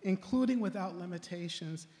 including without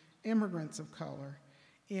limitations, immigrants of color.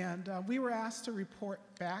 And we were asked to report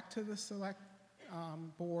back to the Select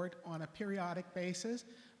Board on a periodic basis,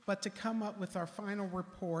 but to come up with our final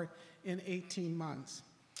report in 18 months.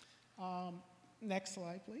 Next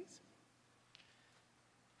slide, please.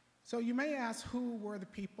 So you may ask who were the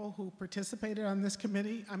people who participated on this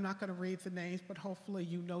committee. I'm not going to read the names, but hopefully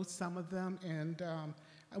you know some of them, and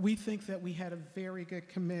we think that we had a very good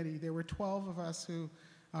committee. There were 12 of us who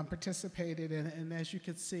participated, and as you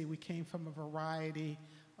can see, we came from a variety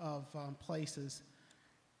of places.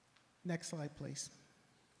 Next slide, please.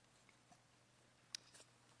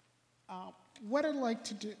 What I'd like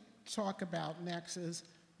to talk about next is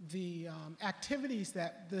the activities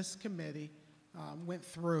that this committee went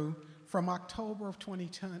through from October of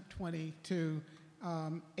 2020 to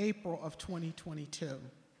April of 2022.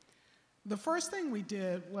 The first thing we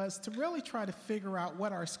did was to really try to figure out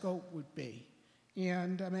what our scope would be.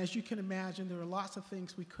 And as you can imagine, there were lots of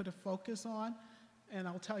things we could have focused on, and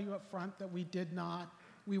I'll tell you up front that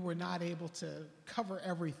we were not able to cover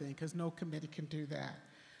everything because no committee can do that.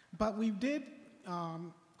 But we did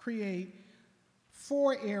create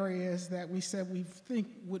 4 areas that we said we think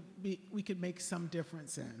we could make some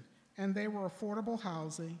difference in. And they were affordable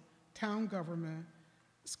housing, town government,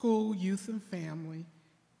 school, youth and family,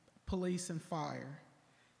 police and fire.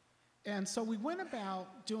 And so we went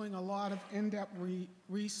about doing a lot of in-depth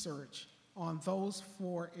research on those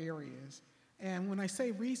 4 areas. And when I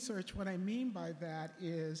say research, what I mean by that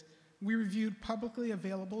is we reviewed publicly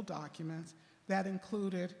available documents that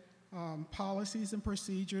included policies and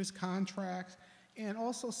procedures, contracts, and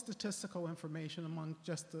also statistical information, among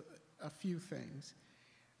just a few things.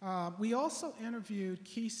 We also interviewed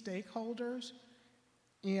key stakeholders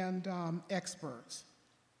and experts,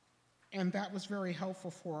 and that was very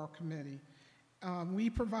helpful for our committee. We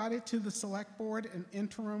provided to the Select Board an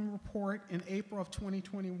interim report in April of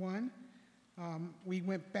 2021. We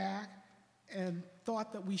went back and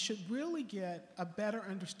thought that we should really get a better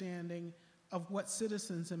understanding of what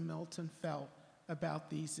citizens in Milton felt about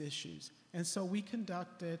these issues. And so we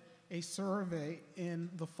conducted a survey in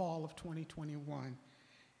the fall of 2021.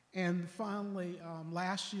 And finally,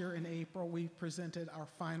 last year in April, we presented our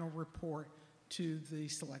final report to the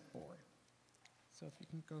Select Board. So if you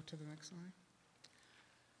can go to the next slide.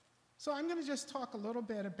 So I'm going to just talk a little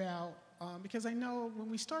bit about, because I know when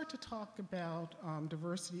we start to talk about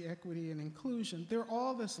diversity, equity, and inclusion, there's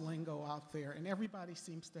all this lingo out there, and everybody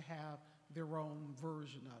seems to have their own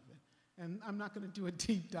version of it. And I'm not going to do a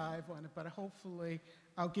deep dive on it, but hopefully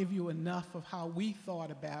I'll give you enough of how we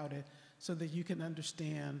thought about it so that you can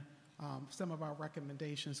understand some of our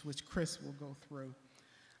recommendations, which Chris will go through.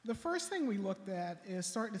 The first thing we looked at is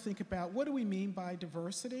starting to think about what do we mean by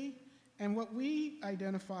diversity, and what we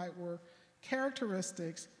identified were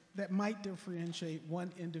characteristics that might differentiate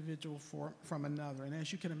one individual from another. And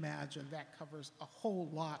as you can imagine, that covers a whole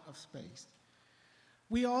lot of space.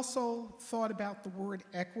 We also thought about the word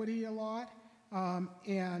equity a lot,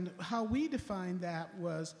 and how we defined that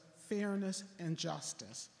was fairness and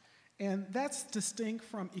justice. And that's distinct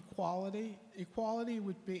from equality. Equality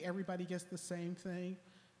would be everybody gets the same thing.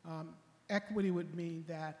 Equity would mean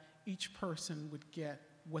that each person would get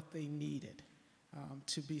what they needed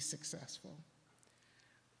to be successful.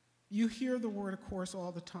 You hear the word, of course,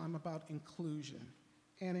 all the time about inclusion.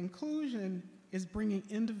 And inclusion is bringing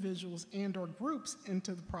individuals and or groups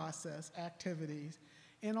into the process, activities,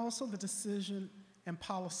 and also the decision and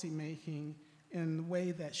policy making in the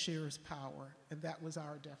way that shares power. And that was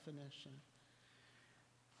our definition.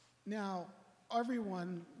 Now,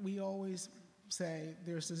 everyone, we always say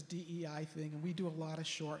there's this DEI thing, and we do a lot of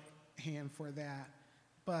shorthand for that.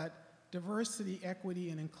 But diversity, equity,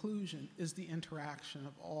 and inclusion is the interaction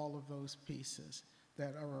of all of those pieces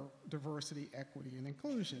that are diversity, equity, and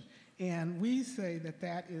inclusion. And we say that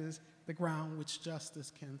that is the ground which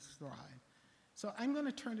justice can thrive. So I'm going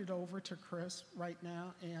to turn it over to Chris right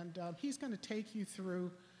now, and he's going to take you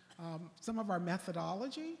through some of our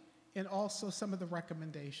methodology and also some of the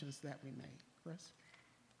recommendations that we made. Chris?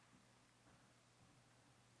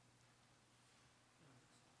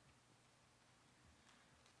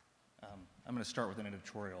 I'm going to start with an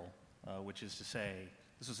editorial, which is to say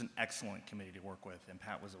this was an excellent committee to work with, and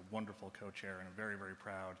Pat was a wonderful co-chair, and I'm very, very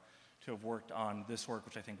proud to have worked on this work,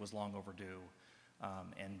 which I think was long overdue,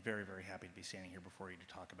 and very, very happy to be standing here before you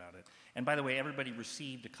to talk about it. And by the way, everybody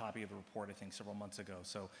received a copy of the report, I think, several months ago,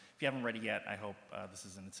 so if you haven't read it yet, I hope this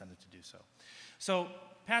is an incentive to do so. So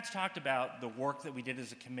Pat's talked about the work that we did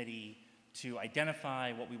as a committee to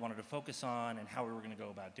identify what we wanted to focus on and how we were going to go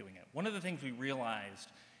about doing it. One of the things we realized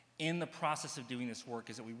in the process of doing this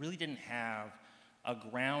work is that we really didn't have a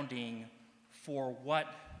grounding for what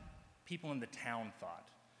people in the town thought.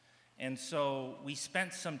 And so we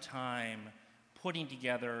spent some time putting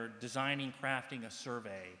together, designing, crafting a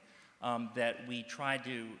survey that we tried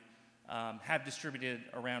to have distributed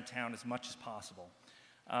around town as much as possible.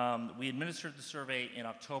 We administered the survey in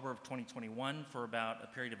October of 2021 for about a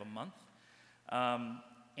period of a month.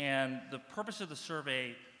 And the purpose of the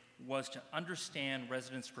survey was to understand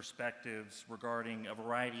residents' perspectives regarding a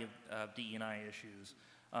variety of DE&I issues,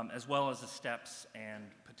 as well as the steps and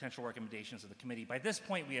potential recommendations of the committee. By this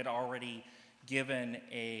point, we had already given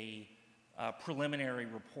a preliminary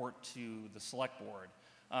report to the select board.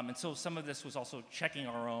 And so some of this was also checking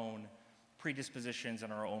our own predispositions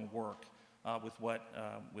and our own work with what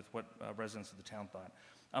residents of the town thought.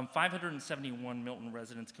 571 Milton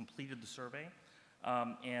residents completed the survey.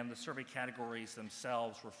 And the survey categories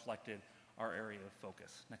themselves reflected our area of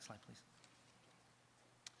focus. Next slide, please.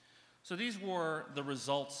 So these were the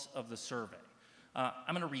results of the survey.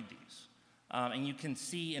 I'm going to read these. And you can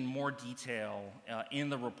see in more detail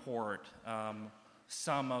in the report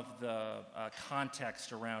some of the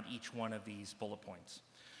context around each one of these bullet points.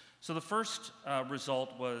 So the first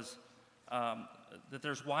result was that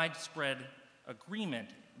there's widespread agreement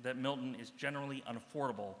that Milton is generally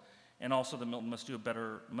unaffordable, and also that Milton must do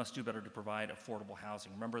better to provide affordable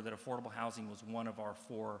housing. Remember that affordable housing was one of our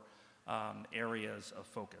 4 areas of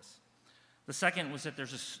focus. The second was that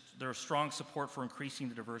there's strong support for increasing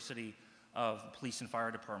the diversity of police and fire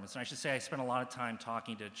departments. And I should say I spent a lot of time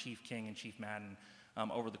talking to Chief King and Chief Madden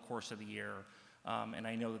over the course of the year, and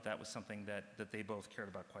I know that that was something that they both cared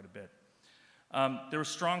about quite a bit. There was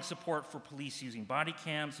strong support for police using body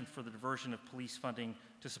cams and for the diversion of police funding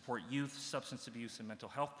to support youth, substance abuse, and mental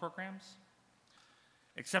health programs.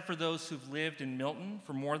 Except for those who've lived in Milton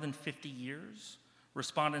for more than 50 years,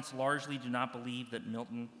 respondents largely do not believe that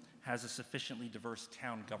Milton has a sufficiently diverse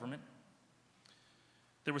town government.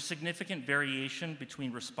 There was significant variation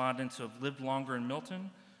between respondents who have lived longer in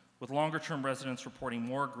Milton, with longer-term residents reporting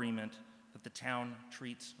more agreement that the town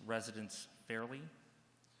treats residents fairly.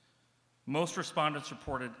 Most respondents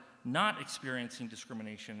reported not experiencing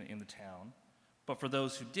discrimination in the town, but for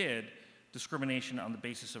those who did, discrimination on the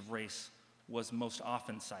basis of race was most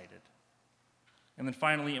often cited. And then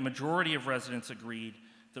finally, a majority of residents agreed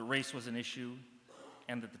that race was an issue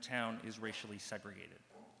and that the town is racially segregated.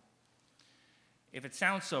 If it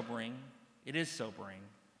sounds sobering, it is sobering,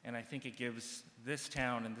 and I think it gives this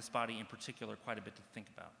town and this body in particular quite a bit to think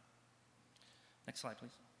about. Next slide,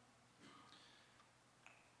 please.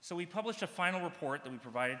 So we published a final report that we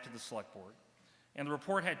provided to the Select Board, and the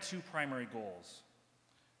report had two primary goals.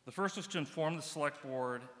 The first was to inform the Select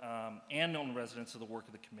Board and Milton residents of the work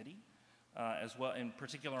of the committee, as well, in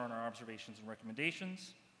particular on our observations and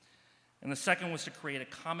recommendations. And the second was to create a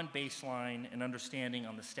common baseline and understanding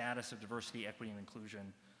on the status of diversity, equity, and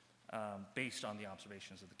inclusion based on the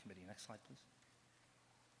observations of the committee. Next slide, please.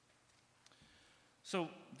 So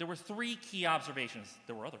there were three key observations.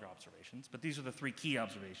 There were other observations, but these are the three key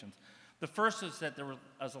observations. The first is that there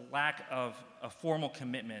was a lack of a formal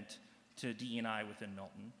commitment to DE&I within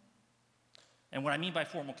Milton. And what I mean by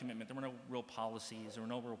formal commitment, there were no real policies, there were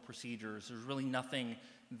no real procedures, there was really nothing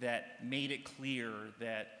that made it clear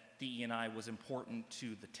that DE&I was important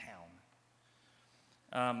to the town.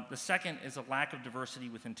 The second is a lack of diversity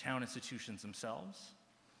within town institutions themselves.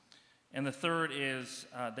 And the third is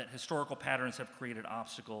that historical patterns have created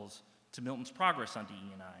obstacles to Milton's progress on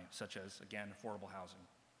DE&I, such as, again, affordable housing.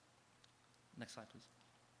 Next slide, please.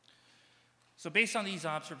 So based on these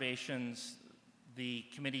observations, the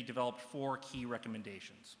committee developed 4 key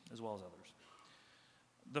recommendations, as well as others.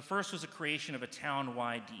 The first was the creation of a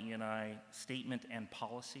town-wide DE&I statement and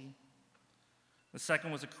policy. The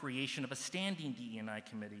second was a creation of a standing DE&I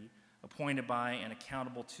committee appointed by and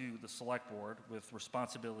accountable to the Select Board with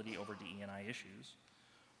responsibility over DE&I issues.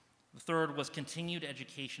 The third was continued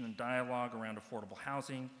education and dialogue around affordable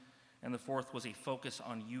housing. And the fourth was a focus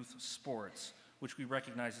on youth sports, which we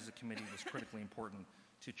recognize as a committee was critically important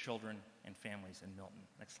to children and families in Milton.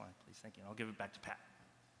 Next slide, please. Thank you. I'll give it back to Pat.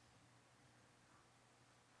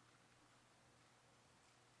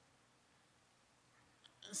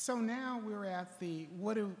 So now we're at the,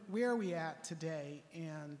 where are we at today?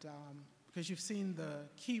 And because you've seen the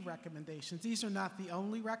key recommendations. These are not the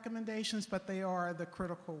only recommendations, but they are the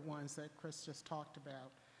critical ones that Chris just talked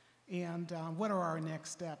about. And what are our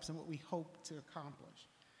next steps and what we hope to accomplish?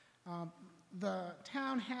 The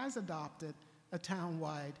town has adopted a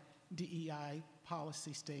town-wide DEI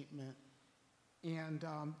policy statement, and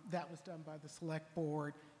that was done by the Select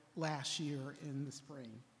Board last year in the spring.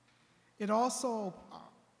 It also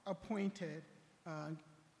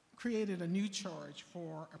created a new charge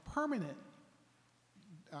for a permanent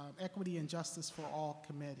Equity and Justice for All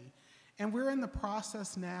Committee. And we're in the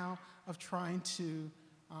process now of trying to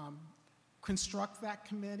construct that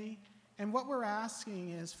committee. And what we're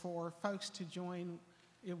asking is for folks to join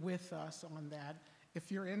with us on that.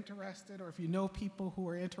 If you're interested or if you know people who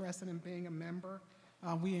are interested in being a member,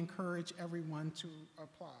 we encourage everyone to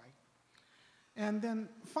apply. And then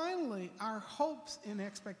finally, our hopes and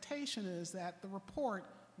expectation is that the report,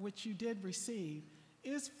 which you did receive,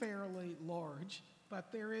 is fairly large,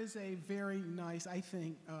 but there is a very nice, I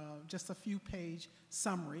think, just a few page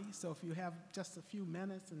summary. So if you have just a few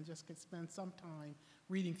minutes and just could spend some time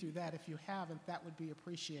reading through that, if you haven't, that would be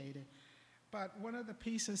appreciated. But one of the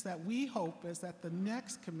pieces that we hope is that the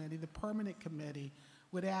next committee, the permanent committee,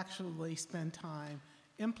 would actually spend time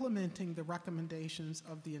implementing the recommendations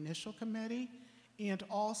of the initial committee and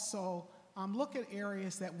also look at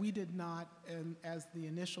areas that we did not, as the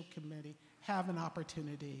initial committee, have an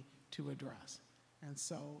opportunity to address. And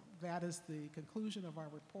so that is the conclusion of our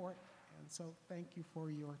report, and so thank you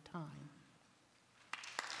for your time.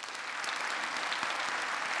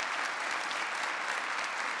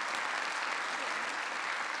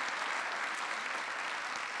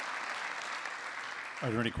 Are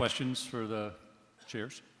there any questions for the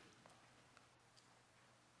chairs?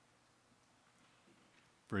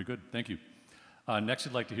 Very good, thank you. Next,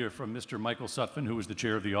 I'd like to hear from Mr. Michael Sutphin, who is the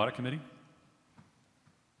chair of the Audit Committee.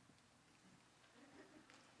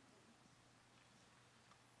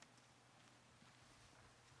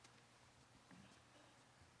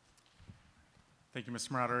 Thank you,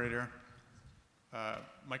 Mr. Moderator.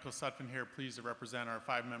 Michael Sutphin here, pleased to represent our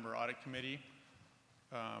 5-member audit committee.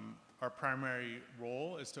 Our primary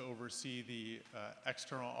role is to oversee the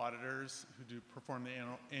external auditors who do perform the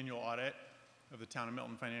annual audit of the Town of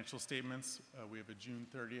Milton financial statements. We have a June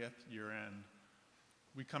 30th year end.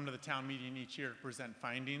 We come to the town meeting each year to present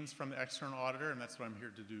findings from the external auditor, and that's what I'm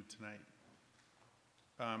here to do tonight.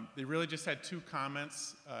 They really just had 2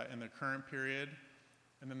 comments in the current period,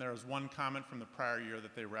 and then there was 1 comment from the prior year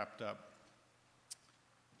that they wrapped up.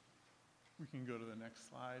 We can go to the next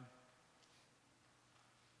slide.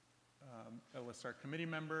 That lists our committee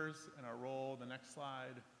members and our role. The next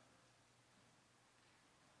slide.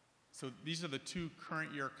 So these are the 2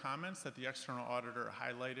 current year comments that the external auditor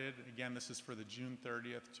highlighted. Again, this is for the June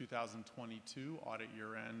 30th, 2022 audit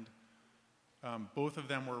year end. Both of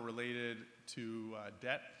them were related to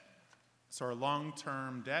debt. So our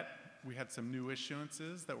long-term debt we had some new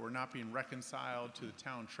issuances that were not being reconciled to the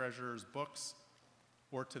town treasurer's books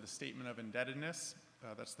or to the statement of indebtedness.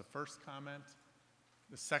 That's the first comment.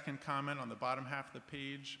 The second comment on the bottom half of the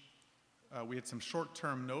page, we had some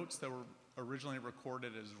short-term notes that were originally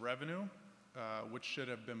recorded as revenue, which should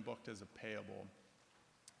have been booked as a payable.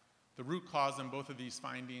 The root cause in both of these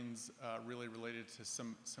findings really related to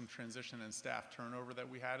some transition and staff turnover that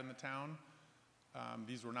we had in the town.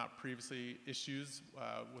 These were not previously issues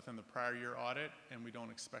within the prior year audit, and we don't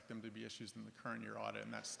expect them to be issues in the current year audit,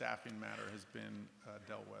 and that staffing matter has been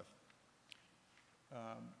dealt with.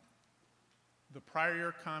 The prior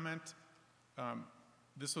year comment,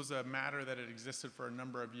 this was a matter that had existed for a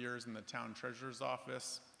number of years in the town treasurer's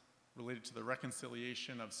office related to the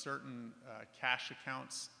reconciliation of certain cash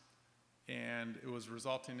accounts, and it was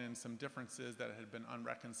resulting in some differences that had been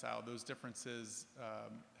unreconciled. Those differences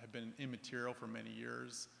have been immaterial for many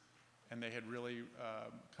years, and they had really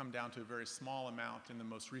come down to a very small amount in the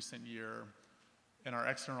most recent year, and our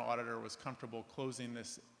external auditor was comfortable closing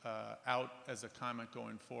this out as a comment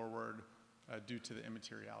going forward due to the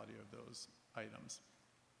immateriality of those items.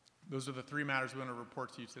 Those are the three matters we want to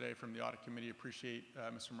report to you today from the Audit Committee. Appreciate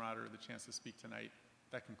Mr. Marauder the chance to speak tonight.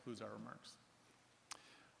 That concludes our remarks.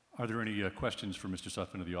 Are there any questions for Mr.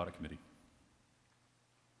 Sutphin of the Audit Committee?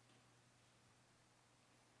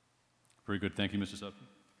 Very good. Thank you, Mr. Sutphin.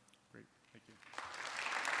 Great. Thank you.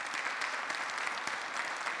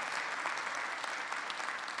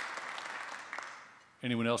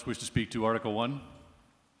 Anyone else wish to speak to Article 1?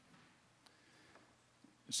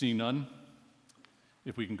 Seeing none,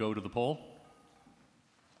 if we can go to the poll.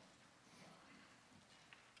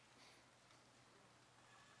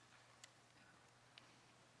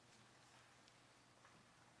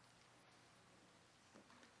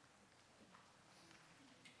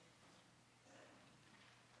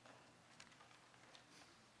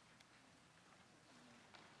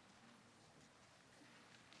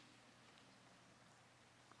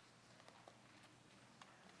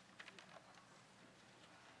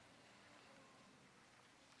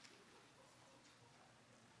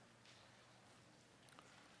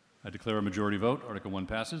 I declare a majority vote. Article 1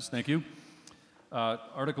 passes. Thank you.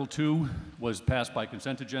 Article 2 was passed by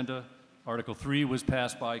consent agenda. Article 3 was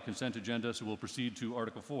passed by consent agenda, so we'll proceed to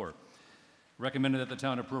Article 4. Recommended that the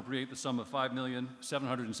town appropriate the sum of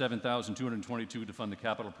 $5,707,222 to fund the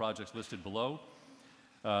capital projects listed below.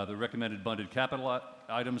 The recommended funded capital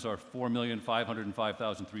items are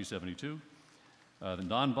 $4,505,372. The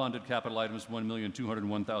non-bonded capital items,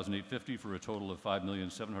 $1,201,850 for a total of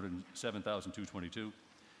 $5,707,222.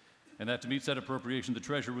 And that to meet said appropriation, the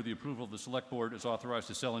treasurer, with the approval of the select board, is authorized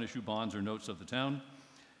to sell and issue bonds or notes of the town,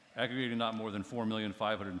 aggregating not more than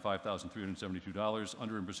 $4,505,372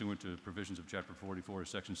 under and pursuant to provisions of Chapter 44,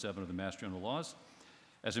 Section 7 of the Mass General Laws,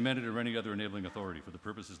 as amended or any other enabling authority for the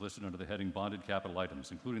purposes listed under the heading Bonded Capital Items,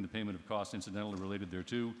 including the payment of costs incidentally related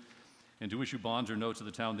thereto, and to issue bonds or notes of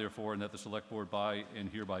the town, therefore, and that the select board by and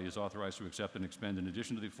hereby is authorized to accept and expend, in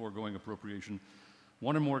addition to the foregoing appropriation,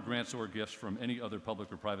 one or more grants or gifts from any other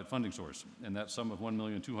public or private funding source, and that sum of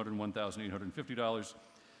 $1,201,850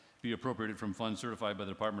 be appropriated from funds certified by the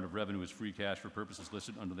Department of Revenue as free cash for purposes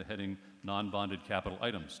listed under the heading Non-Bonded Capital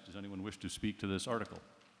Items. Does anyone wish to speak to this article?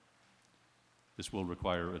 This will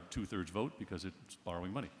require a 2/3 vote because it's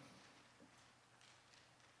borrowing money.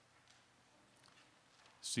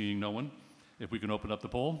 Seeing no one, if we can open up the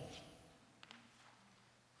poll.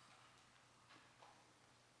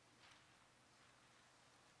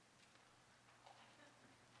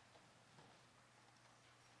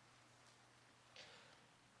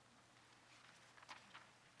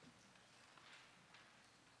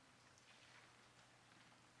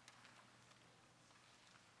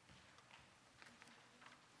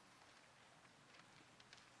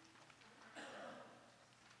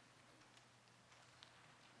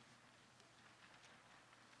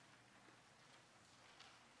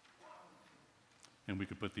 And we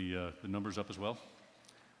could put the numbers up as well.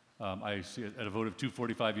 I see at a vote of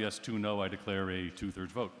 245 yes, 2 no, I declare a 2/3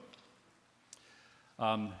 vote.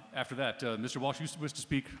 After that, Mr. Walsh, you wish to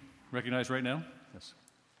speak, recognized right now? Yes.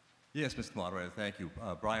 Yes, Mr. Moderator, thank you.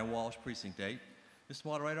 Brian Walsh, Precinct 8. Mr.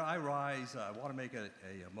 Moderator, I rise. I want to make a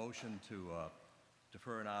motion to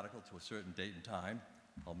defer an article to a certain date and time.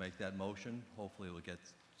 I'll make that motion. Hopefully it will get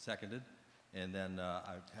seconded. And then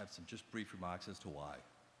I have some just brief remarks as to why.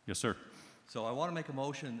 Yes, sir. So I want to make a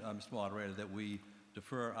motion, Mr. Moderator, that we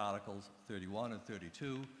defer Articles 31 and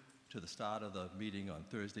 32 to the start of the meeting on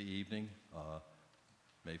Thursday evening,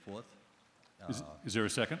 May 4th. Is there a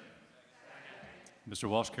second? Mr.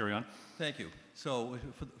 Walsh, carry on. Thank you. So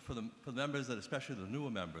for the members, that especially the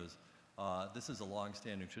newer members, This is a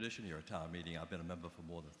long-standing tradition here at town meeting. I've been a member for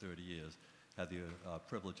more than 30 years, had the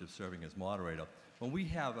privilege of serving as moderator. When we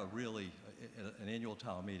have an annual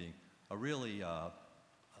town meeting,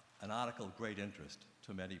 an article of great interest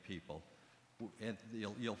to many people, and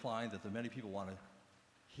you'll find that many people want to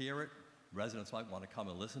hear it. Residents might want to come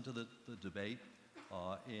and listen to the debate,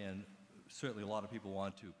 and certainly a lot of people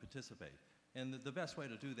want to participate. And the best way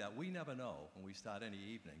to do that, we never know when we start any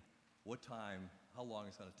evening how long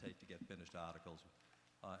it's going to take to get finished articles.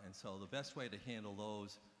 And so the best way to handle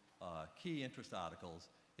those key interest articles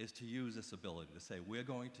is to use this ability to say, we're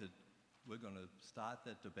going to start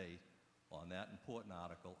that debate on that important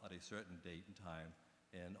article at a certain date and time.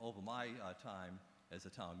 And over my time as a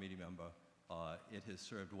town meeting member, it has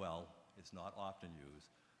served well. It's not often used,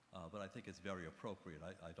 but I think it's very appropriate.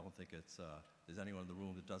 I don't think there's anyone in the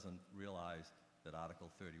room that doesn't realize that Article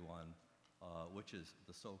 31, which is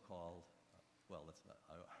the so-called, well, let's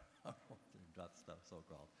not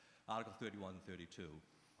so-called, Article 31 and 32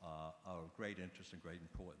 are of great interest and great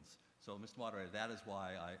importance. So, Mr. Moderator, that is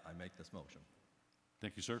why I make this motion.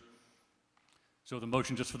 Thank you, sir. So the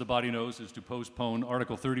motion, just for the body knows, is to postpone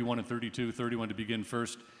Article 31 and 32, 31 to begin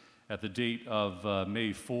first at the date of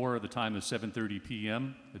May 4, the time is 7:30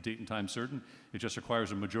 p.m., the date and time certain. It just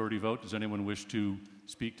requires a majority vote. Does anyone wish to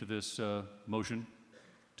speak to this motion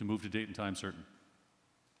to move to date and time certain?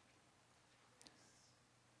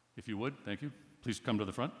 If you would, thank you. Please come to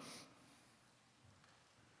the front.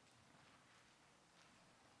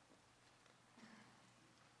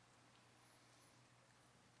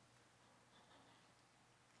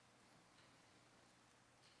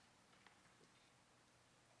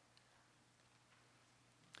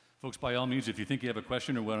 Folks, by all means, if you think you have a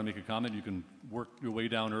question or want to make a comment, you can work your way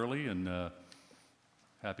down early, and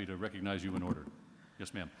happy to recognize you in order.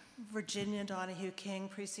 Yes, ma'am. Virginia Donahue King,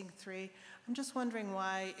 Precinct 3. I'm just wondering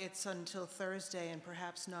why it's until Thursday and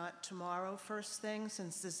perhaps not tomorrow first thing,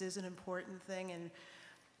 since this is an important thing and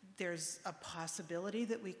there's a possibility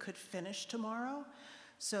that we could finish tomorrow.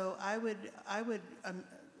 So I would,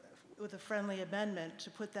 with a friendly amendment,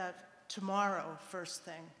 to put that tomorrow first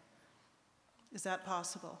thing. Is that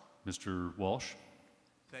possible? Mr. Walsh?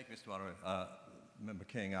 Thank you, Mr. Moderator. Member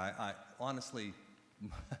King, I honestly,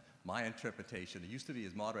 my interpretation, it used to be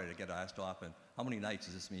as moderator, I get asked often, how many nights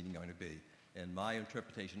is this meeting going to be? And my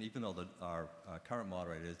interpretation, even though our current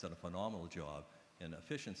moderator has done a phenomenal job in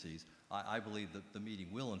efficiencies, I believe that the meeting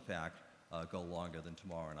will, in fact, go longer than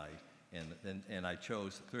tomorrow night. And I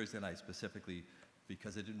chose Thursday night specifically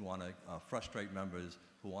because I didn't want to frustrate members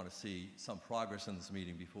who want to see some progress in this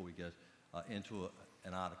meeting before we get into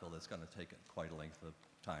an article that's going to take quite a length of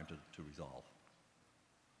time to resolve.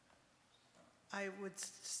 I would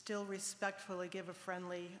still respectfully give a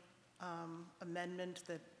friendly amendment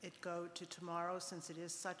that it go to tomorrow, since it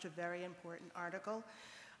is such a very important article.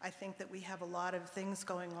 I think that we have a lot of things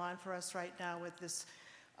going on for us right now with this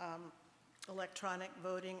electronic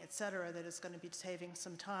voting, et cetera, that is going to be saving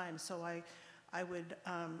some time. So I would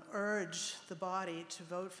urge the body to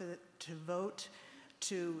vote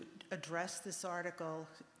to address this article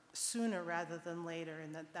sooner rather than later,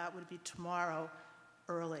 and that would be tomorrow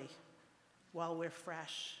early while we're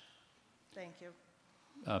fresh. Thank you.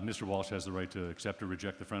 Mr. Walsh has the right to accept or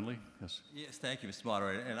reject the friendly. Yes. Yes, thank you, Mr.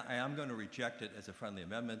 Moderator. And I am going to reject it as a friendly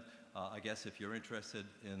amendment. I guess if you're interested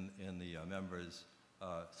in the member's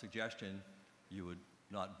suggestion, you would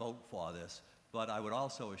not vote for this. But I would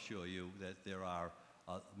also assure you that there are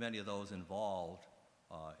many of those involved.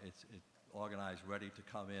 It's organized, ready to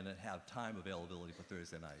come in and have time availability for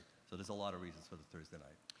Thursday night. So there's a lot of reasons for the Thursday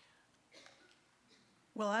night.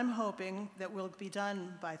 Well, I'm hoping that we'll be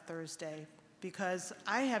done by Thursday, because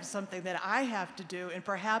I have something that I have to do, and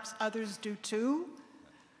perhaps others do too.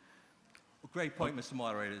 Great point, Mr.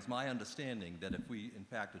 Moderator. It's my understanding that if we, in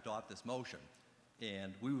fact, adopt this motion,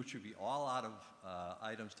 and we should be all out of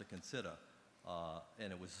items to consider,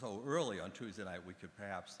 and it was so early on Tuesday night, we could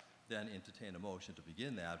perhaps then entertain a motion to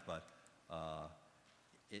begin that, but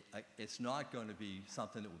it's not going to be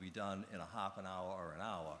something that will be done in a half an hour or an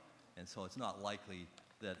hour, and so it's not likely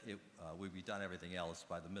that we'll be done everything else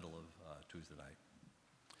by the middle of Tuesday night.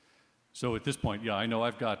 So at this point, yeah, I know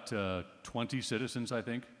I've got 20 citizens, I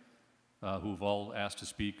think, who've all asked to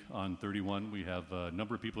speak on 31. We have a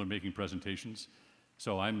number of people who are making presentations.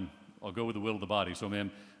 So I'll go with the will of the body. So,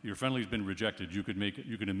 ma'am, your friendly's been rejected. You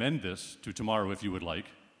could amend this to tomorrow if you would like.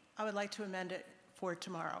 I would like to amend it for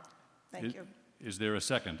tomorrow. Thank you. Is there a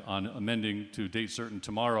second on amending to date certain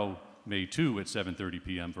tomorrow, May 2 at 7:30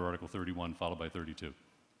 p.m. for Article 31, followed by 32?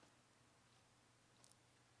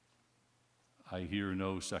 I hear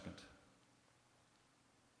no second.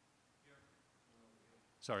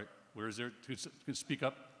 Sorry, Where is there? To speak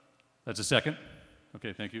up? That's a second?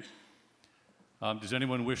 Okay, thank you. Does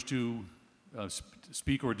anyone wish to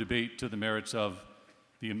speak or debate to the merits of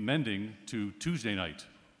the amending to Tuesday night?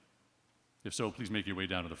 If so, please make your way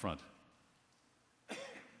down to the front.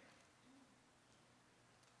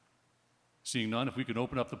 Seeing none, if we could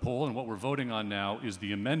open up the poll, and what we're voting on now is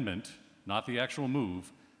the amendment, not the actual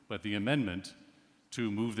move, but the amendment to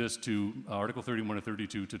move this to Article 31 and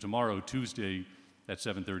 32 to tomorrow, Tuesday, at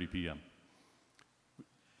 7:30 p.m.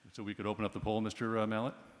 So we could open up the poll, Mr.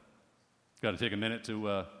 Mallett? Got to take a minute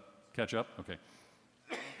to catch up? Okay.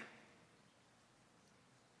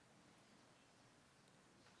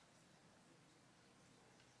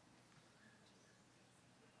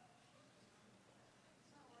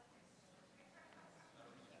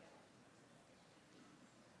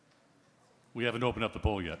 We haven't opened up the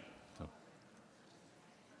poll yet. So.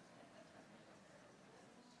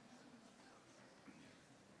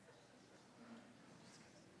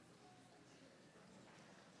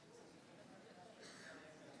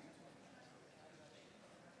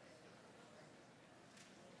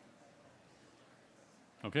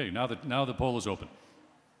 Okay, now the poll is open.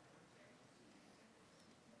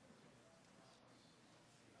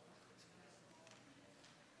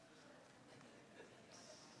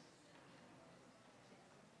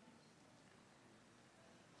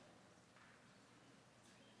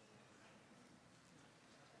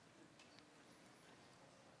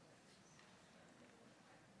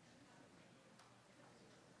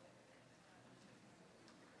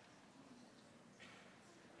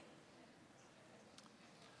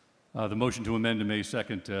 The motion to amend to May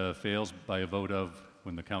 2nd fails by a vote of,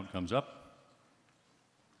 when the count comes up.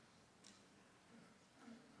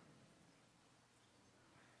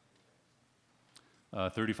 Uh,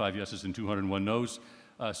 35 yeses and 201 noes.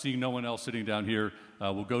 Seeing no one else sitting down here,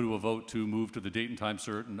 we'll go to a vote to move to the date and time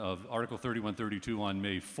certain of Article 3132 on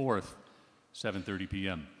May 4th, 7:30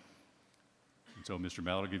 p.m. And so, Mr.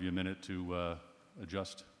 Mallett, I'll give you a minute to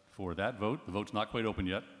adjust for that vote. The vote's not quite open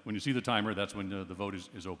yet. When you see the timer, that's when the vote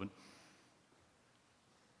is open.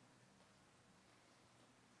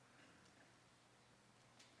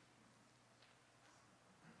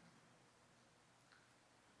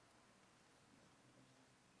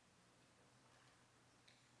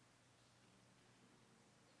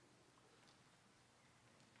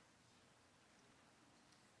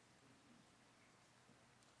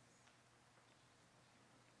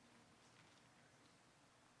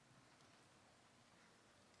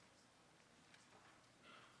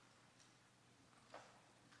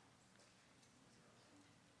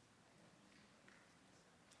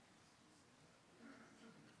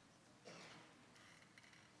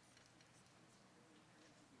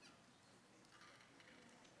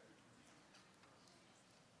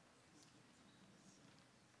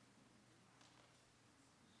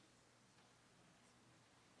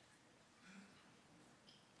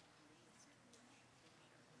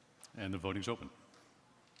 And the voting's open.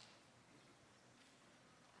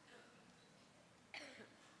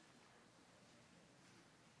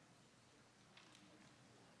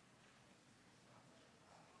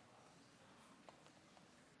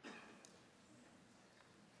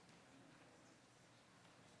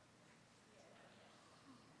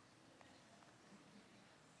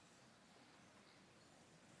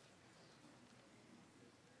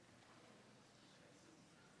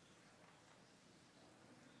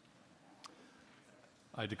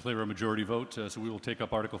 I declare a majority vote, so we will take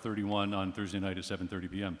up Article 31 on Thursday night at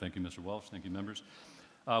 7:30 p.m. Thank you, Mr. Walsh. Thank you, members.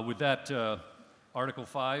 With that, Article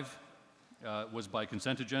 5 was by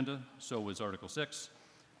consent agenda, so was Article 6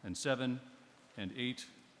 and 7 and 8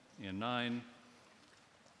 and 9.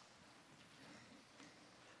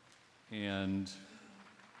 And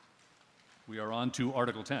we are on to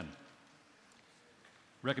Article 10.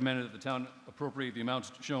 Recommended that the town appropriate the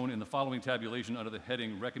amounts shown in the following tabulation under the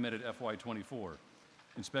heading Recommended FY24.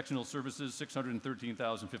 Inspectional services,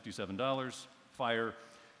 $613,057. Fire,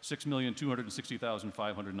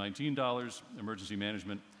 $6,260,519. Emergency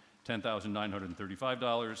management,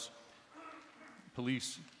 $10,935.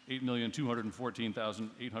 Police,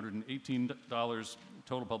 $8,214,818.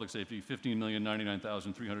 Total public safety,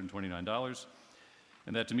 $15,099,329.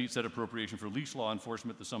 And that to meet said appropriation for leash law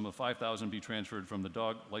enforcement, the sum of $5,000 be transferred from the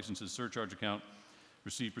dog licenses surcharge account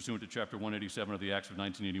received pursuant to Chapter 187 of the Acts of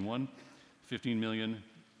 1981.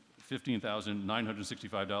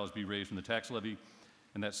 $15,015,965 be raised from the tax levy,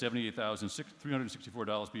 and that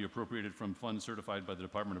 $78,364 be appropriated from funds certified by the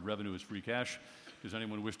Department of Revenue as free cash. Does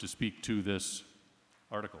anyone wish to speak to this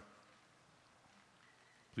article?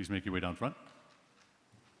 Please make your way down front.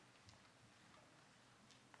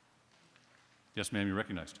 Yes, ma'am, you're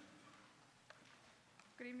recognized.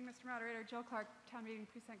 Good evening, Mr. Moderator. Jill Clark, Town Meeting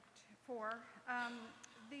Precinct 4.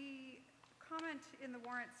 The comment in the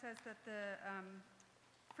warrant says that the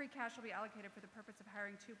free cash will be allocated for the purpose of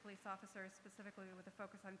hiring 2 police officers, specifically with a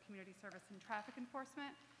focus on community service and traffic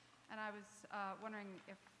enforcement. And I was wondering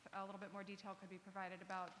if a little bit more detail could be provided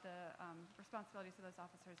about the responsibilities of those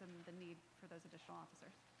officers and the need for those additional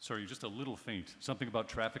officers. Sorry, you're just a little faint. Something about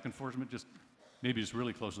traffic enforcement? Maybe just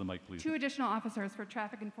really close to the mic, please. 2 additional officers for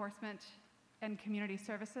traffic enforcement and community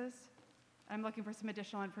services. I'm looking for some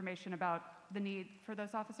additional information about the need for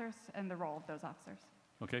those officers and the role of those officers.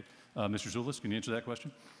 Okay. Mr. Zulis, can you answer that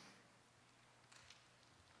question?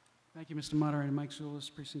 Thank you, Mr. Moderator. Mike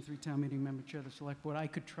Zulis, Precinct 3 Town Meeting Member, Chair of the Select Board. I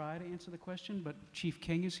could try to answer the question, but Chief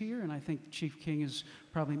King is here, and I think Chief King is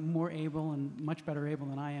probably more able and much better able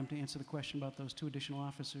than I am to answer the question about those 2 additional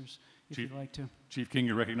officers, if you'd like to. Chief King,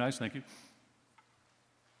 you're recognized. Thank you.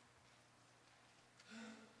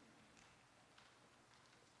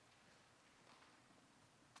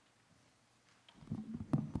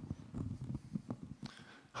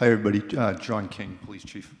 Hi, everybody. John King, Police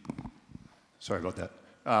Chief. Sorry about that.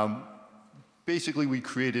 Basically, we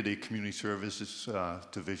created a community services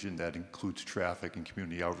division that includes traffic and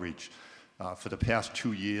community outreach. For the past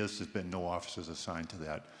 2 years, there's been no officers assigned to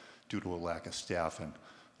that due to a lack of staffing.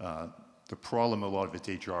 The problem, a lot of it's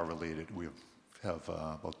HR related. We have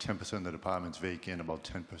about 10% of the department's vacant, about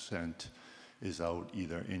 10% is out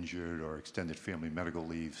either injured or extended family medical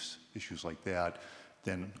leaves, issues like that.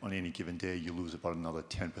 Then on any given day, you lose about another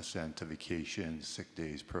 10% to vacations, sick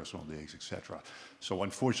days, personal days, etc. So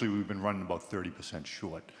unfortunately, we've been running about 30%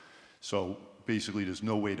 short. So basically, there's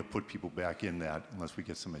no way to put people back in that unless we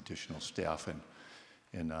get some additional staff.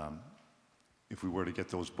 And if we were to get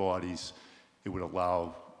those bodies, it would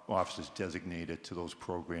allow officers designated to those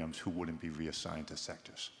programs who wouldn't be reassigned to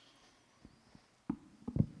sectors.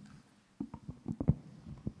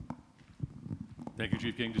 Thank you,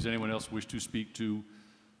 Chief King. Does anyone else wish to speak to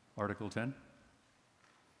Article 10?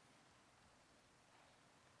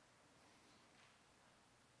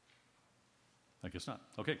 I guess not.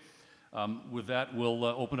 Okay. With that, we'll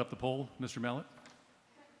open up the poll. Mr. Mallett?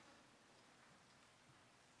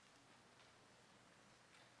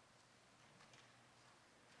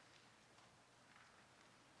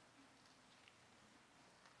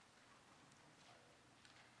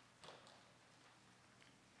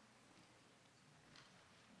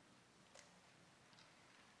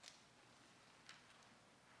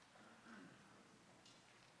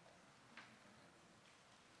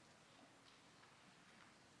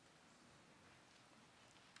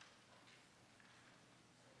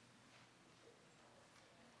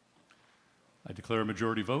 I declare a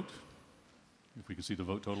majority vote. If we can see the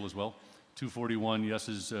vote total as well. 241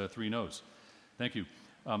 yeses, 3 noes. Thank you.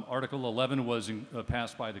 Article 11 was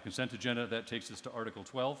passed by the consent agenda. That takes us to Article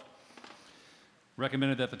 12.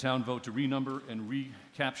 Recommended that the town vote to renumber and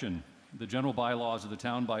recaption the general bylaws of the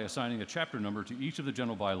town by assigning a chapter number to each of the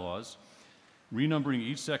general bylaws, renumbering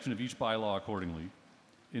each section of each bylaw accordingly,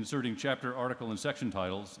 inserting chapter, article, and section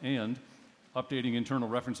titles, and updating internal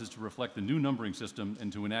references to reflect the new numbering system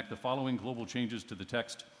and to enact the following global changes to the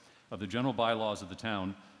text of the general bylaws of the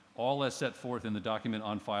town, all as set forth in the document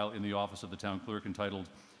on file in the office of the town clerk entitled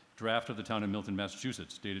Draft of the Town of Milton,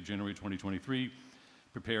 Massachusetts, dated January 2023,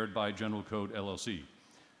 prepared by General Code LLC.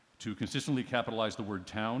 To consistently capitalize the word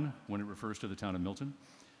town when it refers to the town of Milton,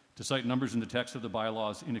 to cite numbers in the text of the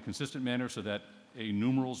bylaws in a consistent manner so that A,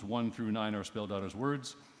 numerals 1 through 9 are spelled out as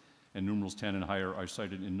words, and numerals 10 and higher are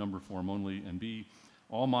cited in number form only, and B,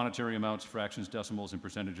 all monetary amounts, fractions, decimals, and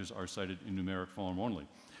percentages are cited in numeric form only.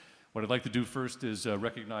 What I'd like to do first is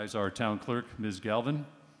recognize our town clerk, Ms. Galvin,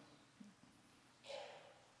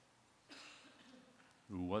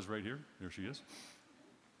 who was right here. There she is.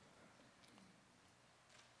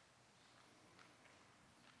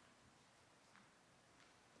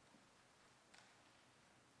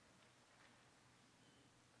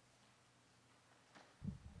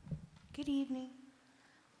 Good evening.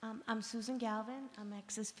 I'm Susan Galvin. I'm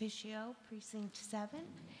ex officio, Precinct 7,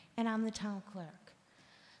 and I'm the town clerk.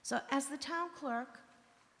 So as the town clerk,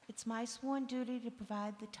 it's my sworn duty to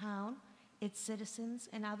provide the town, its citizens,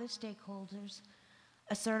 and other stakeholders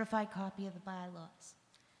a certified copy of the bylaws.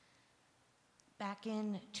 Back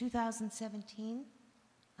in 2017,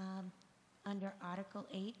 under Article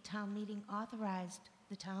 8, town meeting authorized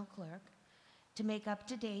the town clerk to make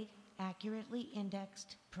up-to-date, accurately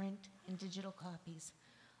indexed print and digital copies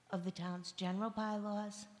of the town's general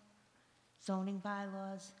bylaws, zoning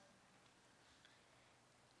bylaws,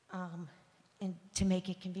 and to make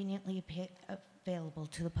it conveniently available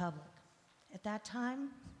to the public. At that time,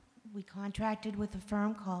 we contracted with a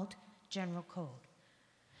firm called General Code.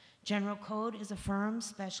 General Code is a firm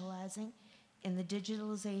specializing in the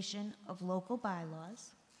digitalization of local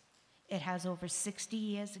bylaws. It has over 60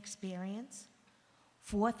 years' experience,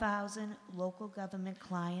 4,000 local government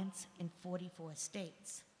clients in 44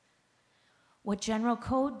 states. What General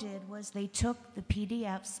Code did was they took the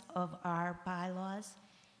PDFs of our bylaws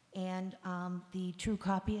and the true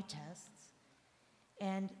copy attests,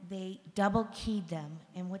 and they double keyed them.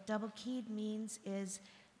 And what double keyed means is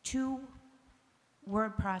 2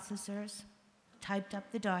 word processors typed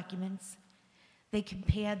up the documents, they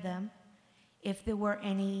compared them. If there were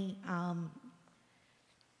any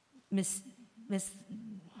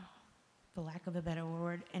for lack of a better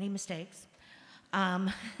word, any mistakes,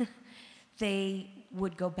 they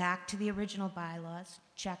would go back to the original bylaws,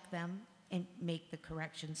 check them, and make the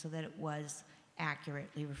correction so that it was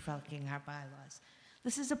accurately reflecting our bylaws.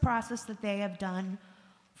 This is a process that they have done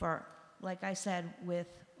for, like I said, with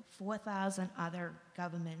 4,000 other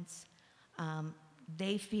governments.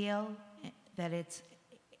 They feel that it's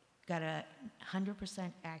got a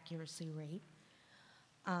 100% accuracy rate.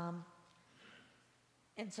 And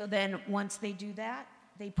so then once they do that,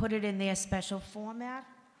 they put it in their special format.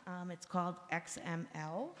 It's called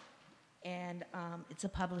XML, and it's a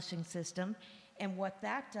publishing system. And what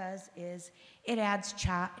that does is it adds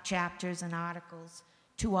chapters and articles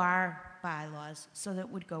to our bylaws so that it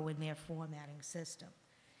would go in their formatting system.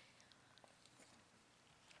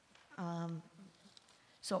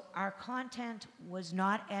 So our content was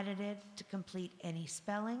not edited to complete any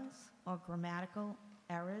spellings or grammatical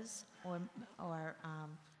errors or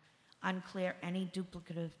unclear any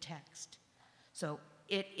duplicative text. So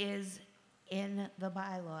it is in the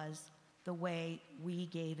bylaws the way we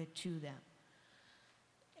gave it to them.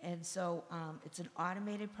 And so it's an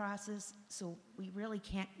automated process, so we really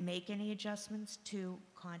can't make any adjustments to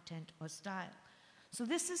content or style. So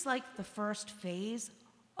this is like the first phase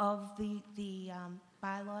of the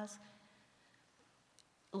bylaws.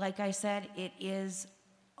 Like I said, it is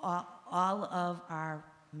all of our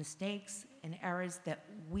mistakes and errors that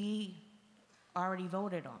we already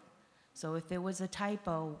voted on. So if there was a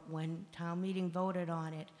typo when town meeting voted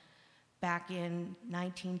on it back in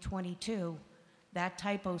 1922, that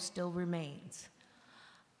typo still remains.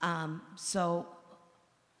 So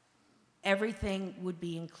everything would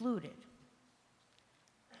be included.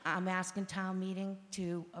 I'm asking town meeting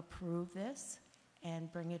to approve this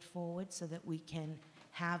and bring it forward so that we can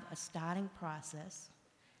have a starting process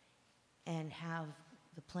and have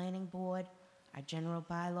the planning board, our general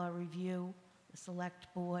bylaw review, the select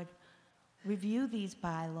board, review these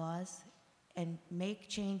bylaws and make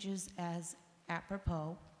changes as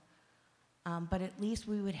apropos. But at least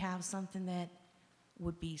we would have something that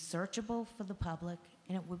would be searchable for the public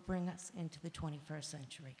and it would bring us into the 21st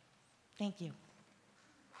century. Thank you.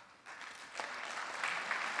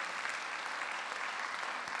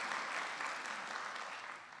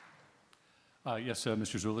 Yes,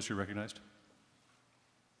 Mr. Zulis, you're recognized.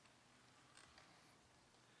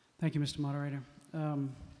 Thank you, Mr. Moderator.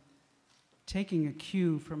 Taking a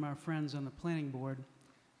cue from our friends on the planning board,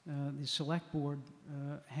 the select board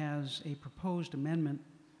has a proposed amendment,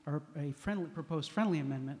 or a proposed friendly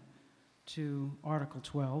amendment to Article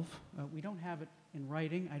 12. We don't have it in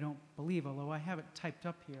writing, I don't believe, although I have it typed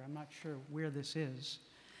up here. I'm not sure where this is.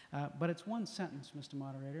 But it's one sentence, Mr.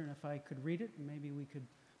 Moderator, and if I could read it, maybe we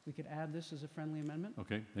could add this as a friendly amendment.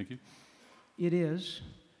 Okay, thank you. It is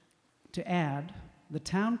to add, the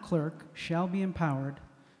town clerk shall be empowered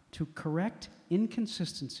to correct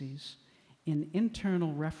inconsistencies in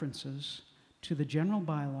internal references to the general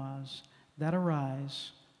bylaws that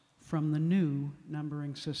arise from the new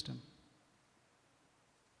numbering system.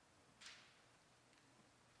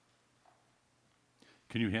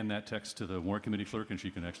 Can you hand that text to the warrant committee clerk and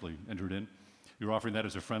she can actually enter it in? You're offering that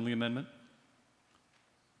as a friendly amendment?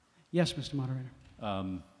 Yes, Mr. Moderator.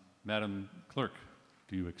 Madam Clerk,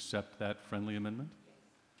 do you accept that friendly amendment?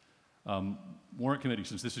 Warrant committee,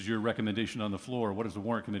 since this is your recommendation on the floor, what does the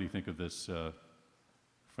warrant committee think of this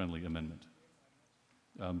friendly amendment?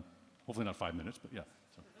 Hopefully not 5 minutes, but yeah.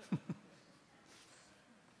 So.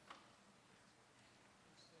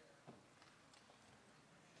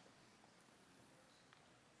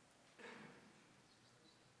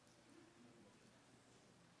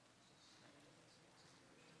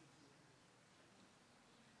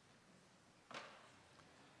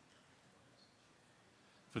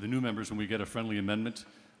 For the new members, when we get a friendly amendment,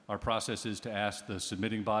 our process is to ask the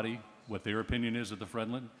submitting body what their opinion is of the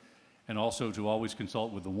friendly, and also to always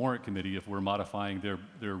consult with the warrant committee if we're modifying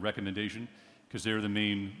their recommendation, because they're the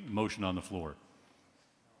main motion on the floor.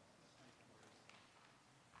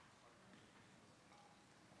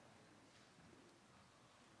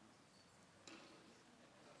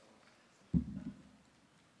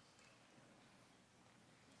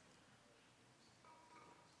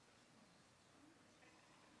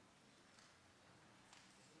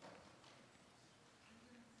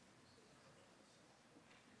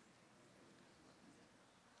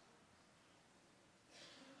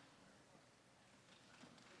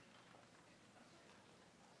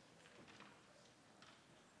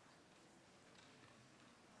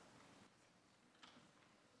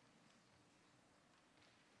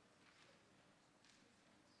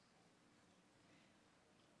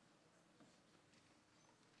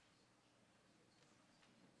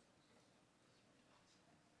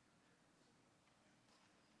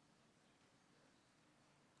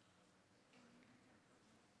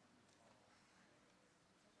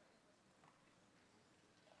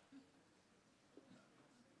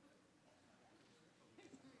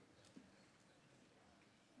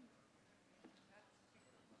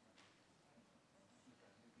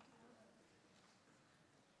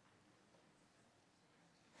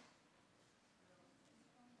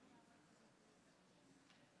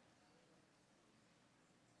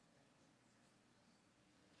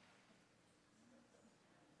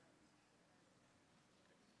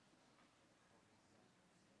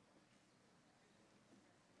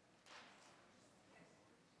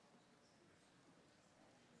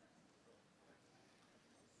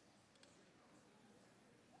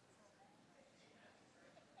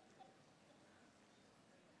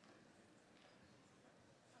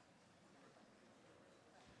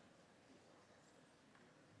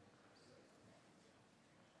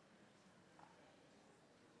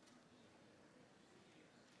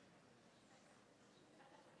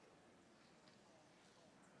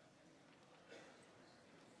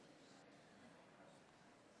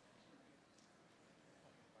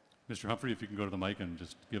 Mr. Humphrey, if you can go to the mic and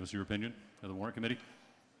just give us your opinion of the warrant committee.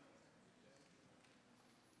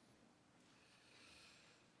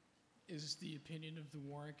 Is the opinion of the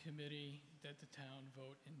warrant committee that the town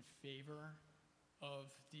vote in favor of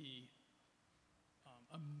the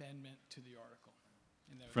amendment to the article?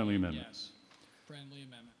 And that would Friendly be amendment. Yes, friendly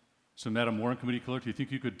amendment. So, Madam Warrant Committee Clerk, do you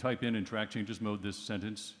think you could type in track changes mode this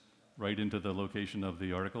sentence right into the location of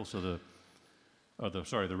the article, so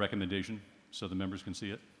the recommendation, so the members can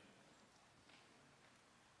see it?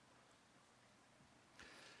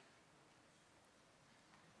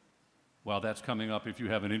 While that's coming up, if you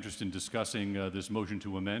have an interest in discussing this motion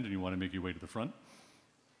to amend and you want to make your way to the front.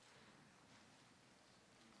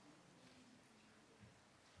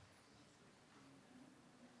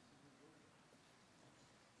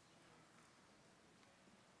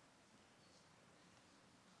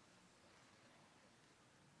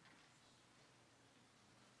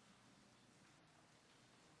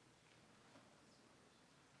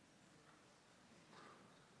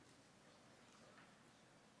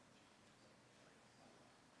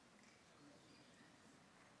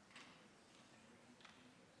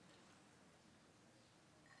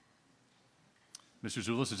 Mr.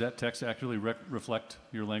 Zulus, does that text actually reflect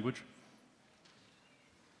your language?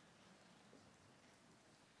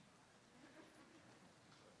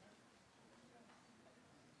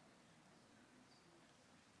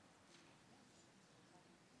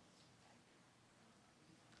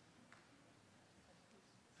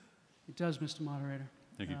 It does, Mr. Moderator.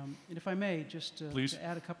 Thank you. And if I may, just Please. to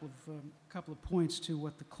add a couple of points to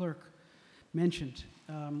what the clerk mentioned.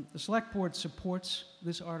 The Select Board supports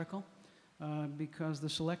this article because the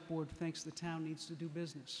Select Board thinks the town needs to do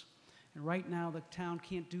business. And right now, the town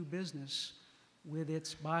can't do business with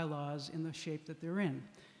its bylaws in the shape that they're in.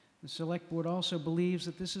 The Select Board also believes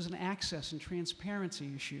that this is an access and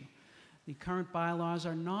transparency issue. The current bylaws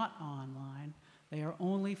are not online. They are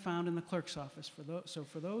only found in the clerk's office. So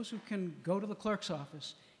for those who can go to the clerk's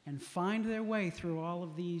office and find their way through all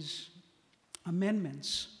of these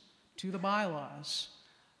amendments to the bylaws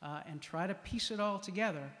and try to piece it all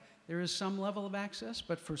together, there is some level of access.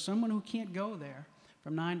 But for someone who can't go there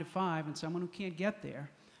from 9 to 5 and someone who can't get there,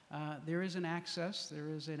 there is an access, there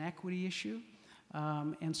is an equity issue.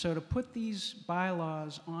 And so to put these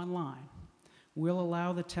bylaws online will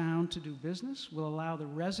allow the town to do business, will allow the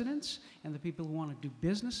residents and the people who want to do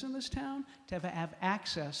business in this town to have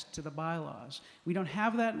access to the bylaws. We don't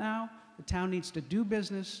have that now. The town needs to do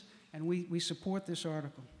business, and we support this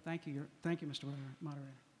article. Thank you, Mr.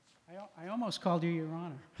 Moderator. I almost called you Your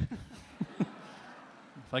Honor. If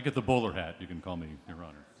I get the bowler hat, you can call me Your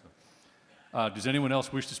Honor. So. Does anyone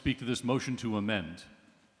else wish to speak to this motion to amend?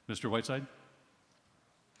 Mr. Whiteside?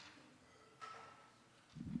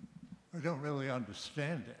 I don't really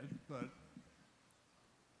understand it, but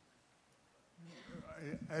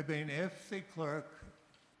I mean, if the clerk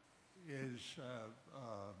is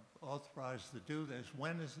authorized to do this,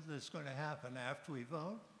 when is this going to happen? After we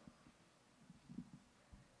vote?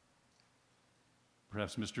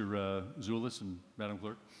 Perhaps Mr. Zulus and Madam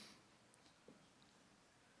Clerk?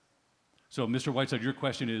 So, Mr. Whiteside, your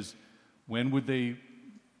question is, when would they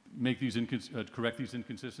make these correct these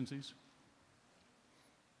inconsistencies?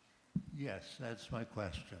 Yes, that's my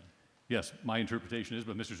question. Yes, my interpretation is,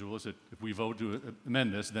 but Mr. Zulus, that if we vote to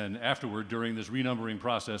amend this, then afterward, during this renumbering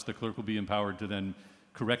process, the clerk will be empowered to then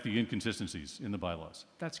correct the inconsistencies in the bylaws.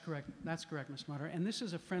 That's correct. That's correct, Mr. Moderator. And this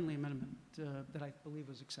is a friendly amendment that I believe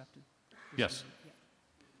was accepted. Yes. Yeah.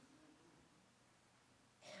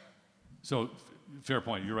 So, fair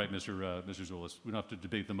point. You're right, Mr. Zulus. We don't have to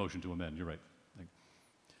debate the motion to amend. You're right.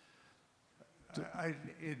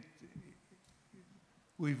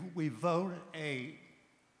 We vote a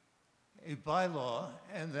bylaw,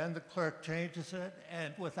 and then the clerk changes it,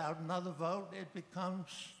 and without another vote, it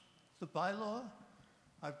becomes the bylaw?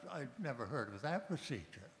 I've never heard of that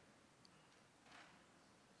procedure.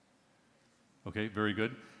 Okay, very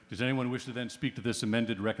good. Does anyone wish to then speak to this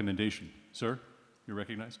amended recommendation? Sir, you're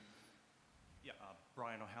recognized. Yeah,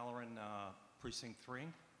 Brian O'Halloran, Precinct 3.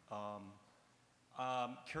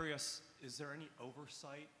 Curious, is there any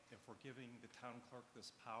oversight if we're giving the town clerk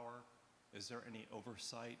this power? Is there any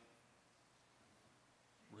oversight,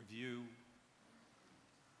 review?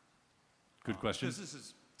 Good question. Because this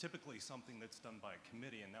is typically something that's done by a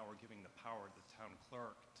committee, and now we're giving the power to the town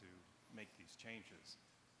clerk to make these changes.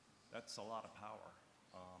 That's a lot of power.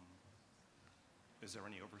 Is there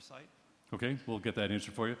any oversight? Okay, we'll get that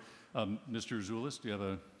answer for you. Mr. Zulus, do you have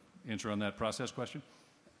an answer on that process question?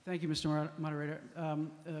 Thank you, Mr. Moderator.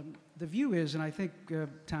 The view is, and I think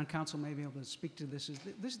town council may be able to speak to this, is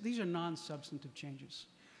these are non-substantive changes.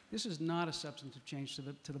 This is not a substantive change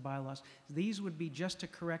to the bylaws. These would be just to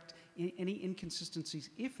correct any inconsistencies,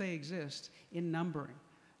 if they exist, in numbering.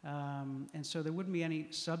 And so there wouldn't be any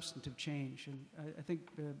substantive change. And I think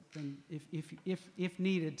then if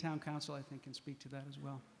needed, town council, I think, can speak to that as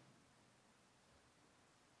well.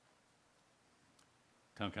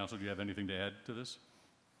 Town council, do you have anything to add to this?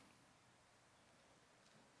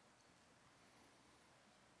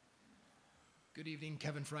 Good evening,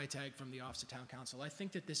 Kevin Freitag from the Office of Town Council. I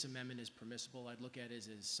think that this amendment is permissible. I'd look at it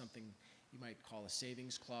as something you might call a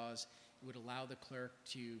savings clause. It would allow the clerk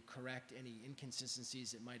to correct any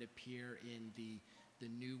inconsistencies that might appear in the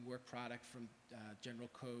new work product from General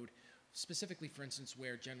Code, specifically, for instance,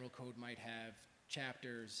 where General Code might have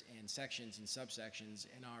chapters and sections and subsections,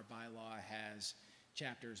 and our bylaw has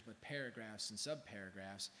chapters but paragraphs and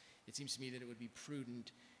subparagraphs. It seems to me that it would be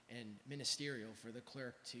prudent and ministerial for the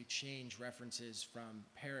clerk to change references from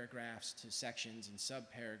paragraphs to sections and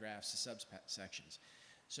subparagraphs to subsections.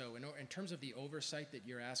 So in terms of the oversight that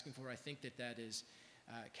you're asking for, I think that that is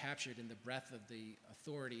captured in the breadth of the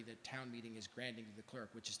authority that town meeting is granting to the clerk,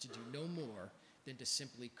 which is to do no more than to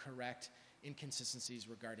simply correct inconsistencies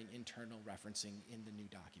regarding internal referencing in the new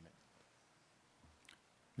document.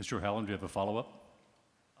 Mr. O'Halloran, do you have a follow-up?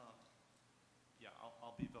 Yeah,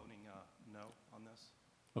 I'll be voting no on this.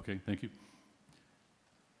 Okay, thank you.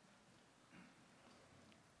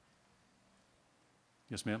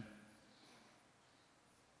 Yes, ma'am.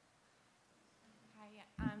 Hi,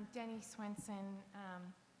 I'm Denny Swenson,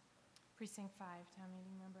 Precinct 5, town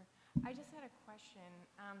meeting member. I just had a question.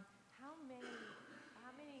 How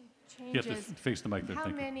many changes? You have to face the mic there. How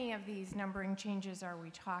Thank you. many of these numbering changes are we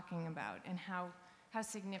talking about, and how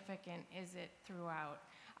significant is it throughout?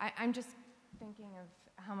 I'm just thinking of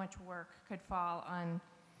how much work could fall on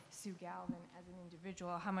Sue Galvin as an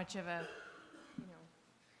individual. How much of a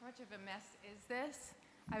mess is this?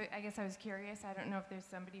 I guess I was curious. I don't know if there's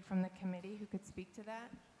somebody from the committee who could speak to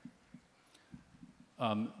that.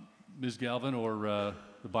 Ms. Galvin or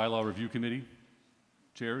the Bylaw Review Committee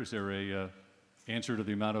Chair, is there a answer to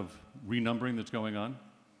the amount of renumbering that's going on?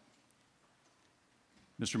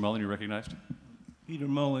 Mr. Mullen, you're recognized. Peter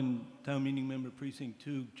Mullen, Town Meeting Member, Precinct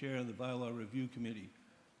 2, Chair of the Bylaw Review Committee.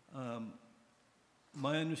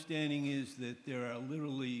 My understanding is that there are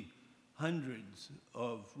literally hundreds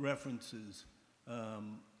of references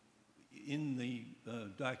in the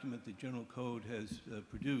document that General Code has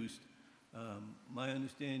produced. My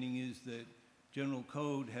understanding is that General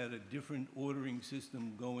Code had a different ordering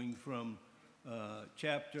system going from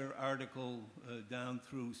chapter, article, down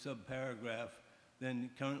through subparagraph than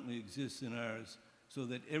currently exists in ours, so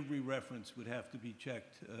that every reference would have to be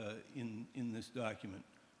checked in this document,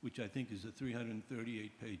 which I think is a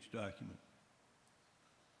 338-page document.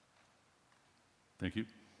 Thank you.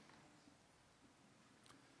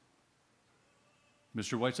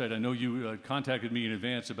 Mr. Whiteside, I know you contacted me in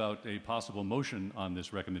advance about a possible motion on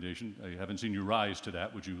this recommendation. I haven't seen you rise to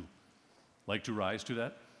that. Would you like to rise to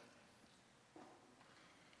that?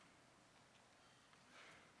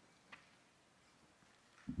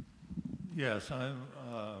 Yes, I'm.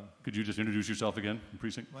 Could you just introduce yourself again,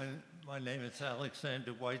 precinct? My name is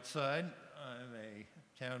Alexander Whiteside. I'm a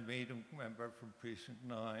town meeting member from Precinct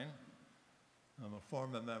 9. I'm a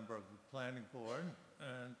former member of the Planning Board,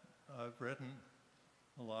 and I've written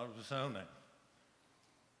a lot of zoning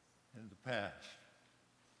in the past.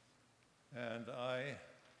 And I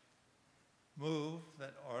move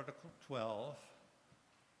that Article 12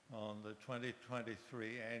 on the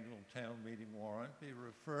 2023 annual town meeting warrant be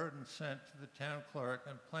referred and sent to the town clerk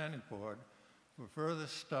and planning board for further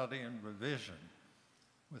study and revision,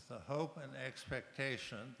 with the hope and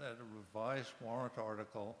expectation that a revised warrant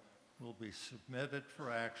article will be submitted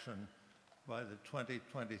for action by the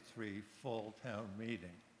 2023 fall town meeting.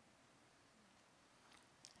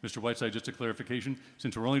 Mr. Whiteside, just a clarification.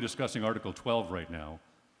 Since we're only discussing Article 12 right now,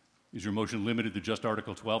 is your motion limited to just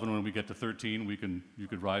Article 12, and when we get to 13, you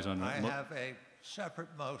could rise on I that? have a separate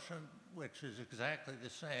motion which is exactly the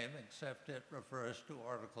same, except it refers to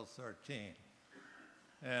Article 13.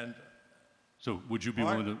 And so would you be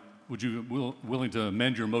willing to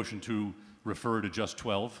amend your motion to refer to just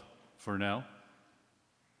 12 for now?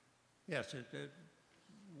 yes,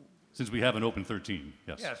 Since we have an open 13,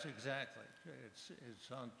 yes. yes, exactly.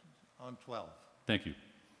 It's on 12. Thank you.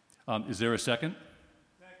 Is there a second?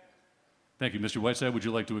 Thank you. Mr. Whiteside, would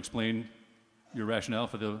you like to explain your rationale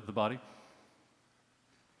for the body?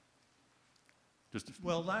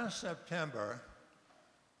 Well, last September,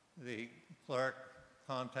 the clerk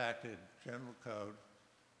contacted General Code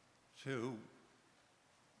to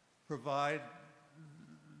provide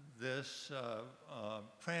this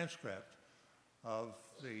transcript of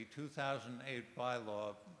the 2008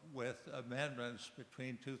 bylaw with amendments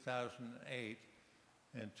between 2008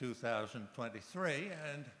 and 2023.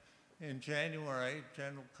 And in January,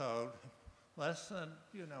 General Code, less than,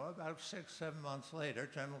 about 6, 7 months later,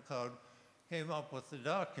 General Code came up with the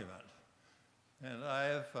document. And I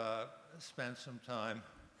have spent some time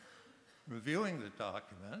reviewing the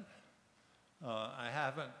document. I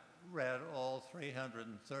haven't read all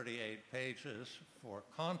 338 pages for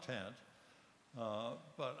content,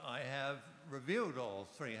 but I have reviewed all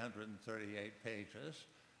 338 pages,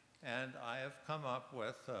 and I have come up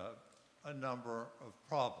with a number of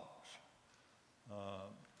problems.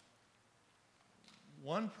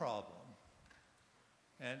 One problem,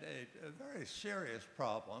 and a very serious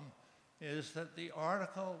problem, is that the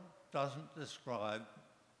article doesn't describe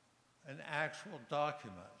an actual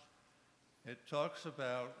document. It talks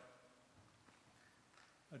about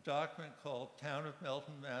a document called Town of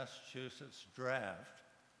Milton, Massachusetts Draft.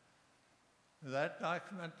 That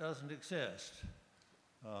document doesn't exist.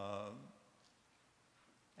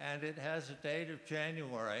 And it has a date of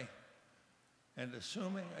January, and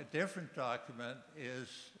assuming a different document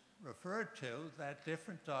is referred to, that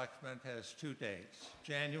different document has 2 dates,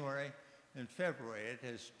 January and February. It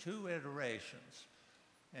has 2 iterations.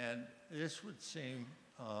 And this would seem,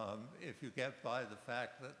 if you get by the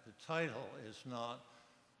fact that the title is not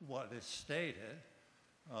what is stated,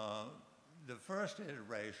 the first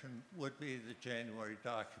iteration would be the January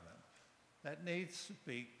document. That needs to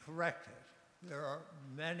be corrected. There are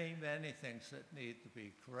many, many things that need to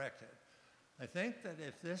be corrected. I think that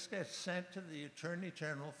if this gets sent to the Attorney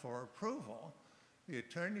General for approval, the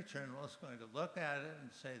Attorney General is going to look at it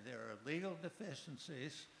and say there are legal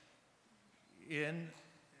deficiencies in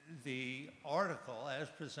the article as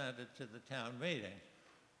presented to the town meeting.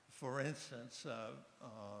 For instance,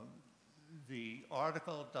 the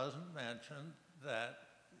article doesn't mention that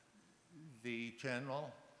the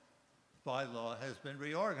general bylaw has been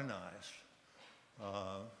reorganized,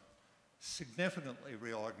 significantly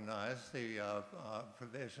reorganized. The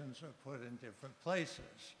provisions are put in different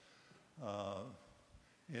places,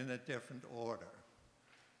 in a different order.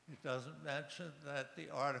 It doesn't mention that the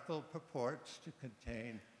article purports to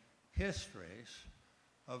contain histories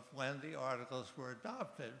of when the articles were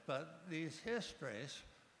adopted, but these histories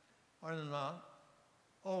are not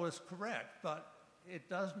always correct. But it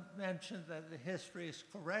doesn't mention that the histories,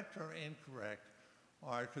 correct or incorrect,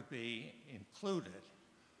 are to be included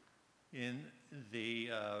in the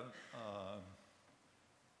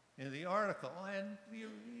article. And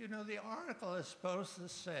the article is supposed to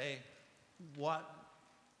say what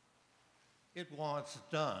it wants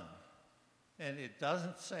done. And it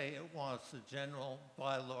doesn't say it wants the general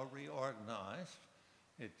bylaw reorganized.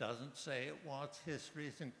 It doesn't say it wants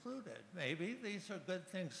histories included. Maybe these are good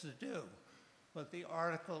things to do, but the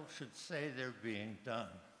article should say they're being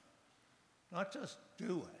done, not just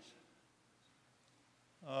do it.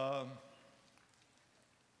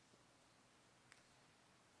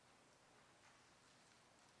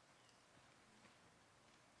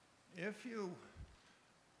 If you,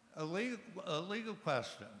 a legal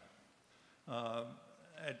question,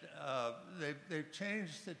 they've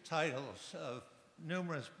changed the titles of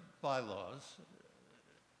numerous bylaws,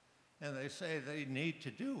 and they say they need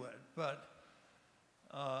to do it, but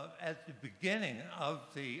at the beginning of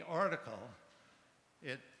the article,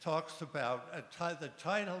 it talks about, the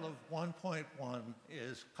title of 1.1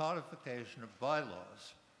 is Codification of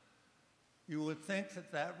Bylaws. You would think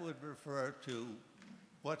that that would refer to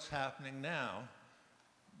what's happening now,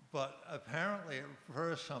 but apparently it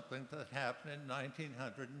refers to something that happened in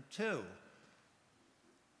 1902.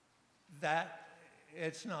 That,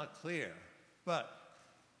 it's not clear. But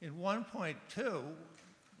in 1.2,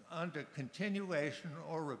 under continuation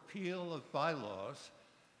or repeal of bylaws,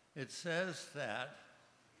 it says that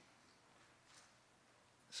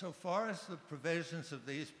so far as the provisions of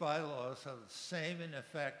these bylaws are the same in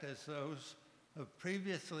effect as those of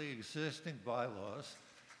previously existing bylaws,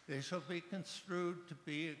 they shall be construed to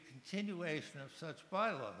be a continuation of such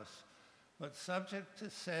bylaws, but subject to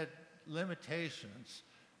said limitations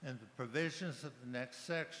and the provisions of the next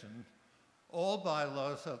section, all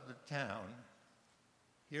bylaws of the town,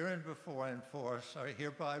 hereinbefore in force, are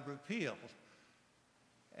hereby repealed.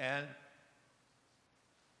 And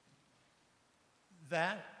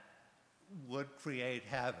that would create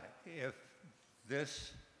havoc if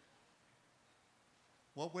this,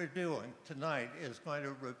 what we're doing tonight, is going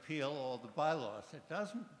to repeal all the bylaws.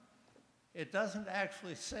 It doesn't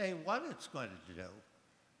actually say what it's going to do.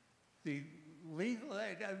 The legal,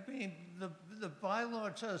 the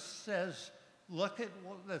bylaw just says look at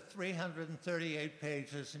the 338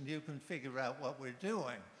 pages and you can figure out what we're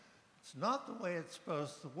doing. It's not the way it's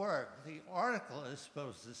supposed to work. The article is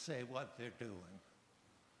supposed to say what they're doing.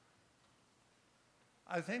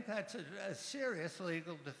 I think that's a serious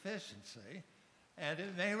legal deficiency, and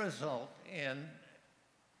it may result in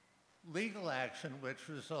legal action which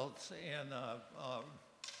results in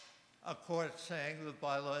a court saying the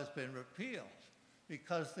bylaw has been repealed,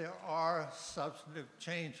 because there are substantive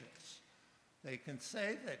changes. They can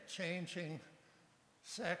say that changing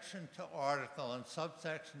section to article and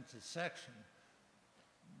subsection to section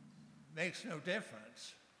makes no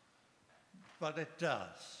difference, but it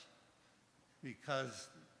does, because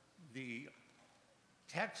the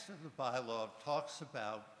text of the bylaw talks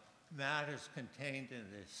about matters contained in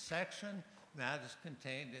this section, matters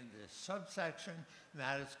contained in this subsection,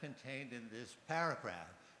 matters contained in this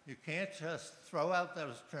paragraph. You can't just throw out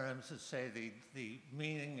those terms and say the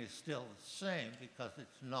meaning is still the same, because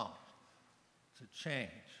it's not. It's a change.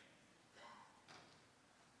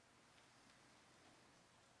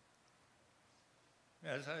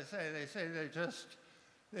 As I say,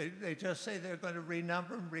 they just say they're going to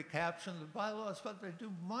renumber and recaption the bylaws, but they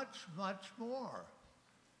do much, much more.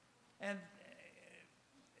 And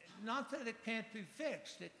not that it can't be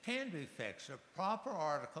fixed. It can be fixed. A proper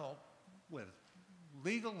article with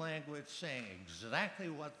legal language saying exactly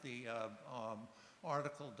what the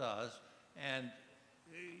article does, and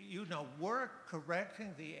we're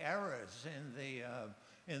correcting the errors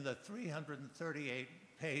in the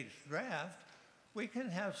 338-page draft. We can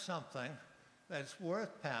have something that's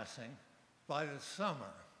worth passing by the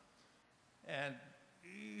summer. And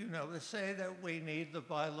to say that we need the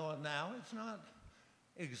bylaw now is not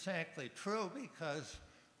exactly true, because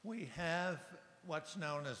we have what's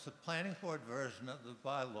known as the planning board version of the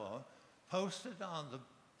bylaw posted on the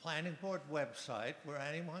planning board website, where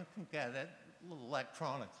anyone can get it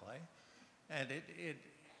electronically. And it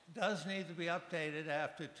does need to be updated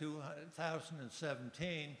after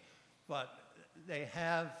 2017, but they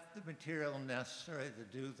have the material necessary to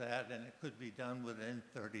do that, and it could be done within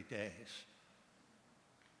 30 days.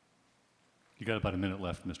 You got about a minute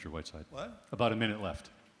left, Mr. Whiteside. What? About a minute left.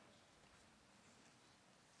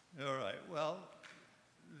 All right. Well,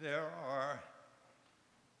 there are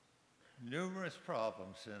numerous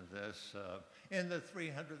problems in this, in the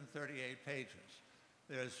 338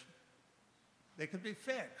 pages. They could be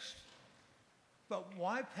fixed. But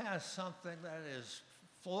why pass something that is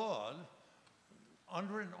flawed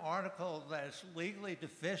under an article that's legally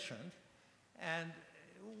deficient, and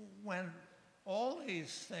when all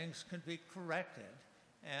these things can be corrected,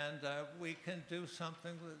 and we can do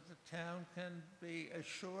something that the town can be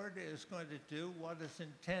assured is going to do what is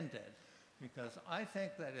intended? Because I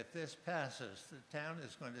think that if this passes, the town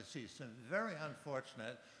is going to see some very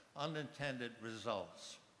unfortunate unintended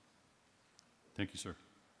results. Thank you, sir.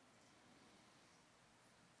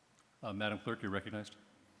 Madam Clerk, you're recognized.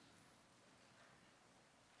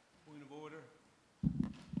 Point of order.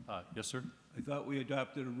 Yes, sir. I thought we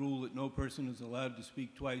adopted a rule that no person is allowed to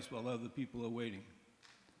speak twice while other people are waiting.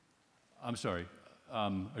 I'm sorry.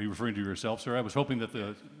 Are you referring to yourself, sir? I was hoping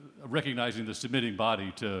that recognizing the submitting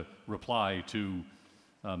body to reply to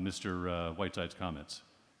Mr. Whiteside's comments.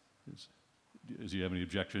 Does he have any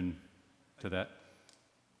objection to that?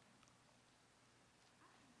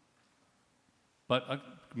 But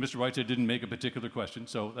Mr. Whiteside didn't make a particular question,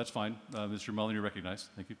 so that's fine. Mr. Mullen, you're recognized.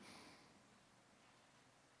 Thank you.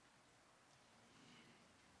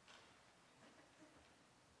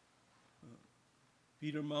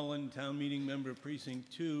 Peter Mullen, Town Meeting Member,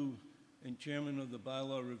 Precinct 2, and Chairman of the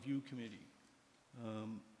Bylaw Review Committee.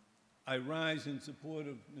 I rise in support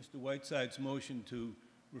of Mr. Whiteside's motion to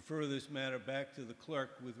refer this matter back to the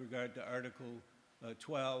clerk with regard to Article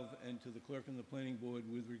 12 and to the clerk and the Planning Board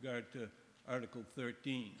with regard to Article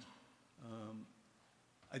 13.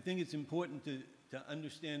 I think it's important to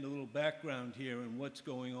understand a little background here and what's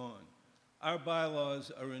going on. Our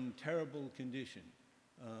bylaws are in terrible condition.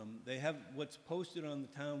 They have what's posted on the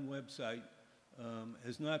town website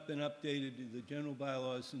has not been updated to the general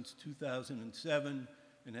bylaws since 2007,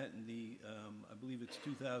 and I believe it's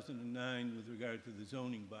 2009 with regard to the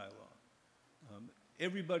zoning bylaw.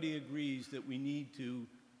 Everybody agrees that we need to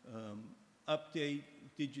update,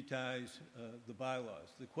 digitize the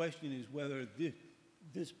bylaws. The question is whether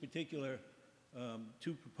this particular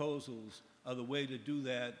two proposals are the way to do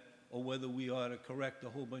that, or whether we ought to correct a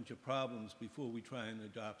whole bunch of problems before we try and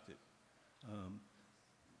adopt it.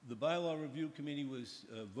 The Bylaw Review Committee was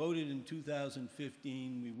voted in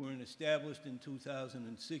 2015. We weren't established in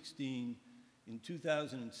 2016. In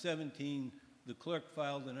 2017, the clerk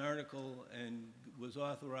filed an article and was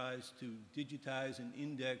authorized to digitize and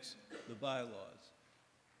index the bylaws.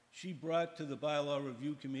 She brought to the Bylaw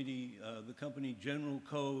Review Committee the company General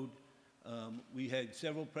Code. We had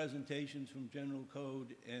several presentations from General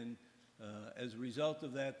Code, and as a result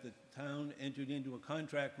of that, the town entered into a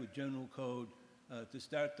contract with General Code to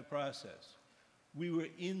start the process. We were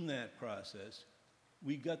in that process.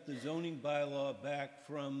 We got the zoning bylaw back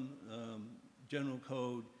from General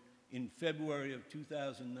Code in February of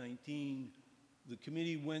 2019. The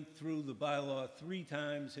committee went through the bylaw 3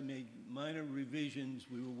 times and made minor revisions.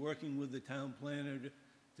 We were working with the town planner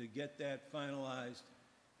to get that finalized.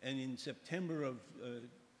 And in September of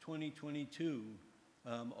 2022,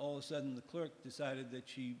 all of a sudden the clerk decided that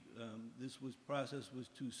this process was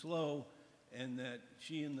too slow, and that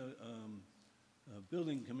she and the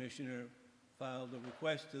building commissioner filed a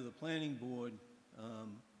request to the planning board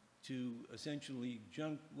to essentially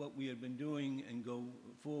junk what we had been doing and go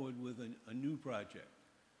forward with a new project.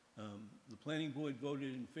 The planning board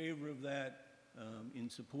voted in favor of that, in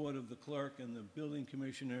support of the clerk and the building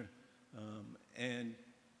commissioner, and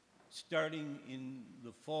starting in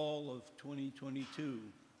the fall of 2022,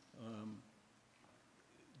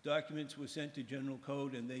 documents were sent to General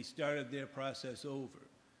Code and they started their process over.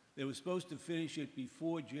 They were supposed to finish it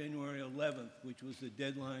before January 11th, which was the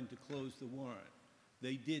deadline to close the warrant.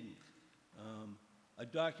 They didn't. A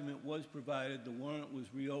document was provided. The warrant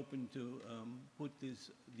was reopened to put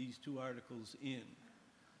these 2 articles in.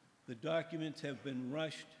 The documents have been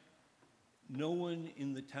rushed. No one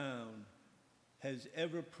in the town has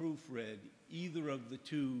ever proofread either of the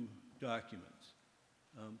 2 documents.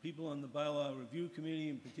 People on the Bylaw Review Committee,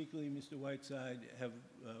 and particularly Mr. Whiteside, have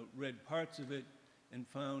read parts of it and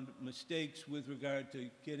found mistakes with regard to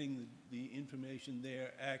getting the information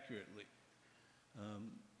there accurately.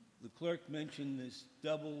 The clerk mentioned this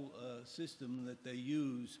double system that they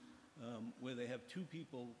use where they have 2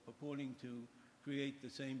 people purporting to create the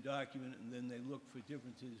same document, and then they look for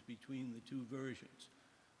differences between the 2 versions.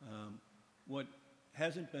 What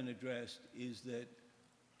hasn't been addressed is that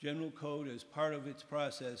General Code, as part of its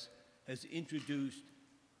process, has introduced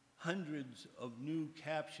hundreds of new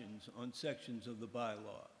captions on sections of the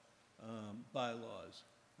bylaws.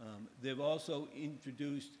 They've also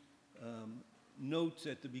introduced notes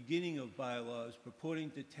at the beginning of bylaws purporting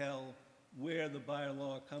to tell where the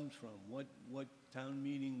bylaw comes from, what town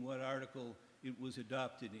meeting, what article it was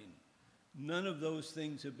adopted in. None of those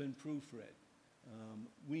things have been proofread.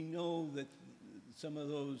 We know that some of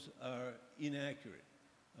those are inaccurate.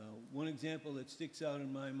 One example that sticks out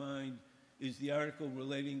in my mind is the article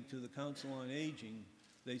relating to the Council on Aging.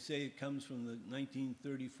 They say it comes from the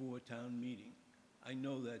 1934 town meeting. I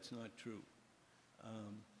know that's not true.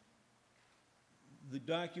 The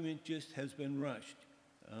document just has been rushed.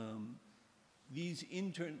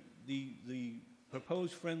 The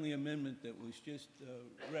proposed friendly amendment that was just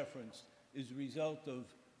referenced is a result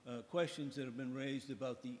of questions that have been raised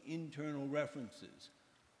about the internal references.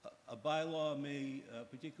 A bylaw may,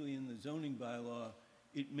 particularly in the zoning bylaw,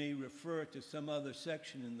 it may refer to some other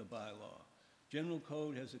section in the bylaw. General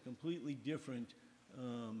Code has a completely different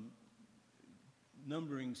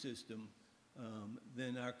numbering system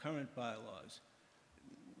than our current bylaws.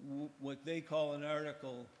 What they call an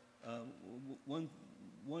article, one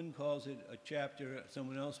calls it a chapter,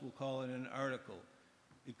 someone else will call it an article.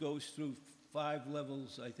 It goes through 5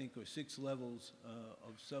 levels, I think, or 6 levels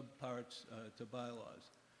of subparts to bylaws.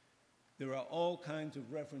 There are all kinds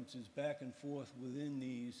of references back and forth within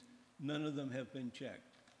these. None of them have been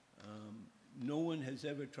checked. No one has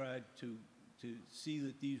ever tried to see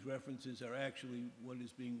that these references are actually what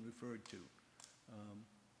is being referred to.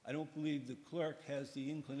 I don't believe the clerk has the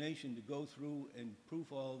inclination to go through and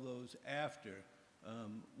proof all of those after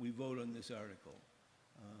we vote on this article.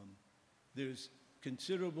 There's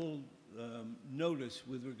considerable notice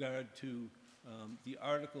with regard to the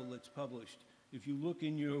article that's published. If you look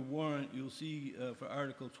in your warrant, you'll see for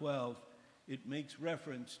Article 12, it makes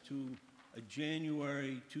reference to a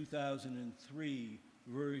January 2003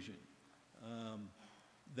 version.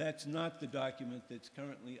 That's not the document that's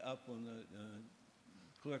currently up on the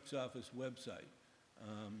clerk's office website.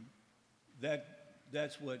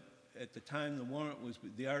 That's what, at the time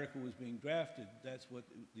the article was being drafted, that's what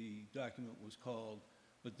the document was called.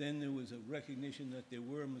 But then there was a recognition that there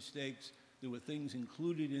were mistakes. There were things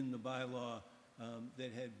included in the bylaw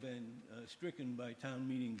that had been stricken by town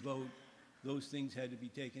meeting vote. Those things had to be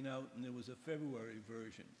taken out, and there was a February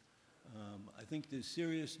version. I think there's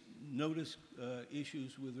serious notice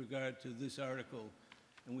issues with regard to this article,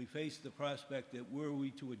 and we face the prospect that were we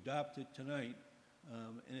to adopt it tonight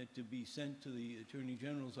and it to be sent to the Attorney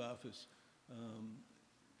General's office,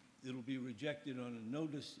 it'll be rejected on a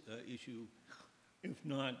notice issue, if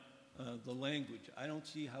not the language. I don't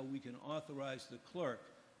see how we can authorize the clerk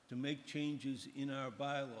to make changes in our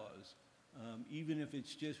bylaws, even if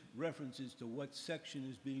it's just references to what section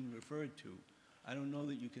is being referred to. I don't know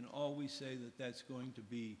that you can always say that that's going to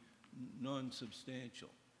be non-substantial.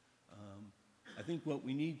 I think what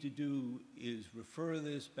we need to do is refer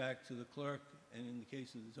this back to the clerk, and in the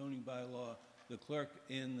case of the zoning bylaw, the clerk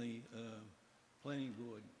and the planning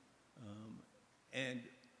board. And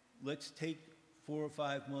let's take 4 or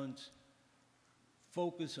 5 months,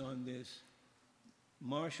 focus on this,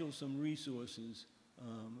 marshal some resources,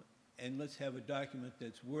 and let's have a document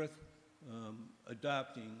that's worth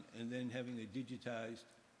adopting and then having a digitized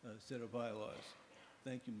set of bylaws.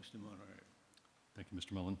 Thank you, Mr. Moderator. Thank you,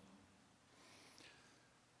 Mr. Mullen.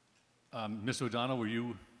 Ms. O'Donnell, were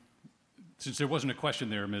you, since there wasn't a question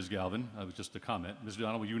there, Ms. Galvin, it was just a comment. Ms.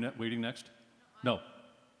 O'Donnell, were you waiting next? No.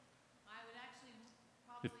 I would actually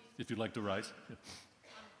probably... If you'd like to rise.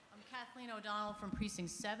 I'm Kathleen O'Donnell from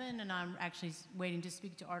Precinct 7, and I'm actually waiting to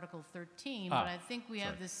speak to Article 13, but I think we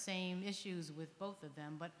have the same issues with both of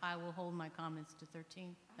them, but I will hold my comments to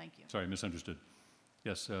 13. Thank you. Sorry, misunderstood.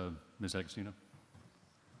 Yes, Ms. Agostino.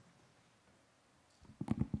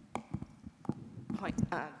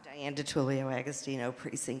 Diane DiTullio Agostino,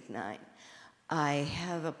 Precinct 9. I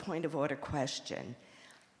have a point of order question.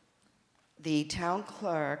 The town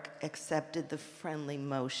clerk accepted the friendly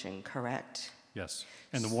motion, correct? Yes,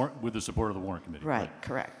 and the warrant, with the support of the warrant committee. Right,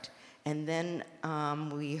 correct. And then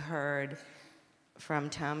we heard from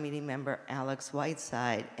town meeting member Alex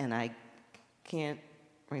Whiteside, and I can't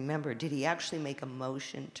remember, did he actually make a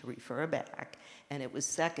motion to refer back? And it was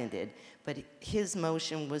seconded, but his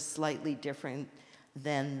motion was slightly different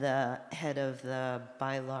than the head of the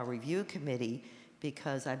bylaw review committee,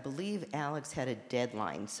 because I believe Alex had a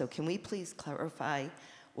deadline. So can we please clarify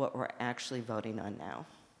what we're actually voting on now?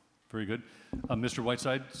 Very good. Mr.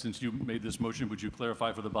 Whiteside, since you made this motion, would you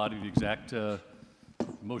clarify for the body the exact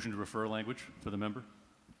motion to refer language for the member?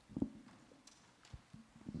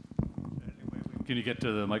 Can you get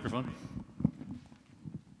to the microphone?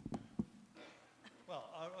 Well,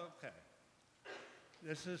 okay.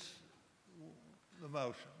 This is the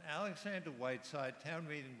motion. Alexander Whiteside, town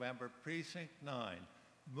meeting member, Precinct 9,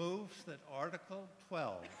 moves that Article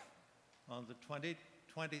 12 on the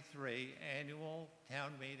 2023 annual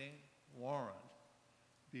town meeting warrant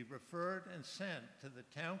be referred and sent to the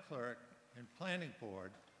town clerk and planning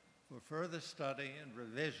board for further study and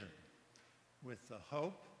revision, with the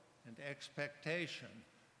hope and expectation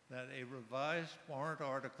that a revised warrant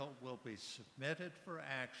article will be submitted for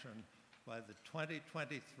action by the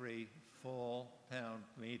 2023 fall town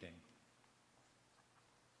meeting.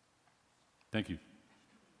 Thank you.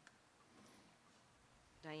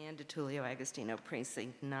 Diane DiTullio Agostino,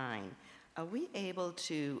 Precinct 9. Are we able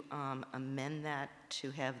to amend that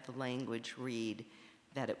to have the language read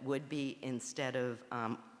that it would be instead of,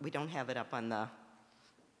 we don't have it up on the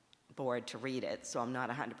board to read it, so I'm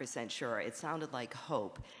not 100% sure. It sounded like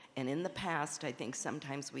hope. And in the past, I think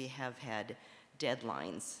sometimes we have had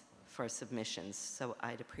deadlines for submissions, so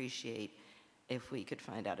I'd appreciate if we could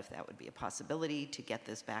find out if that would be a possibility to get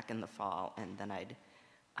this back in the fall, and then I'd,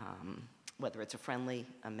 whether it's a friendly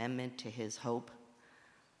amendment to his hope.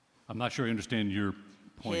 I'm not sure I understand your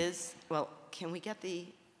point. Well, can we get the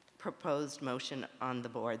proposed motion on the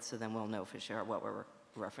board so then we'll know for sure what we're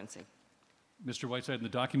referencing? Mr. Whiteside, in the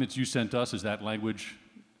documents you sent us, is that language?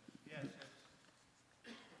 Yes.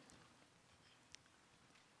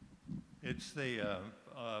 It's the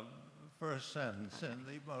first sentence in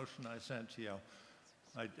the motion I sent to you.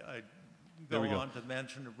 I go on to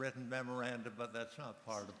mention a written memorandum, but that's not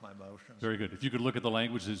part of my motion. Very good. If you could look at the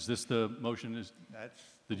language, is this the motion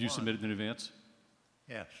that you submitted in advance?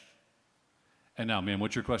 Yes. And now, ma'am,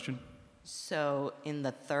 what's your question? So in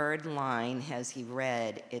the third line, as he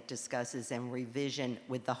read, it discusses in revision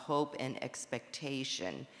with the hope and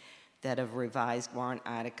expectation that a revised warrant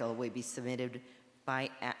article will be submitted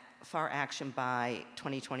for action by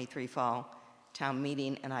 2023 fall town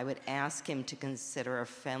meeting, and I would ask him to consider a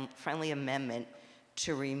friendly amendment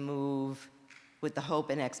to remove with the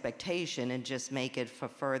hope and expectation and just make it for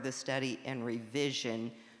further study and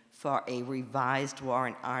revision for a revised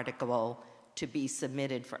warrant article to be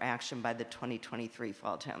submitted for action by the 2023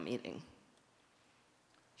 fall town meeting.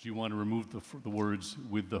 Do you want to remove the words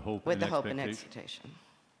with the hope with and the expectation? hope and expectation.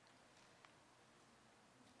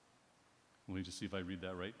 Let me just see if I read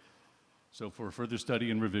that right. So for further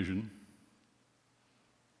study and revision.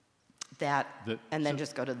 And then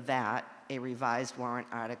just go to that, a revised warrant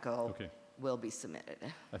article will be submitted.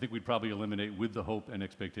 I think we'd probably eliminate with the hope and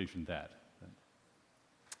expectation that.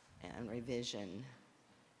 And and revision.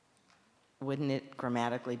 Wouldn't it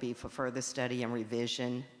grammatically be for further study and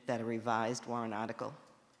revision that a revised warrant article?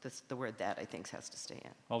 The word "that" I think has to stay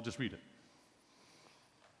in. I'll just read it.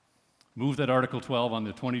 Move that Article 12 on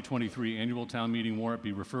the 2023 annual town meeting warrant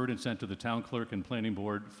be referred and sent to the town clerk and planning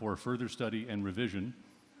board for further study and revision.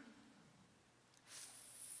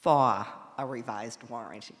 For a revised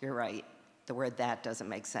warrant, you're right. The word "that" doesn't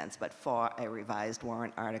make sense, but for a revised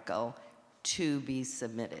warrant article to be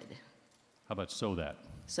submitted. How about so that?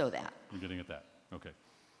 So that. You're getting at that. Okay.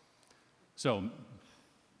 So,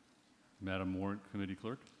 Madam Warrant Committee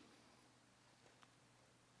Clerk,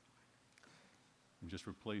 and just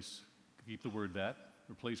replace, keep the word "that,"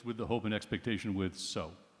 replace "with the hope and expectation" with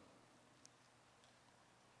 "so."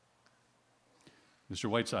 Mr.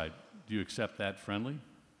 Whiteside, do you accept that friendly?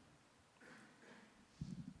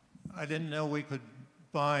 I didn't know we could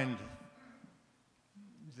bind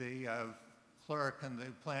the clerk and the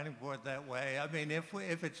planning board that way. I mean,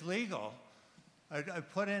 if it's legal, I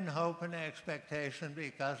put in hope and expectation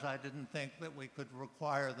because I didn't think that we could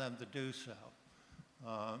require them to do so.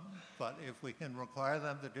 But if we can require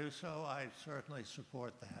them to do so, I certainly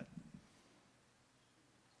support that.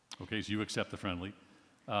 Okay, so you accept the friendly.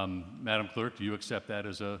 Madam Clerk, do you accept that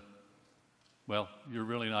as a, well, you're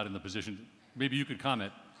really not in the position, maybe you could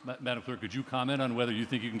comment. Madam Clerk, could you comment on whether you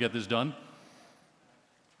think you can get this done?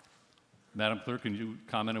 Madam Clerk, can you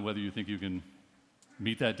comment on whether you think you can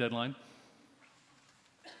meet that deadline?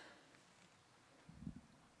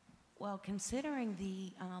 Well, considering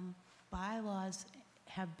the bylaws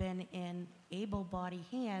have been in able-bodied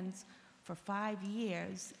hands for 5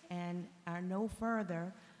 years and are no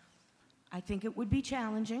further, I think it would be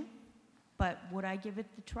challenging, but would I give it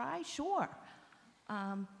the try? Sure.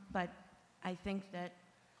 But I think that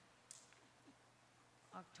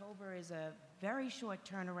October is a very short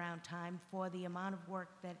turnaround time for the amount of work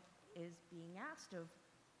that is being asked of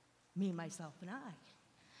me, myself, and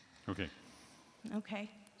I. Okay. Okay.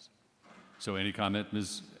 So any comment,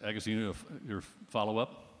 Ms. Agostino, your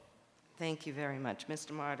follow-up? Thank you very much,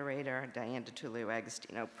 Mr. Moderator. Diane DiTullio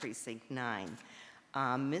Agostino, Precinct 9.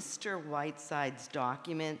 Mr. Whiteside's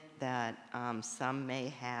document that some may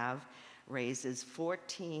have raises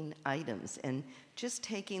 14 items. And just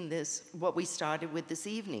taking this, what we started with this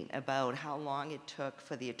evening, about how long it took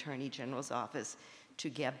for the Attorney General's office to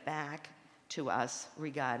get back to us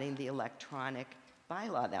regarding the electronic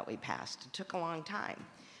bylaw that we passed. It took a long time.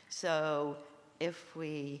 So if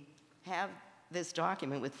we have this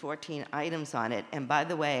document with 14 items on it, and by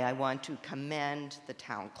the way, I want to commend the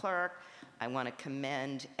town clerk, I want to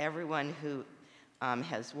commend everyone who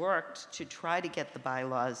has worked to try to get the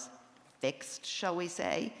bylaws fixed, shall we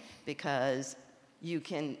say, because you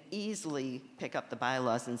can easily pick up the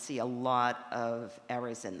bylaws and see a lot of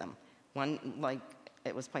errors in them. One, like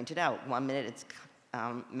it was pointed out, 1 minute it's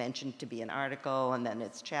mentioned to be an article, and then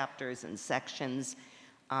it's chapters and sections.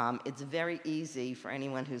 It's very easy for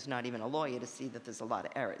anyone who's not even a lawyer to see that there's a lot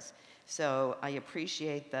of errors. So I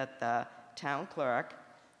appreciate that the town clerk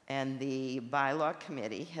and the bylaw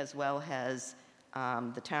committee, as well as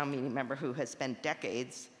the town meeting member who has spent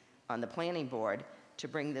decades on the planning board, to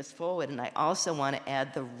bring this forward. And I also want to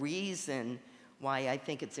add the reason why I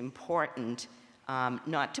think it's important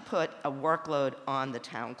not to put a workload on the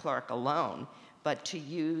town clerk alone, but to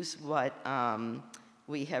use what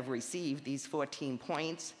we have received, these 14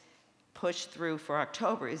 points, pushed through for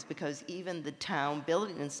October, is because even the town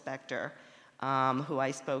building inspector, who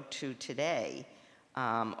I spoke to today,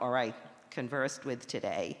 or I conversed with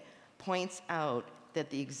today, points out that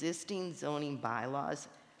the existing zoning bylaws,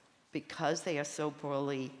 because they are so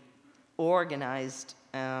poorly organized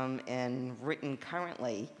and written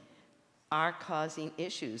currently, are causing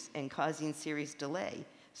issues and causing serious delay.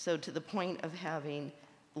 So to the point of having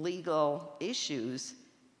legal issues,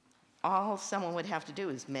 all someone would have to do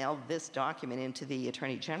is mail this document into the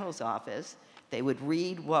Attorney General's office. They would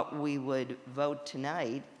read what we would vote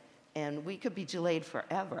tonight, and we could be delayed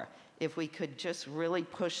forever. If we could just really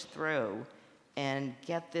push through and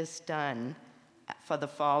get this done for the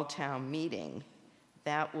fall town meeting,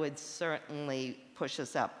 that would certainly push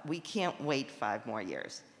us up. We can't wait 5 more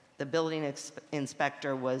years. The building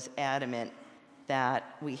inspector was adamant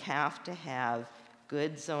that we have to have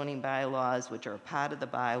good zoning bylaws, which are a part of the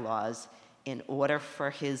bylaws, in order for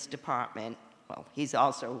his department, well, he's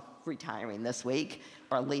also retiring this week,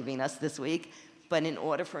 or leaving us this week, but in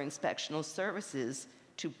order for inspectional services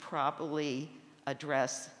to properly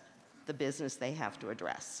address the business they have to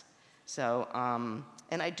address. So,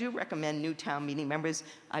 and I do recommend new town meeting members.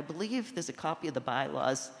 I believe there's a copy of the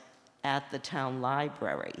bylaws at the town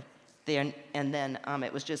library. there, and then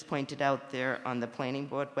it was just pointed out there on the planning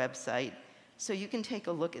board website. So you can take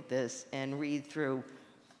a look at this and read through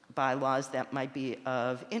bylaws that might be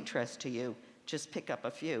of interest to you. Just pick up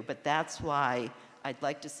a few. But that's why I'd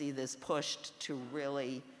like to see this pushed to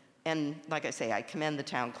really, and like I say, I commend the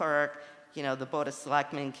town clerk. You know, the Board of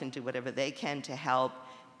Selectmen can do whatever they can to help,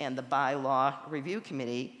 and the bylaw review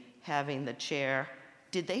committee, having the chair.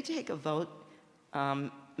 Did they take a vote,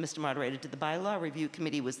 Mr. Moderator? Did the bylaw review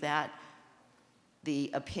committee, was that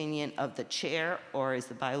the opinion of the chair, or is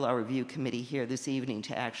the bylaw review committee here this evening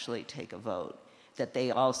to actually take a vote that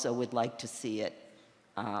they also would like to see it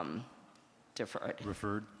deferred?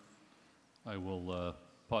 Referred. I will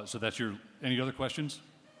pause. So that's your, any other questions?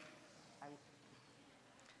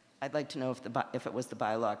 I'd like to know if it was the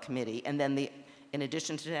bylaw committee. And then in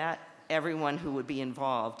addition to that, everyone who would be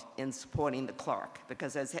involved in supporting the clerk.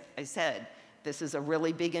 Because as I said, this is a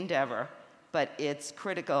really big endeavor, but it's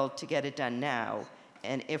critical to get it done now.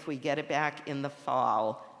 And if we get it back in the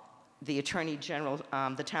fall, the Attorney General,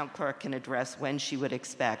 the town clerk can address when she would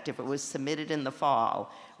expect. If it was submitted in the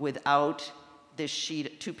fall without this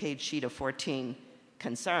sheet, two-page sheet of 14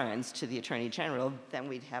 concerns to the Attorney General, then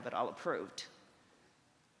we'd have it all approved.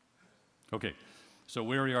 Okay, so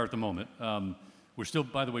where we are at the moment, we're still,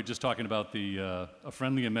 by the way, just talking about a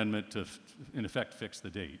friendly amendment to, in effect, fix the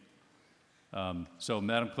date. So,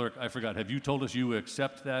 Madam Clerk, I forgot, have you told us you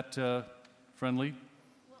accept that friendly?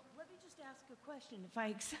 Well, let me just ask a question. If I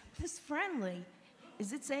accept this friendly,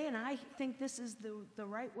 is it saying I think this is the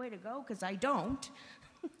right way to go? Because I don't.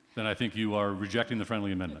 Then I think you are rejecting the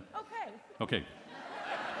friendly amendment. Okay. Okay.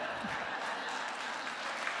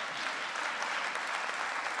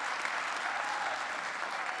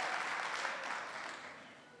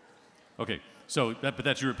 Okay, so but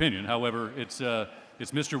that's your opinion. However, it's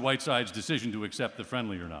Mr. Whiteside's decision to accept the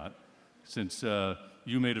friendly or not, since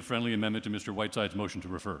you made a friendly amendment to Mr. Whiteside's motion to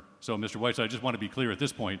refer. So, Mr. Whiteside, I just want to be clear at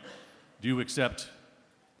this point. Do you accept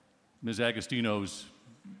Ms. Agostino's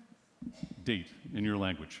date in your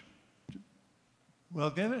language?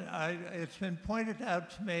 Well, given it's been pointed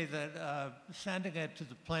out to me that sending it to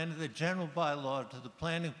the general bylaw to the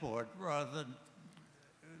planning board rather than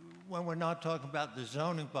when we're not talking about the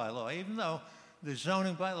zoning bylaw, even though the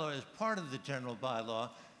zoning bylaw is part of the general bylaw,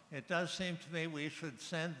 it does seem to me we should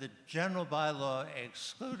send the general bylaw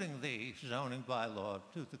excluding the zoning bylaw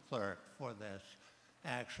to the clerk for this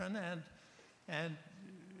action. And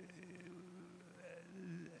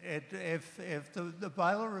if the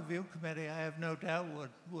bylaw review committee, I have no doubt,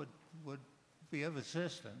 would be of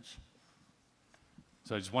assistance.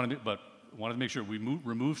 So I just wanted to make sure we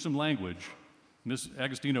remove some language. Ms.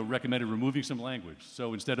 Agostino recommended removing some language.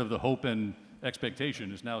 So instead of the hope and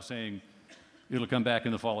expectation, it's now saying it'll come back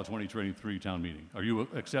in the fall of 2023 town meeting. Do you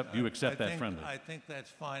accept that friendly? I think that's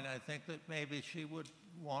fine. I think that maybe she would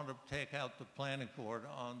want to take out the planning board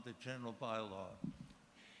on the general bylaw.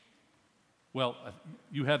 Well,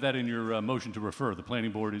 you have that in your motion to refer. The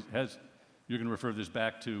planning board you're going to refer this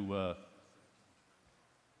back to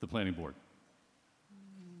the planning board.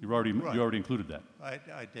 You already included that.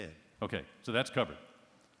 I did. Okay, so that's covered.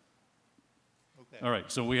 Okay. All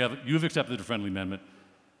right, so you've accepted the friendly amendment.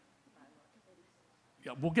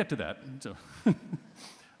 Yeah, we'll get to that.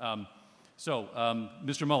 So,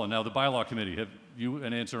 Mr. Mullen, now the bylaw committee, have you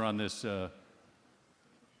an answer on this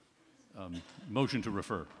motion to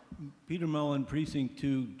refer? Peter Mullen, Precinct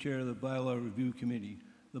 2, Chair of the Bylaw Review Committee.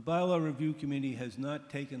 The Bylaw Review Committee has not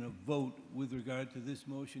taken a vote with regard to this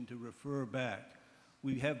motion to refer back.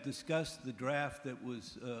 We have discussed the draft that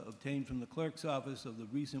was obtained from the clerk's office of the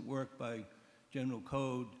recent work by General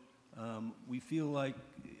Code. We feel like,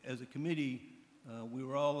 as a committee, we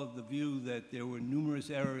were all of the view that there were numerous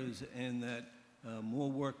errors and that more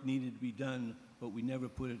work needed to be done, but we never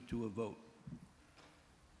put it to a vote.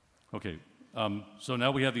 Okay, so now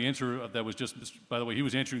we have the answer that was just, by the way, he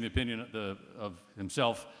was answering the opinion of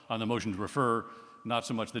himself on the motion to refer, not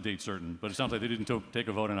so much the date certain, but it sounds like they didn't take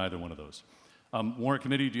a vote on either one of those. Warrant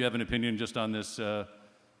committee, do you have an opinion just on this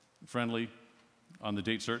friendly, on the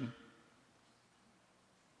date certain?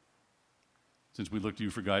 Since we looked to you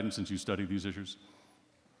for guidance, since you studied these issues?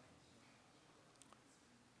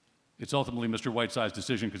 It's ultimately Mr. Whiteside's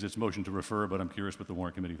decision because it's motion to refer, but I'm curious what the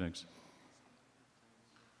warrant committee thinks.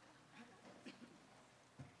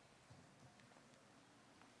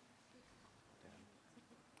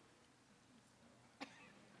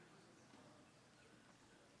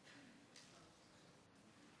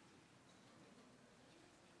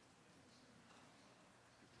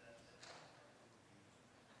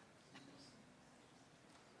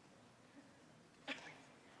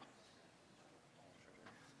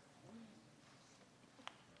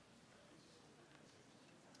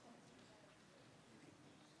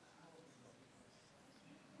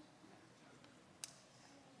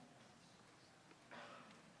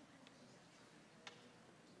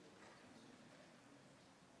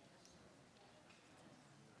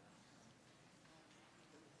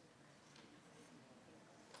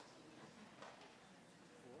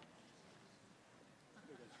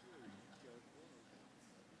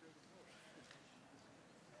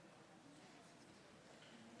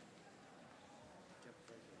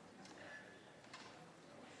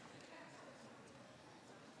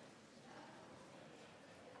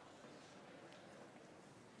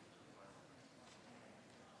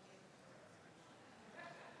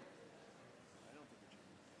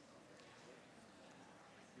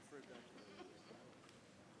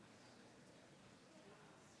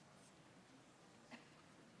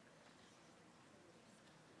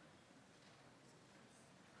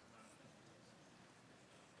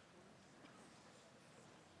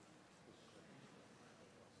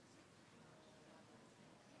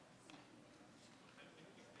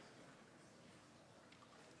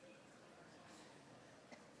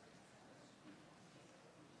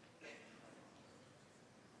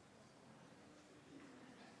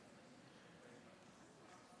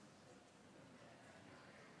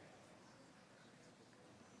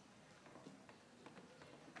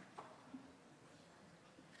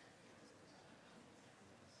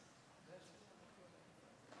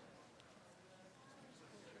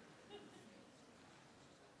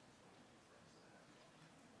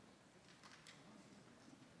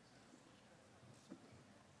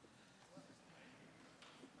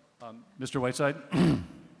 Mr. Whiteside?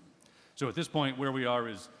 So at this point, where we are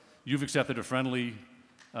is you've accepted a friendly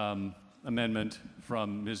amendment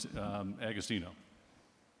from Ms. Agostino.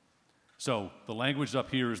 So the language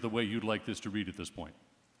up here is the way you'd like this to read at this point,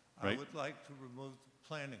 right? I would like to remove the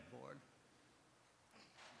planning board.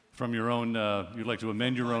 From your own, you'd like to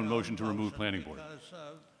amend your own motion to remove planning board.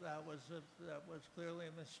 Because that was clearly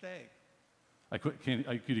a mistake.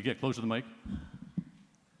 Could you get closer to the mic?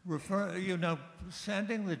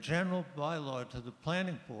 Sending the general bylaw to the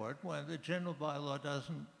planning board when the general bylaw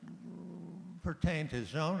doesn't pertain to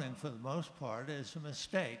zoning for the most part is a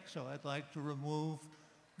mistake. So I'd like to remove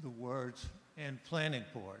the words "and planning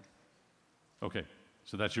board." Okay,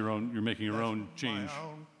 so that's your own, you're making your own change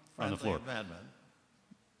on the floor. Amendment.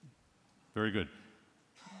 Very good.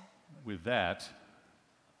 With that,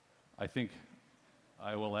 I think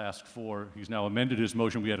I will ask for, he's now amended his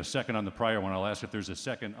motion. We had a second on the prior one. I'll ask if there's a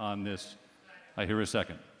second on this. I hear a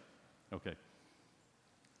second. Okay.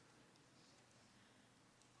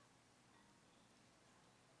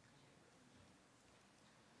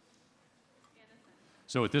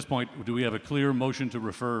 So at this point, do we have a clear motion to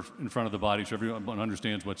refer in front of the body so everyone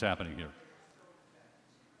understands what's happening here?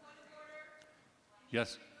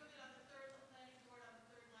 Yes?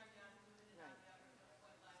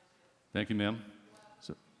 Thank you, ma'am.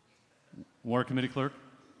 So, Warrant Committee Clerk?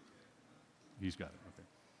 He's got it, okay.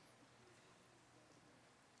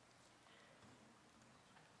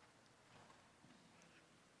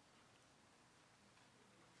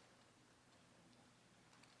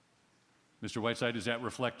 Mr. Whiteside, does that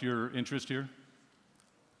reflect your interest here?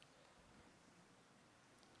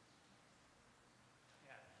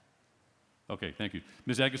 Okay, thank you.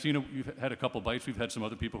 Ms. Agostino, you've had a couple bites. We've had some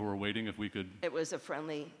other people who are waiting. If we could... It was a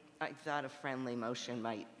friendly, I thought a friendly motion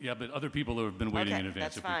might. Yeah, but other people who have been waiting in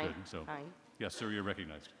advance, if fine, we could. So, fine. yes, sir, you're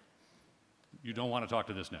recognized. You don't want to talk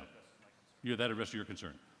to this now. You're that address your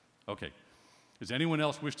concern. Okay. Does anyone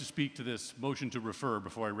else wish to speak to this motion to refer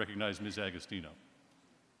before I recognize Ms. Agostino?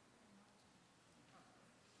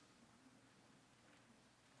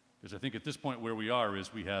 Because I think at this point where we are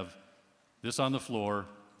is we have this on the floor,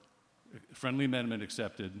 friendly amendment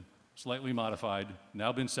accepted, slightly modified,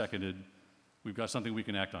 now been seconded. We've got something we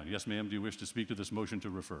can act on. Yes, ma'am, do you wish to speak to this motion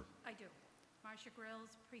to refer? I do. Marcia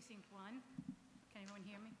Grills, Precinct 1. Can everyone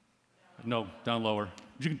hear me? No, down lower.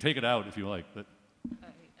 You can take it out if you like, but...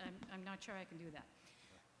 I'm not sure I can do that.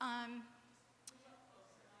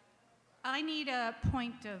 I need a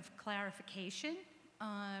point of clarification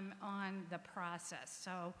on the process.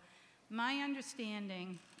 So my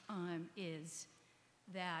understanding is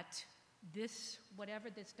that whatever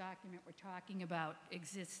this document we're talking about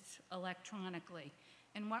exists electronically.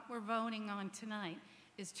 And what we're voting on tonight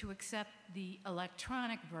is to accept the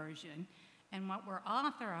electronic version. And what we're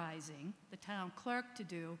authorizing the town clerk to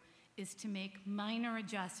do is to make minor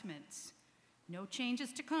adjustments. No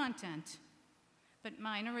changes to content, but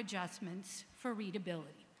minor adjustments for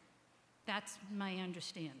readability. That's my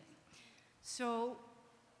understanding. So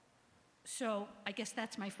I guess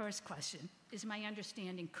that's my first question. Is my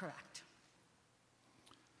understanding correct?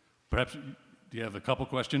 Perhaps, do you have a couple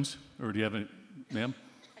questions, or do you have any, ma'am?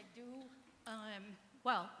 I do.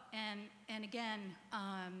 Well, and again,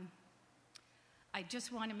 I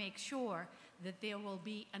just want to make sure that there will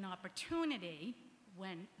be an opportunity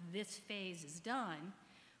when this phase is done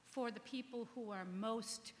for the people who are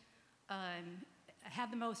most,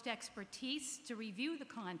 have the most expertise to review the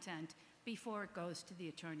content before it goes to the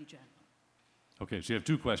Attorney General. Okay, so you have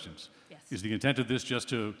two questions. Yes. Is the intent of this just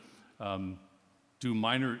to do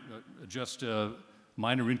minor, adjust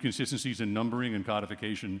minor inconsistencies in numbering and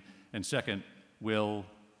codification? And second, will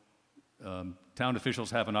town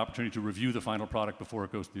officials have an opportunity to review the final product before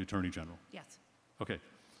it goes to the Attorney General? Yes. Okay.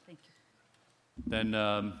 Thank you. Then,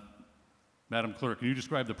 Madam Clerk, can you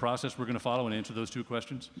describe the process we're going to follow and answer those two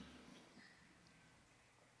questions?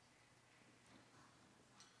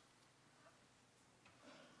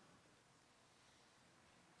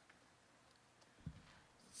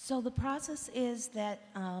 So the process is that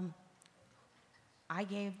I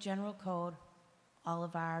gave general code all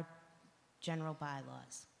of our general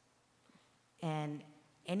bylaws. And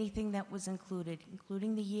anything that was included,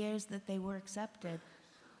 including the years that they were accepted,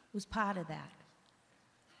 was part of that.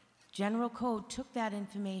 General code took that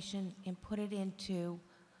information and put it into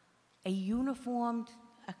a uniformed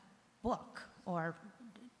book or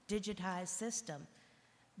digitized system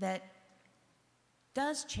that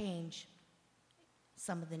does change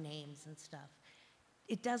some of the names and stuff.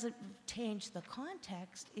 It doesn't change the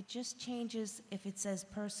context, it just changes if it says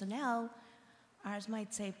personnel, ours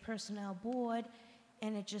might say personnel board,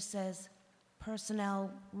 and it just says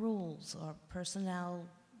personnel rules or personnel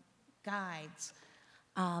guides.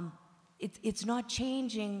 It's not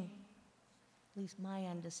changing, at least my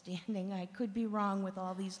understanding. I could be wrong with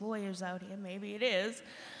all these lawyers out here, maybe it is.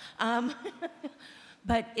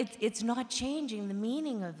 But it's not changing the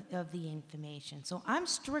meaning of the information. So I'm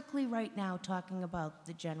strictly right now talking about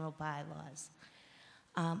the general bylaws.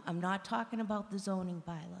 I'm not talking about the zoning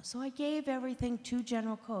bylaws. So I gave everything to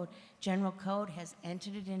General Code. General Code has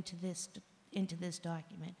entered it into this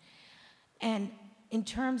document. And in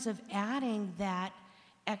terms of adding that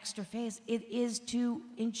extra phase, it is to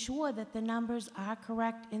ensure that the numbers are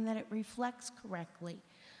correct and that it reflects correctly.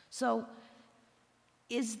 So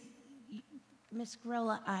Ms.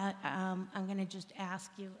 Grilla, I'm going to just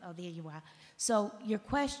ask you, oh, there you are. So your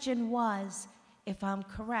question was, if I'm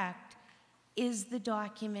correct, is the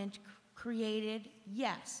document created?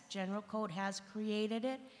 Yes, General Code has created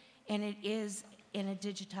it, and it is in a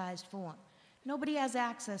digitized form. Nobody has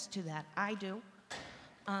access to that. I do.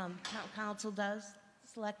 Town council does.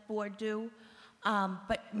 Select board do.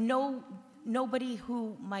 But nobody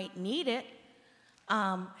who might need it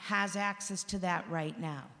has access to that right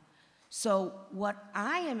now. So what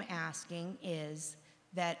I am asking is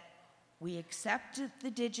that we accept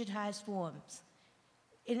the digitized forms.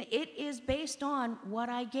 And it is based on what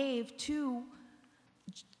I gave to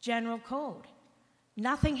General Code.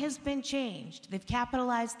 Nothing has been changed. They've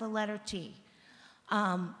capitalized the letter T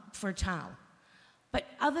for town. But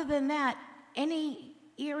other than that, any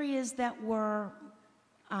areas that were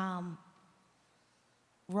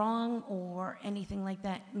wrong or anything like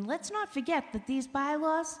that, and let's not forget that these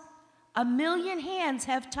bylaws, 1 million hands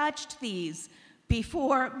have touched these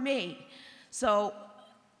before me. So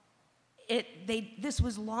this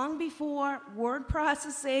was long before word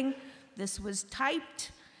processing. This was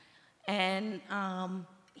typed and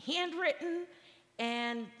handwritten.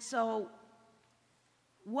 And so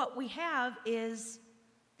what we have is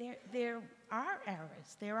there are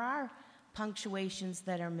errors. There are punctuations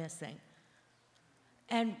that are missing.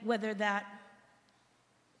 And whether that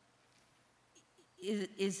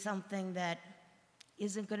is something that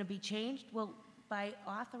isn't going to be changed, well, by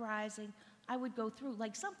authorizing, I would go through.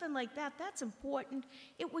 Like something like that, that's important.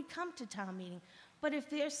 It would come to town meeting. But if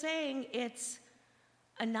they're saying it's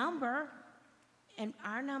a number and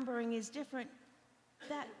our numbering is different,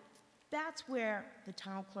 that's where the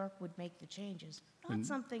town clerk would make the changes. Not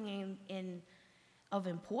something of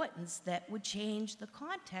importance that would change the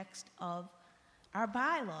context of our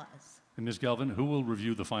bylaws. And Ms. Galvin, who will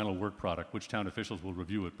review the final work product? Which town officials will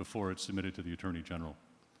review it before it's submitted to the Attorney General?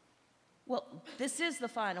 Well, this is the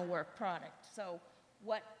final work product. So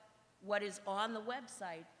what is on the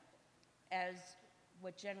website as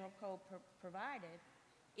what General Code provided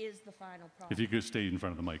is the final product. If you could stay in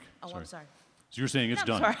front of the mic. Oh, I'm sorry. So you're saying it's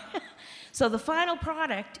No, done? I'm sorry. So the final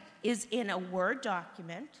product is in a Word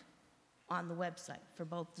document on the website for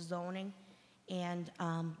both the zoning and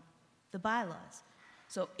the bylaws.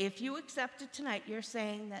 So if you accept it tonight, you're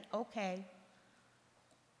saying that, okay,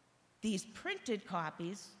 these printed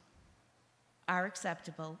copies are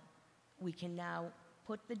acceptable. We can now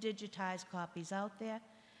put the digitized copies out there,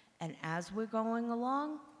 and as we're going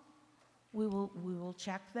along, we will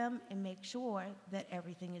check them and make sure that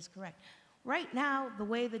everything is correct. Right now, the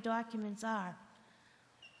way the documents are,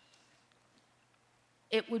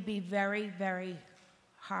 it would be very, very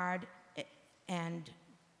hard, and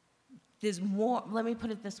there's more, let me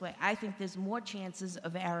put it this way, I think there's more chances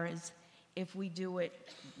of errors if we do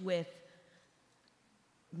it with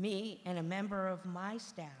me and a member of my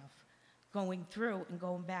staff going through and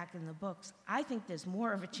going back in the books. I think there's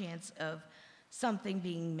more of a chance of something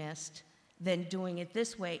being missed than doing it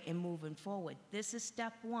this way and moving forward. This is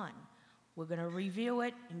step one. We're going to review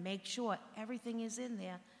it and make sure everything is in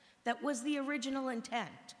there that was the original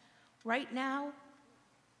intent. Right now,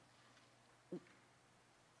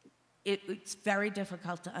 it's very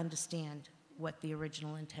difficult to understand what the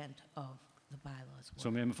original intent of the bylaws were. So,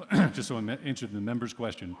 ma'am, just so I'm answering the member's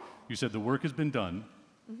question, you said the work has been done.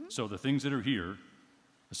 So the things that are here,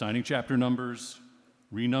 assigning chapter numbers,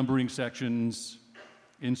 renumbering sections,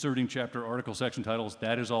 inserting chapter, article, section titles,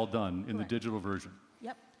 that is all done in the digital version.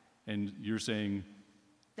 Yep. And you're saying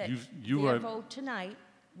That you their are... vote tonight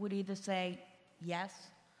would either say yes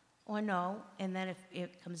or no, and then if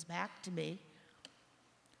it comes back to me,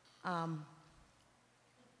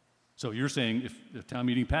 So you're saying if the town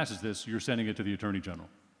meeting passes this, you're sending it to the Attorney General?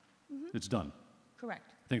 It's done?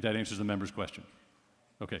 correct. I think that answers the member's question.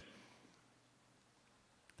 Okay.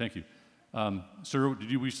 Thank you. Sir,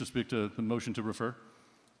 did you wish to speak to the motion to refer?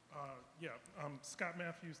 Yeah, Scott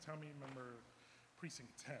Matthews, town meeting member,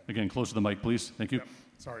 precinct 10. Again, close to the mic, please. Thank you. Yep,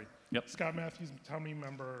 sorry. Yep. Scott Matthews, town meeting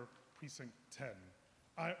member, precinct 10.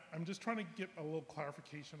 I'm just trying to get a little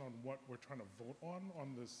clarification on what we're trying to vote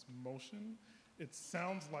on this motion. It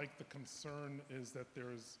sounds like the concern is that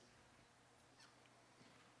there's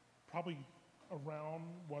probably around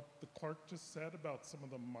what the clerk just said about some of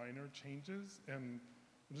the minor changes, and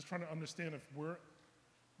I'm just trying to understand if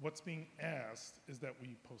what's being asked is that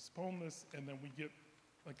we postpone this and then we get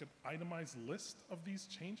like an itemized list of these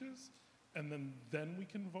changes, and then we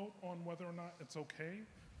can vote on whether or not it's okay,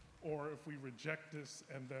 or if we reject this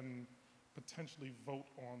and then potentially vote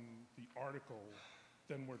on the article,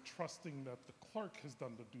 then we're trusting that the clerk has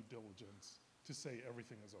done the due diligence to say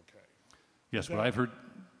everything is okay. Yes, what I've heard,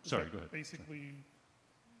 sorry, go ahead. Basically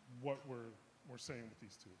what we're saying with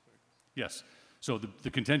these two things. Yes. So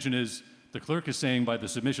the contention is the clerk is saying by the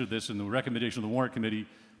submission of this and the recommendation of the warrant committee,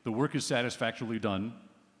 the work is satisfactorily done.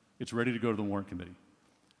 It's ready to go to the warrant committee.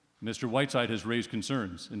 Mr. Whiteside has raised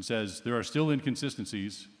concerns and says there are still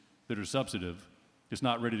inconsistencies that are substantive. It's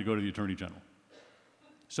not ready to go to the Attorney General.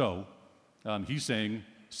 So he's saying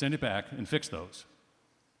send it back and fix those.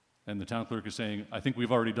 And the town clerk is saying, I think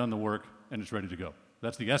we've already done the work and it's ready to go.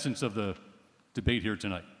 That's the essence of the debate here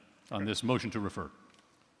tonight on this motion to refer.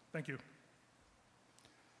 Thank you.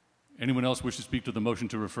 Anyone else wish to speak to the motion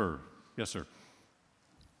to refer? Yes, sir.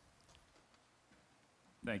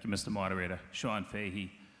 Thank you, Mr. Moderator. Sean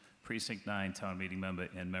Fahey, Precinct 9, Town Meeting Member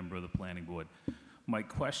and Member of the Planning Board. My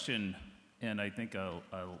question, and I think I'll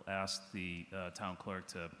ask the Town Clerk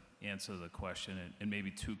to answer the question, and maybe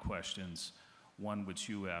two questions, one which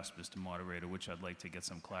you asked, Mr. Moderator, which I'd like to get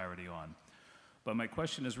some clarity on. But my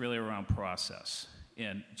question is really around process.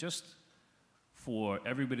 And just for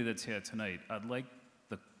everybody that's here tonight, I'd like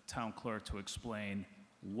the Town Clerk to explain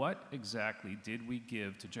what exactly did we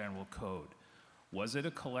give to General Code? Was it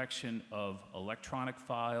a collection of electronic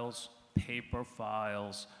files, paper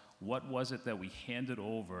files? What was it that we handed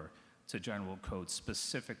over to General Code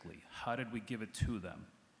specifically? How did we give it to them?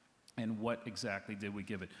 And what exactly did we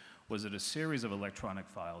give it? Was it a series of electronic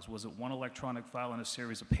files? Was it one electronic file and a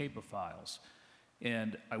series of paper files?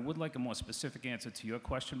 And I would like a more specific answer to your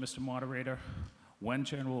question, Mr. Moderator. When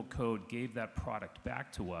General Code gave that product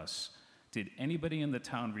back to us, did anybody in the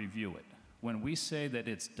town review it? When we say that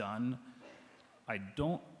it's done, I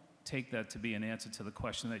don't take that to be an answer to the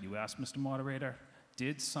question that you asked, Mr. Moderator.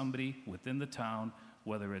 Did somebody within the town,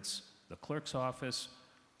 whether it's the clerk's office,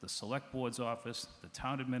 the select board's office, the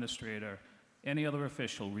town administrator, any other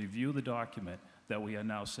official, review the document that we are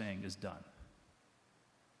now saying is done?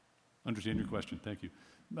 Understand your question. Thank you.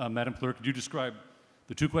 Madam Clerk, could you describe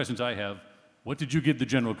the two questions I have? What did you give the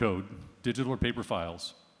General Code, digital or paper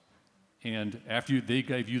files? And after they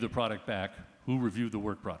gave you the product back, who reviewed the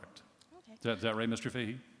work product? Okay. Is that right, Mr.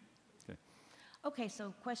 Fahey? Okay. Okay,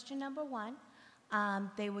 so question number one,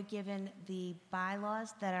 they were given the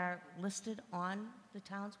bylaws that are listed on the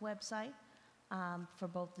town's website for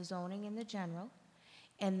both the zoning and the general.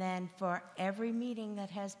 And then for every meeting that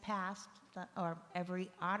has passed, or every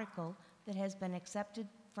article that has been accepted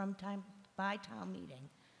by town meeting,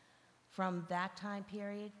 from that time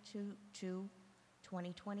period to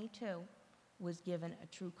 2022, was given a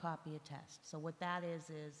true copy attest. So what that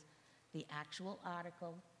is the actual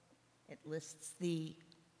article. It lists the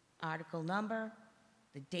article number,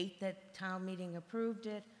 the date that town meeting approved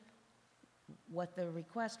it, what the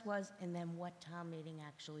request was, and then what town meeting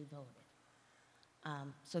actually voted.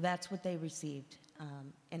 So that's what they received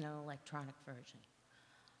in an electronic version.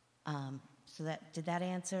 Did that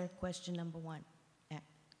answer question number one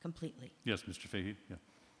completely? Yes, Mr. Fahey. Yeah.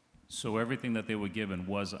 So everything that they were given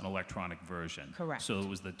was an electronic version. Correct. So it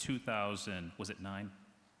was the 2000, was it 9?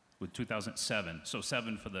 With 2007. So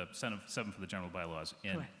 7 for the general bylaws.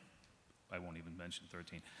 And Correct. I won't even mention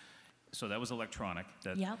 13. So that was electronic.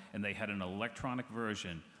 Yep. And they had an electronic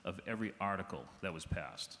version of every article that was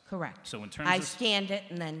passed. Correct. So in terms I of scanned it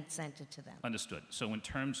and then sent it to them. Understood. So in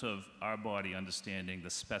terms of our body understanding the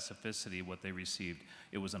specificity of what they received,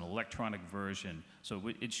 it was an electronic version. So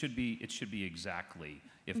it should be exactly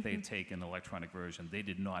if they take an electronic version. They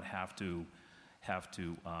did not have to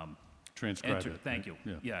transcribe enter. it. Thank you.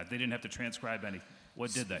 Yeah, they didn't have to transcribe anything.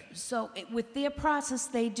 What did they? So with their process,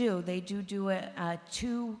 they do a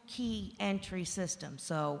two-key entry system.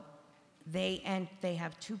 So they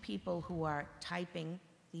have two people who are typing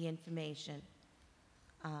the information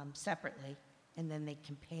separately, and then they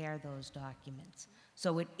compare those documents.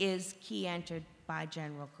 So it is key entered by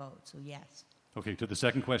general code, so yes. Okay, to the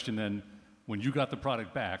second question then, when you got the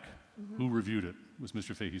product back, who reviewed it? Was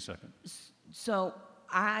Mr. Fahey second? So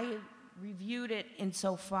I reviewed it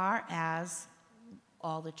insofar as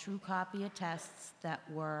all the true copy attests that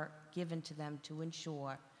were given to them to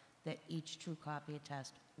ensure that each true copy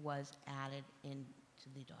attest was added to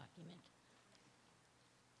the document.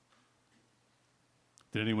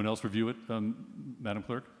 Did anyone else review it, Madam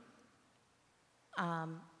Clerk?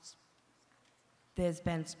 There's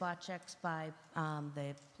been spot checks by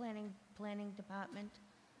the planning department.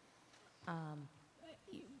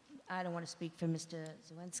 I don't want to speak for Mr.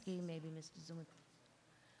 Zawinski, maybe Mr. Zawinski.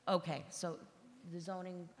 Okay, so the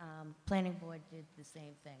zoning, planning board did the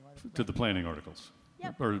same thing. Or To the planning articles?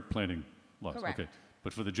 Yep. Or planning laws? Correct. Okay.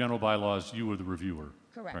 But for the general bylaws, you were the reviewer?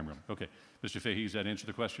 Correct. Primarily. Okay. Mr. Fahey, does that answer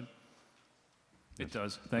the question? It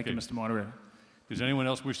does. Thank you, Mr. Moderator. Does anyone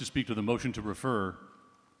else wish to speak to the motion to refer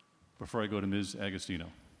before I go to Ms. Agostino?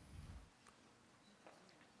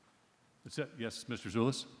 Yes, Mr.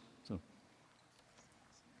 Zulus?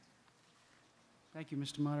 Thank you,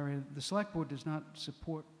 Mr. Moderator. The Select Board does not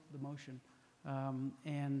support the motion,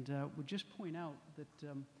 and would just point out that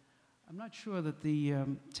I'm not sure that the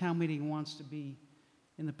town meeting wants to be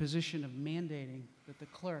in the position of mandating that the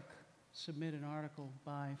clerk submit an article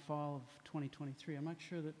by fall of 2023. I'm not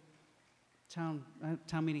sure that town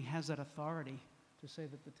meeting has that authority to say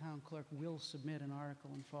that the town clerk will submit an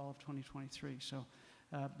article in fall of 2023. So,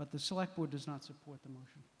 but the Select Board does not support the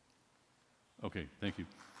motion. Okay, thank you.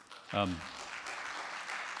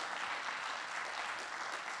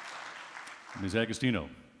 Ms. Agostino,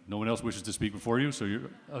 no one else wishes to speak before you, so you're,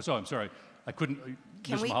 oh, sorry, I'm sorry. I couldn't,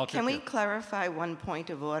 Ms. Mahalchik, Can we clarify one point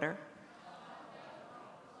of order?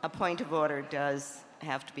 A point of order does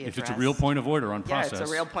have to be addressed. if it's a real point of order on process. Yeah, it's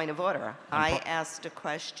a real point of order. I asked a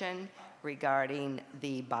question regarding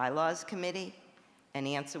the bylaws committee. An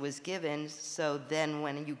answer was given, so then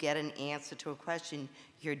when you get an answer to a question,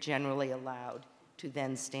 you're generally allowed to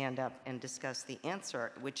then stand up and discuss the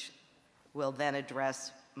answer, which will then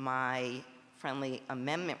address my friendly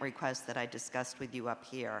amendment request that I discussed with you up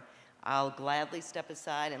here. I'll gladly step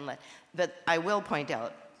aside and but I will point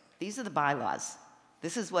out, these are the bylaws.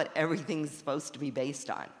 This is what everything's supposed to be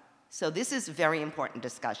based on. So this is a very important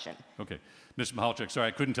discussion. Okay. Mr. Mahalchik, sorry,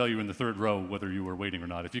 I couldn't tell you in the third row whether you were waiting or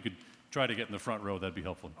not. If you could try to get in the front row, that'd be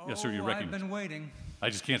helpful. Yes, sir, you're recognized. I've been waiting.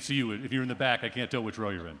 I just can't see you. If you're in the back, I can't tell which row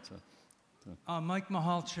you're in. Mike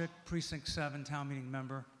Mahalchik, Precinct 7, town meeting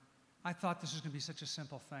member. I thought this was going to be such a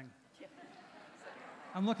simple thing.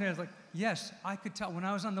 I'm looking at it like, yes, I could tell. When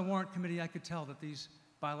I was on the warrant committee, I could tell that these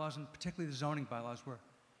bylaws, and particularly the zoning bylaws, were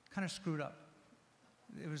kind of screwed up.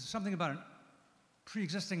 It was something about a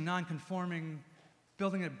pre-existing non-conforming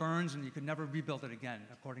building that burns and you could never rebuild it again,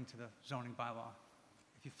 according to the zoning bylaw,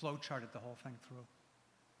 if you flow charted the whole thing through.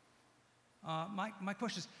 My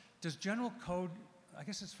question is, does general code, I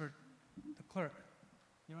guess it's for the clerk.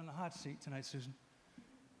 You're on the hot seat tonight, Susan.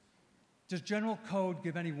 Does general code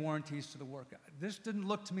give any warranties to the work? This didn't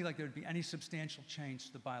look to me like there would be any substantial change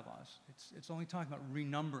to the bylaws. It's only talking about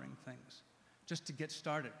renumbering things, just to get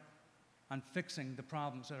started on fixing the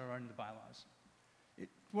problems that are in the bylaws.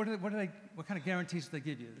 What kind of guarantees do they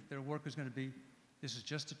give you that their work is going to be, this is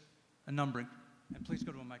just a numbering? And please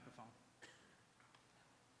go to a microphone.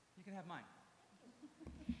 You can have mine.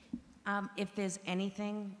 If there's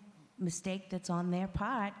anything mistake that's on their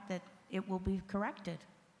part, that it will be corrected.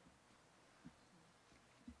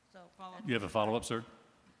 So, You have a follow-up, sir?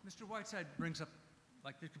 Mr. Whiteside brings up,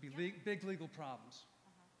 like, there could be big legal problems.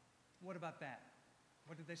 What about that?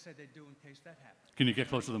 What did they say they'd do in case that happened? Can you get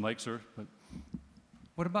closer to the mic, sir?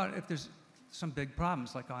 What about if there's some big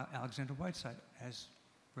problems, like Alexander Whiteside has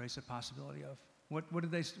raised a possibility of?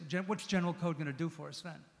 What's general code going to do for us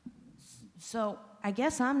then? So I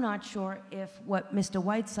guess I'm not sure if what Mr.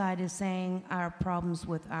 Whiteside is saying are problems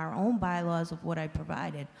with our own bylaws of what I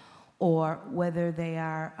provided, or whether they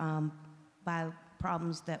are by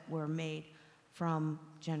problems that were made from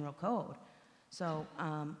general code. So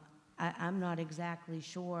I'm not exactly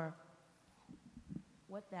sure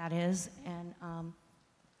what that is, and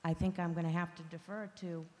I think I'm going to have to defer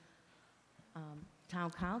to town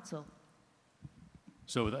council.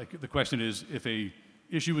 So the question is, if a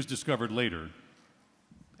issue is discovered later,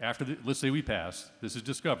 after let's say we pass, this is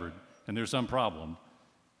discovered, and there's some problem,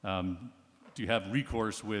 do you have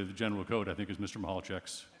recourse with general code, I think is Mr.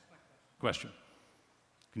 Mahalchik's question.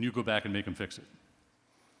 Can you go back and make them fix it?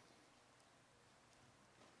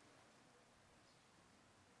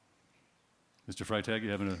 Mr. Freitag, you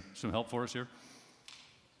having some help for us here?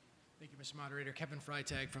 Thank you, Mr. Moderator. Kevin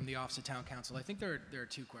Freitag from the Office of Town Council. I think there are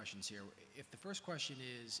two questions here. If the first question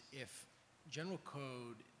is if general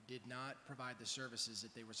code did not provide the services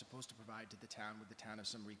that they were supposed to provide to the town, would the town have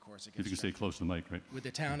some recourse against? If you can stay close to the mic, right? Would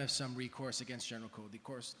the town have some recourse against general code?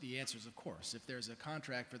 The answer is of course. If there's a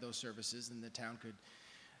contract for those services, then the town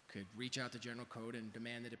could reach out to general code and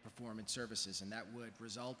demand that it perform its services, and that would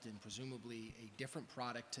result in presumably a different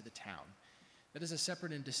product to the town. That is a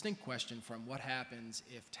separate and distinct question from what happens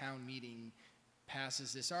if town meeting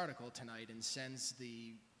passes this article tonight and sends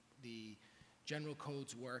the general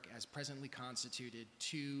code's work as presently constituted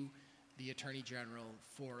to the Attorney General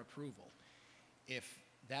for approval. If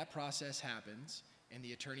that process happens and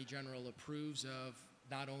the Attorney General approves of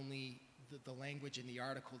not only the language in the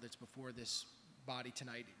article that's before this body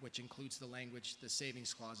tonight, which includes the language, the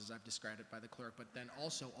savings clauses I've described it by the clerk, but then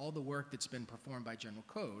also all the work that's been performed by general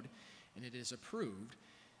code, and it is approved,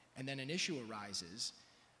 and then an issue arises,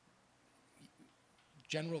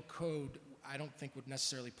 general code, I don't think would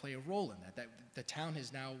necessarily play a role in that. That the town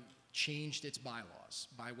has now changed its bylaws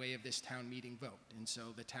by way of this town meeting vote, and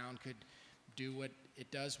so the town could do what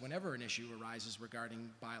it does whenever an issue arises regarding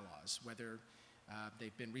bylaws, whether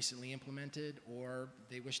they've been recently implemented or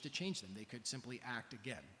they wish to change them. They could simply act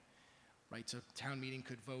again, right? So town meeting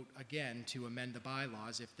could vote again to amend the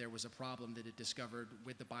bylaws if there was a problem that it discovered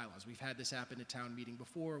with the bylaws. We've had this happen at town meeting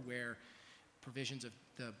before where provisions of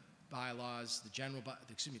the bylaws,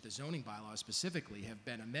 the zoning bylaws specifically have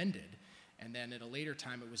been amended, and then at a later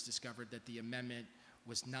time it was discovered that the amendment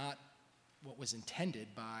was not what was intended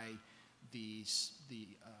by the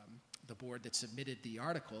board that submitted the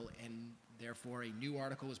article, and therefore a new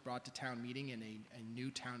article was brought to town meeting and a new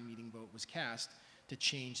town meeting vote was cast to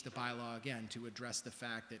change the bylaw again to address the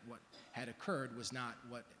fact that what had occurred was not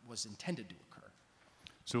what was intended to occur.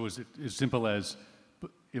 So is it as simple as,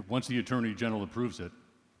 if once the Attorney General approves it,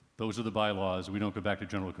 those are the bylaws, we don't go back to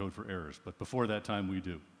general code for errors, but before that time we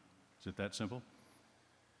do? Is it that simple?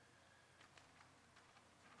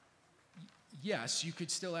 Yes, you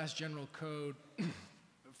could still ask general code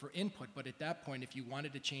for input, but at that point, if you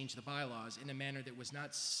wanted to change the bylaws in a manner that was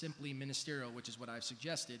not simply ministerial, which is what I've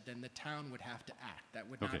suggested, then the town would have to act. That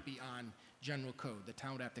would not be on general code. The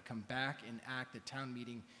town would have to come back and act at town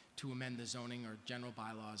meeting to amend the zoning or general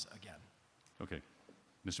bylaws again. Okay.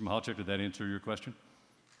 Mr. Mahalchik, did that answer your question?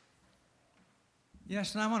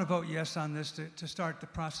 Yes, and I want to vote yes on this to start the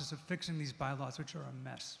process of fixing these bylaws, which are a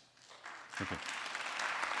mess. Okay.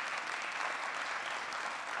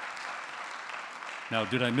 Now,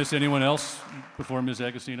 did I miss anyone else before Ms.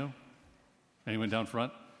 Agostino? Anyone down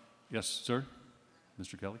front? Yes, sir?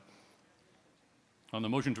 Mr. Kelly? On the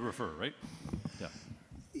motion to refer, right? Yeah.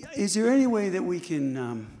 Is there any way that we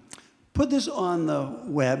can put this on the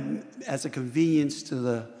web as a convenience to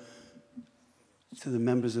the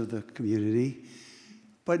members of the community,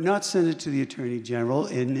 but not send it to the Attorney General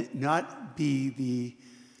and not be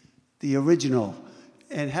the original,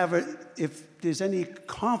 and have it, if there's any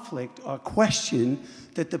conflict or question,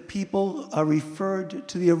 that the people are referred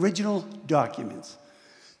to the original documents.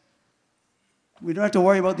 We don't have to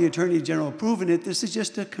worry about the Attorney General approving it. This is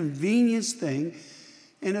just a convenience thing,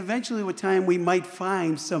 and eventually with time we might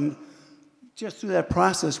find some, just through that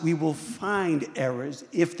process, we will find errors,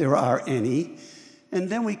 if there are any, and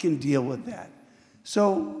then we can deal with that.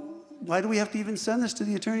 So why do we have to even send this to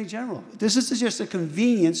the Attorney General? This is just a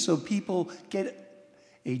convenience so people get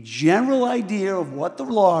a general idea of what the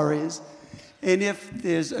law is, and if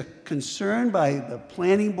there's a concern by the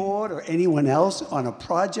planning board or anyone else on a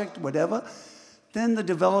project, whatever, then the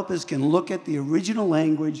developers can look at the original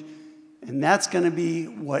language, and that's going to be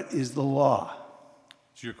what is the law.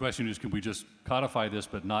 So your question is, can we just codify this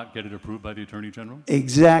but not get it approved by the Attorney General?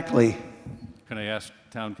 Exactly. Can I ask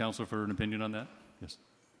Town Council for an opinion on that? Yes.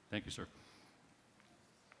 Thank you, sir.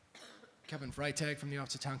 Kevin Freitag from the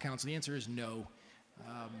Office of Town Council. The answer is no.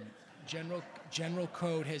 General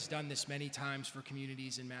code has done this many times for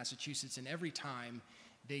communities in Massachusetts, and every time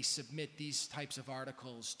they submit these types of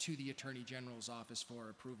articles to the Attorney General's office for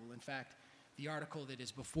approval. In fact, the article that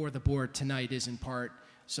is before the board tonight is in part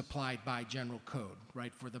supplied by general code,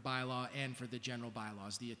 right, for the bylaw and for the general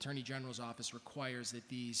bylaws. The Attorney General's office requires that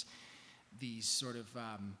these sort of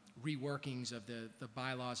reworkings of the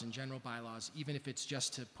bylaws and general bylaws, even if it's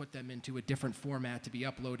just to put them into a different format to be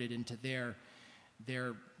uploaded into their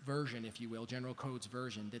version, if you will, general code's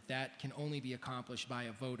version, that can only be accomplished by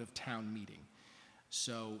a vote of town meeting.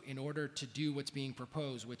 So in order to do what's being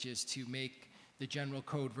proposed, which is to make the general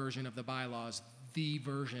code version of the bylaws the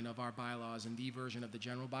version of our bylaws and the version of the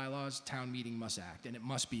general bylaws, town meeting must act, and it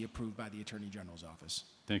must be approved by the Attorney General's office.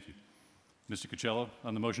 Thank you. Mr. Cocello,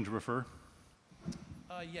 on the motion to refer?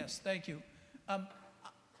 Yes, thank you.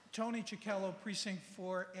 Tony Cicchello, Precinct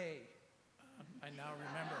 4A. I now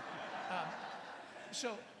remember.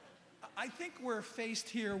 So I think we're faced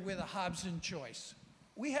here with a Hobson choice.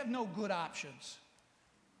 We have no good options.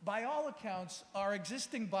 By all accounts, our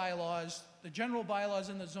existing bylaws, the general bylaws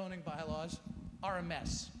and the zoning bylaws, are a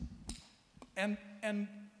mess. And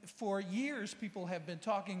for years, people have been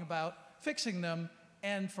talking about fixing them,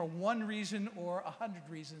 and for one reason or 100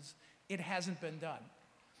 reasons, it hasn't been done.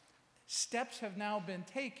 Steps have now been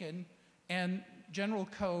taken, and General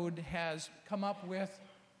Code has come up with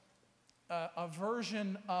a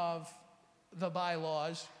version of the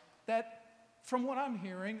bylaws that, from what I'm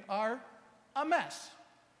hearing, are a mess.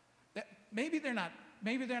 Maybe they're not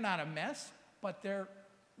a mess, but they're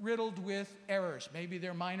riddled with errors. Maybe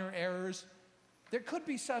they're minor errors. There could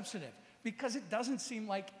be substantive, because it doesn't seem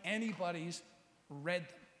like anybody's read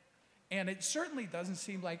them. And it certainly doesn't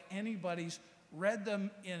seem like anybody's read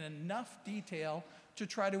them in enough detail to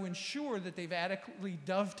try to ensure that they've adequately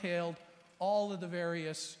dovetailed all of the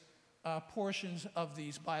various portions of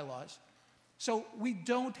these bylaws. So we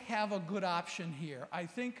don't have a good option here. I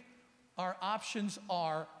think our options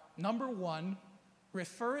are, number one,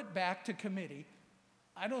 refer it back to committee.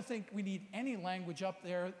 I don't think we need any language up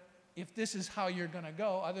there if this is how you're going to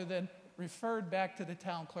go, other than referred back to the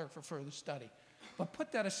town clerk for further study. But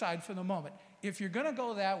put that aside for the moment. If you're going to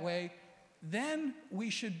go that way, then we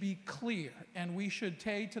should be clear, and we should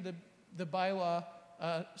say to the bylaw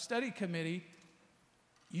study committee,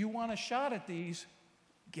 you want a shot at these,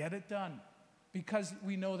 get it done, because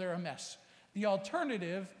we know they're a mess. The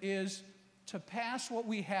alternative is to pass what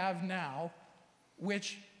we have now,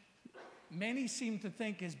 which many seem to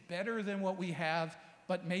think is better than what we have,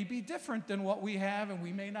 but may be different than what we have, and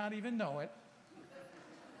we may not even know it.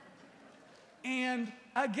 And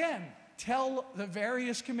again, tell the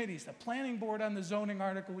various committees, the planning board on the zoning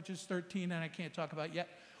article, which is 13, and I can't talk about yet,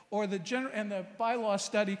 or the bylaw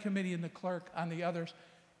study committee and the clerk on the others.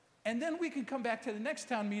 And then we can come back to the next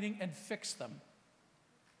town meeting and fix them.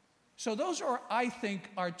 So those are, I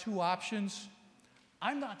think, our two options.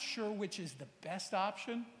 I'm not sure which is the best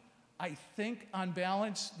option. I think, on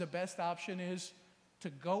balance, the best option is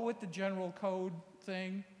to go with the general code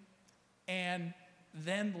thing, and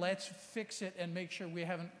then let's fix it and make sure we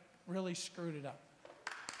haven't really screwed it up.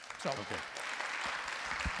 So, Okay.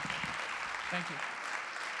 Thank you.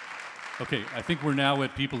 Okay, I think we're now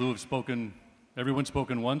at people who have spoken, everyone's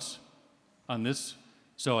spoken once on this.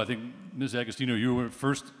 So I think, Ms. Agostino, you were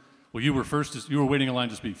first. Well, you were first, you were waiting in line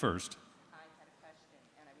to speak first. I had a question,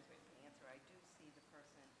 and I was waiting for the answer. I do see the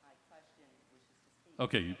person I questioned wishes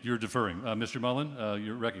to speak. Okay, you're deferring. Mr. Mullen,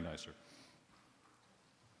 you're recognized, sir.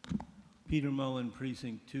 Peter Mullen,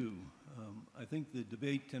 Precinct 2. I think the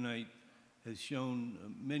debate tonight has shown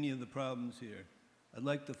many of the problems here. I'd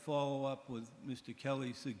like to follow up with Mr.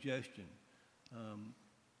 Kelly's suggestion.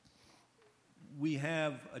 We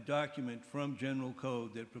have a document from General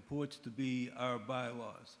Code that purports to be our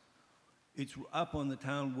bylaws. It's up on the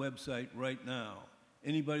town website right now.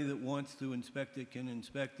 Anybody that wants to inspect it can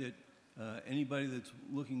inspect it. Anybody that's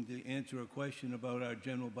looking to answer a question about our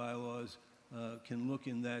general bylaws can look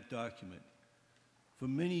in that document. For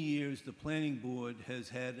many years, the planning board has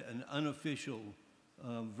had an unofficial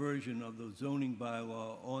version of the zoning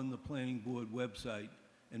bylaw on the planning board website,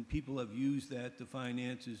 and people have used that to find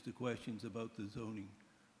answers to questions about the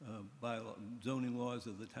zoning laws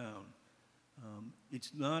of the town.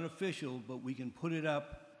 It's not official, but we can put it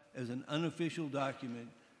up as an unofficial document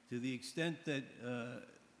to the extent that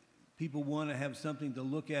people want to have something to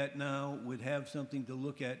look at now, would have something to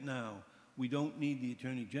look at now. We don't need the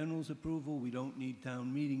Attorney General's approval. We don't need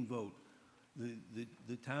town meeting vote.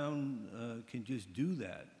 The town can just do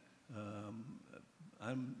that.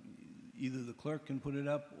 Either the clerk can put it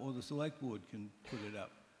up or the select board can put it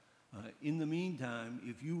up. In the meantime,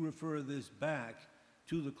 if you refer this back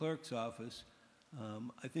to the clerk's office,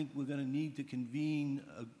 I think we're going to need to convene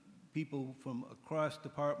people from across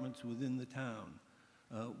departments within the town.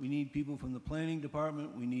 We need people from the planning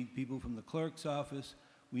department. We need people from the clerk's office.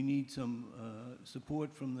 We need some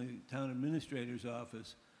support from the town administrator's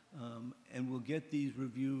office, and we'll get these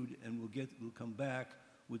reviewed, and we'll come back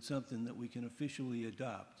with something that we can officially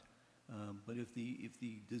adopt. But if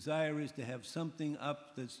the desire is to have something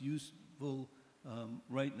up that's useful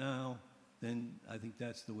right now, then I think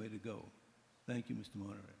that's the way to go. Thank you, Mr.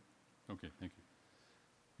 Moderator. Okay, thank you.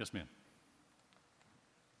 Yes, ma'am.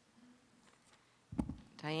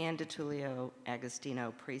 Diane DiTullio,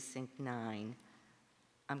 Agostino, Precinct 9.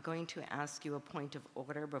 I'm going to ask you a point of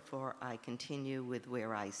order before I continue with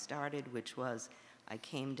where I started, which was I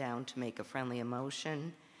came down to make a friendly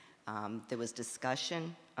motion. There was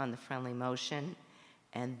discussion on the friendly motion,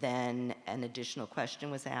 and then an additional question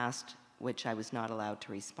was asked, which I was not allowed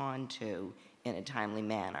to respond to in a timely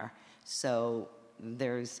manner. So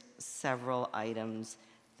there's several items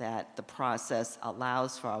that the process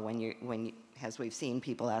allows for when as we've seen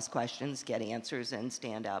people ask questions, get answers, and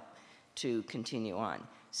stand up to continue on.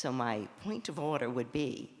 So my point of order would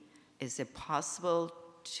be, is it possible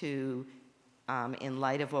to in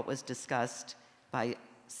light of what was discussed by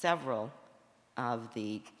several of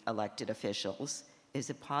the elected officials, is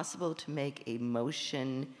it possible to make a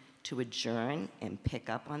motion to adjourn and pick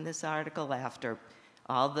up on this article after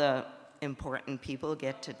all the important people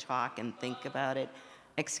get to talk and think about it?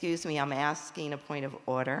 Excuse me, I'm asking a point of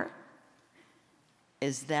order.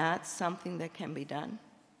 Is that something that can be done?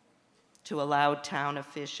 To allow town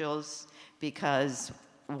officials, because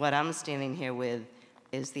what I'm standing here with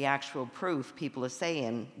is the actual proof. People are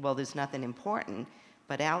saying, well, there's nothing important,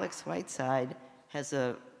 but Alex Whiteside as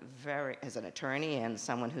an attorney and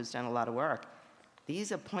someone who's done a lot of work,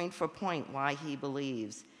 these are point for point why he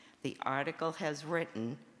believes the article has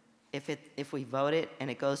written, if we vote it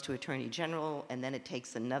and it goes to Attorney General and then it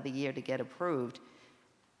takes another year to get approved,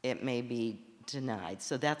 it may be denied.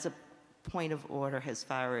 So that's a point of order as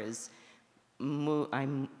far as I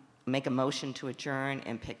make a motion to adjourn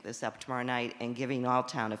and pick this up tomorrow night, and giving all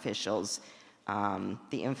town officials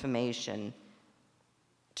the information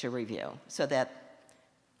to review so that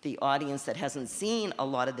the audience that hasn't seen a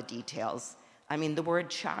lot of the details, I mean, the word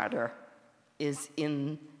charter is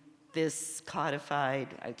in this codified,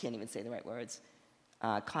 I can't even say the right words,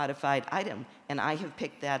 codified item. And I have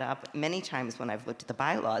picked that up many times when I've looked at the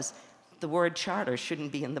bylaws. The word charter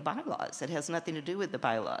shouldn't be in the bylaws. It has nothing to do with the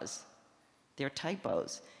bylaws. They're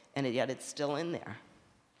typos, and yet it's still in there.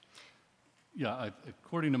 Yeah,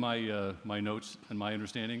 according to my notes and my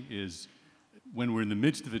understanding is when we're in the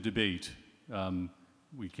midst of a debate,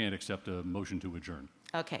 we can't accept a motion to adjourn.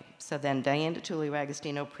 Okay, so then Diane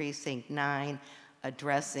DeTulli-Ragostino, Precinct 9,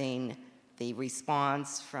 addressing the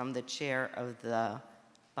response from the chair of the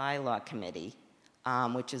bylaw committee,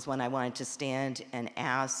 which is when I wanted to stand and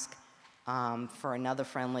ask for another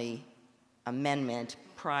friendly amendment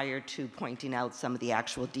prior to pointing out some of the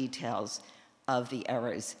actual details of the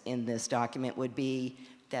errors in this document, would be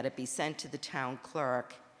that it be sent to the town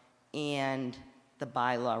clerk and the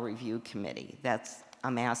bylaw review committee.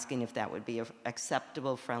 I'm asking if that would be an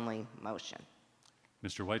acceptable, friendly motion.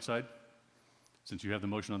 Mr. Whiteside, since you have the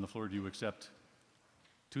motion on the floor, do you accept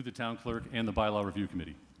to the town clerk and the bylaw review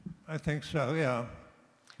committee? I think so, yeah.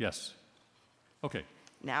 Yes. Okay.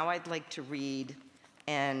 Now I'd like to read,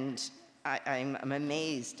 and I'm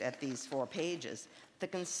amazed at these 4 pages. The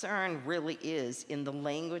concern really is in the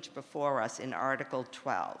language before us in Article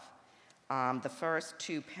 12. The first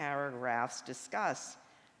 2 paragraphs discuss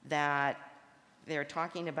that they're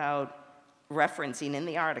talking about referencing in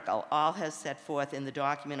the article, all has set forth in the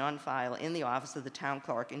document on file in the office of the town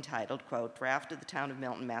clerk entitled, quote, draft of the town of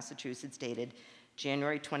Milton, Massachusetts, dated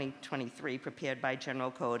January 2023, prepared by General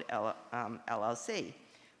Code LLC.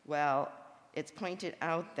 Well, it's pointed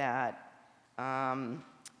out that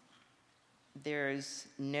there's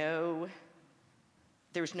no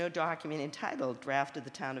document entitled draft of the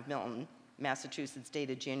town of Milton, Massachusetts,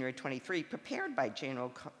 dated January 23, prepared by General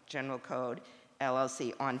Code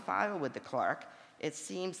LLC on file with the clerk. It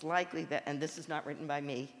seems likely that, and this is not written by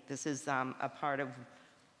me, this is a part of,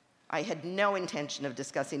 I had no intention of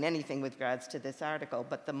discussing anything with regards to this article,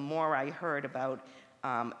 but the more I heard about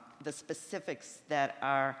the specifics that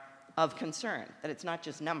are of concern, that it's not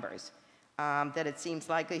just numbers, that it seems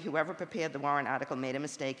likely whoever prepared the warrant article made a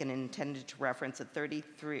mistake and intended to reference a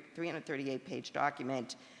 338-page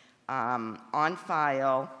document on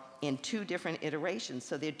file in 2 different iterations,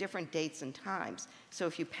 so they're different dates and times. So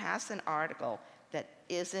if you pass an article that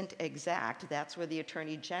isn't exact, that's where the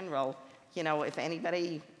Attorney General, if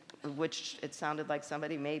anybody, which it sounded like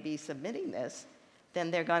somebody may be submitting this,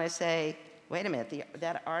 then they're going to say, wait a minute,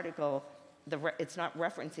 that article, it's not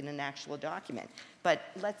referencing an actual document. But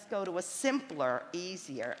let's go to a simpler,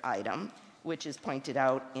 easier item, which is pointed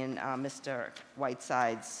out in Mr.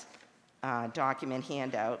 Whiteside's document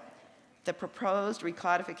handout. The proposed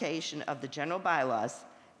recodification of the general bylaws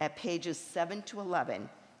at pages 7 to 11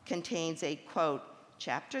 contains a, quote,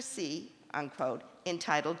 chapter C, unquote,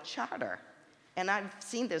 entitled Charter. And I've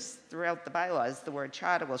seen this throughout the bylaws, the word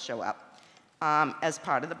charter will show up as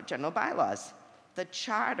part of the general bylaws. The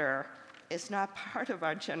charter is not part of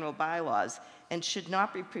our general bylaws and should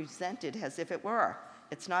not be presented as if it were.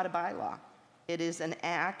 It's not a bylaw. It is an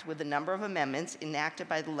act with a number of amendments enacted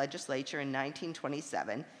by the legislature in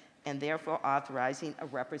 1927 and therefore authorizing a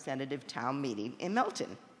representative town meeting in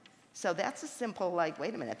Milton. So that's a simple, wait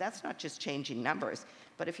a minute, that's not just changing numbers.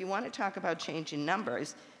 But if you want to talk about changing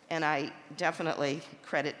numbers, and I definitely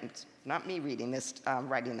credit, it's not me reading this,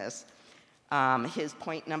 writing this, his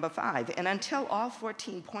point number 5. And until all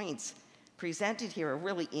 14 points presented here are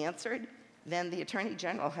really answered, then the Attorney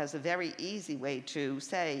General has a very easy way to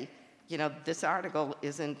say, this article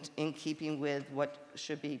isn't in keeping with what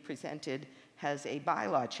should be presented as a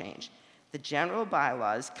bylaw change. The general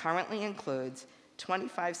bylaws currently includes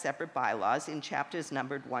 25 separate bylaws in chapters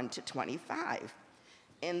numbered 1 to 25.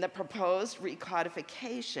 In the proposed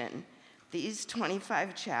recodification, these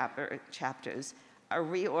 25 chapters are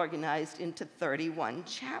reorganized into 31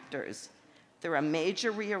 chapters. There are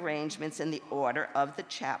major rearrangements in the order of the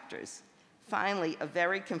chapters. Finally, a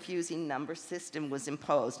very confusing number system was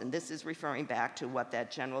imposed, and this is referring back to what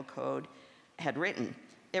that general code had written.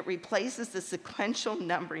 It replaces the sequential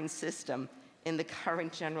numbering system in the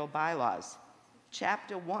current general bylaws.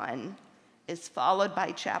 Chapter 1 is followed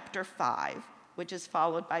by Chapter 5, which is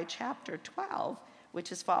followed by Chapter 12,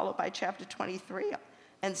 which is followed by Chapter 23,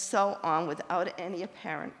 and so on without any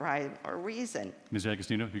apparent rhyme or reason. Ms.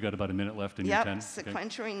 Agostino, you got about a minute left in your 10.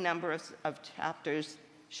 Sequential number of chapters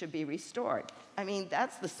should be restored. I mean,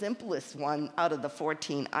 that's the simplest one out of the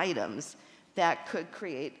 14 items that could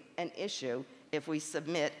create an issue if we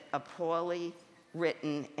submit a poorly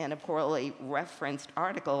written and a poorly referenced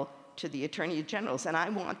article to the Attorney General's. And I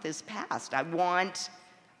want this passed. I want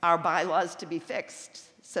our bylaws to be fixed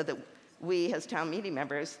so that we, as town meeting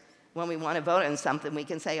members, when we want to vote on something, we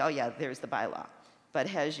can say, oh yeah, there's the bylaw.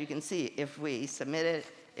 But as you can see, if we submit it,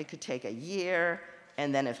 it could take a year,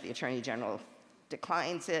 and then if the Attorney General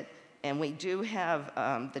declines it, and we do have,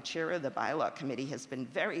 the chair of the bylaw committee has been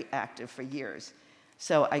very active for years.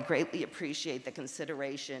 So I greatly appreciate the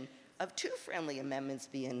consideration of 2 friendly amendments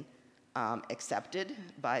being accepted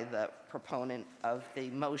by the proponent of the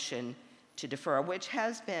motion to defer, which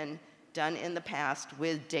has been done in the past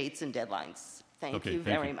with dates and deadlines. Thank you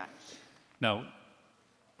very much. Now,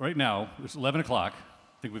 right now, it's 11 o'clock.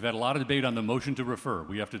 I think we've had a lot of debate on the motion to refer.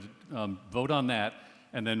 We have to vote on that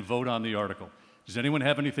and then vote on the article. Does anyone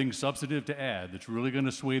have anything substantive to add that's really going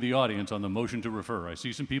to sway the audience on the motion to refer? I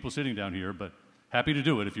see some people sitting down here, but happy to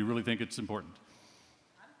do it if you really think it's important.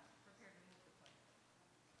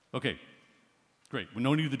 Okay, great. Well,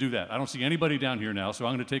 no need to do that. I don't see anybody down here now, so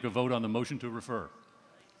I'm going to take a vote on the motion to refer.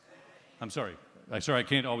 I'm sorry. I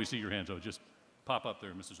can't always see your hands, so just pop up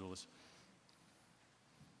there, Mr. Zulus.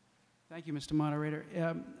 Thank you, Mr. Moderator.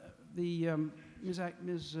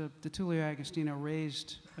 Ms. DeTullio Agostino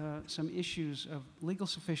raised some issues of legal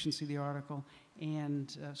sufficiency of the article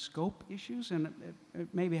and scope issues, and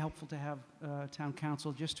it may be helpful to have town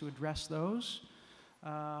council just to address those,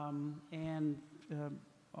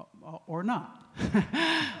 or not.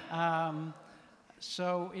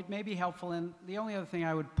 So it may be helpful, and the only other thing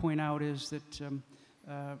I would point out is that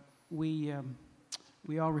we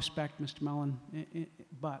all respect Mr. Mellon,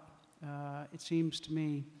 but it seems to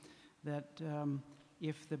me that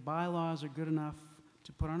if the bylaws are good enough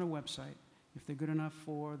to put on a website, if they're good enough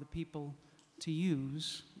for the people to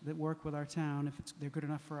use that work with our town, if they're good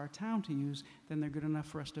enough for our town to use, then they're good enough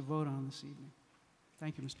for us to vote on this evening.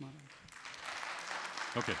 Thank you, Mr. Moderator.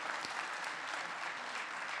 Okay.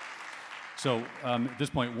 So at this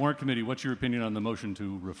point, Warrant Committee, what's your opinion on the motion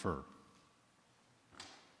to refer?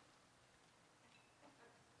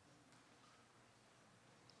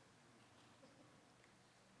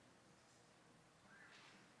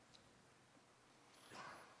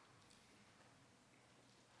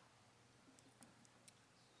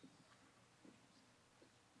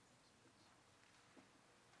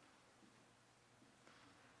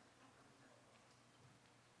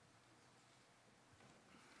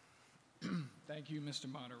 Thank you,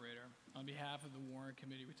 Mr. Moderator. On behalf of the Warrant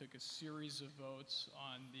Committee, we took a series of votes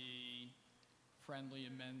on the friendly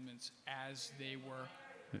amendments as they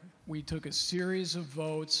were. We took a series of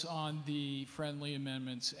votes on the friendly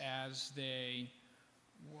amendments as they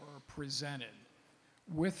were presented.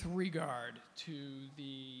 With regard to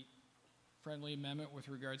the friendly amendment with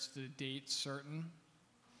regards to the date certain,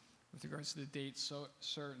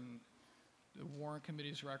 the Warrant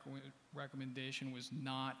Committee's recommendation was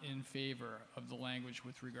not in favor of the language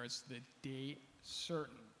with regards to the date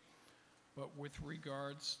certain. But with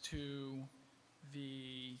regards to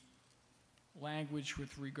the language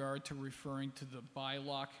with regard to referring to the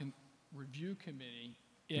bylaw review committee,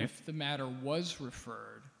 if the matter was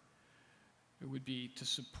referred, it would be to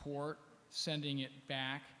support sending it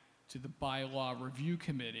back to the bylaw review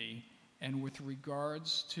committee. And with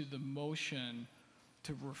regards to the motion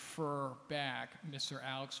to refer back, Mr.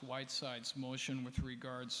 Alex Whiteside's motion with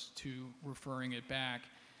regards to referring it back,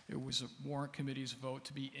 it was a Warrant Committee's vote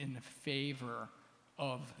to be in favor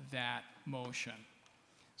of that motion.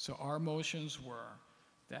 So our motions were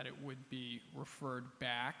that it would be referred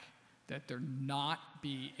back, that there not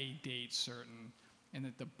be a date certain, and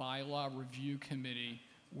that the bylaw review committee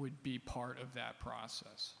would be part of that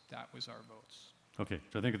process. That was our votes. Okay,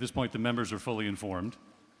 so I think at this point the members are fully informed.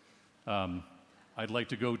 I'd like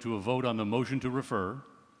to go to a vote on the motion to refer.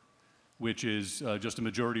 which is just a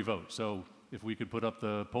majority vote. So if we could put up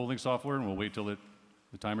the polling software, and we'll wait till the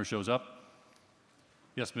timer shows up.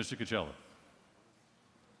 Yes, Mr. Coachella.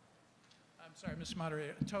 I'm sorry, Mr.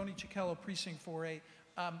 Moderator. Tony Cicchello, Precinct 4A.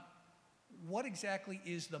 What exactly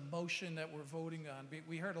is the motion that we're voting on?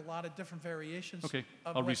 We heard a lot of different variations Okay,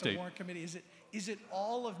 of I'll what restate. the warrant committee. Is it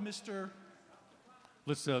all of Mr.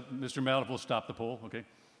 Let's, Mr. Mallett, we'll stop the poll, okay?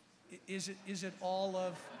 Is it all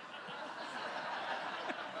of?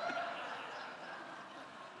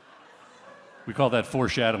 We call that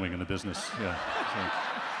foreshadowing in the business, yeah. So.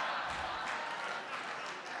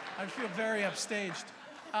 I feel very upstaged.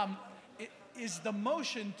 Is the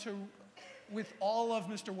motion with all of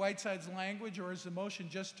Mr. Whiteside's language, or is the motion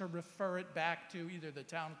just to refer it back to either the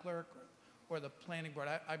town clerk or the planning board?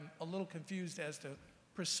 I'm a little confused as to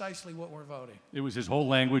precisely what we're voting. It was his whole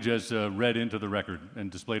language as read into the record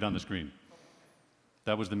and displayed on the screen.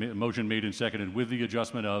 That was the motion made and seconded with the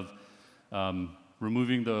adjustment of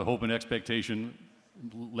removing the hope and expectation,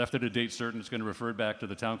 left at a date certain. It's going to refer it back to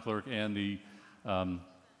the town clerk and the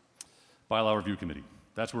bylaw review committee.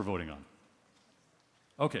 That's what we're voting on.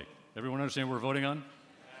 Okay, everyone understand what we're voting on?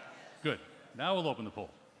 Good. Now we'll open the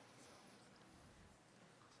poll.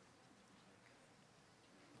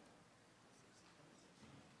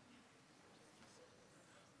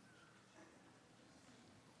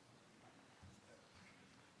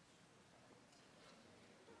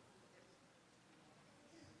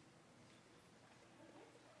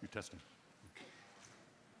 You're testing.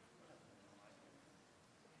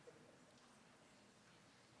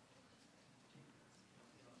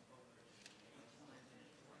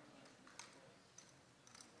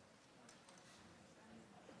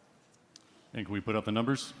 And can we put up the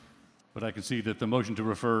numbers? But I can see that the motion to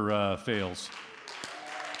refer fails.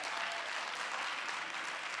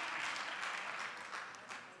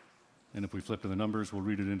 And if we flip to the numbers, we'll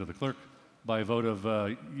read it into the clerk. By a vote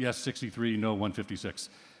of yes 63, no 156.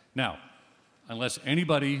 Now, unless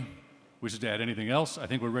anybody wishes to add anything else, I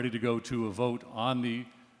think we're ready to go to a vote on the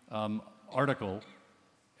article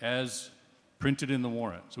as printed in the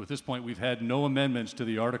warrant. So at this point, we've had no amendments to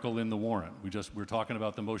the article in the warrant. We're talking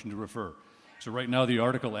about the motion to refer. So right now, the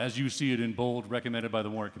article, as you see it in bold, recommended by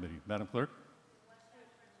the warrant committee. Madam Clerk?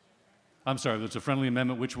 I'm sorry, that's a friendly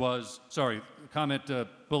amendment, which was, sorry, comment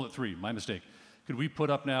bullet 3, my mistake. Could we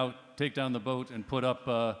put up now, take down the vote and put up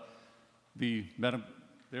Madam,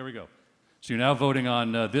 there we go. So you're now voting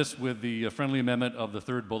on this with the friendly amendment of the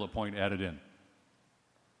third bullet point added in.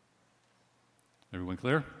 Everyone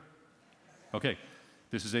clear? Okay,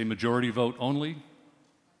 this is a majority vote only.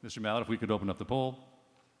 Mr. Mallett, if we could open up the poll.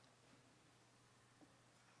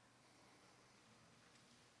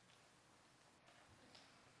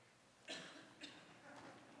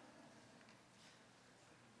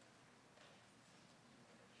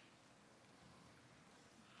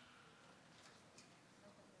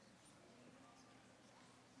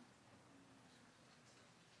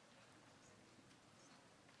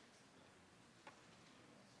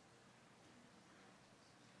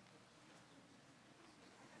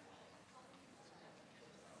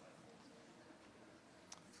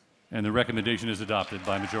 And the recommendation is adopted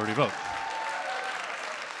by majority vote.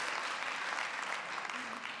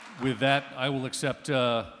 With that, I will accept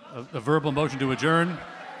a verbal motion to adjourn.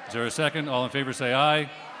 Is there a second? All in favor say aye.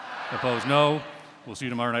 Opposed, no. We'll see you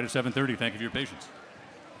tomorrow night at 7:30. Thank you for your patience.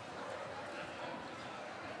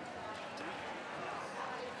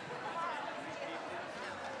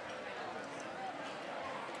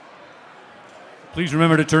 Please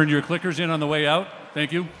remember to turn your clickers in on the way out.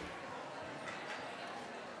 Thank you.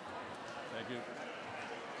 Thank you.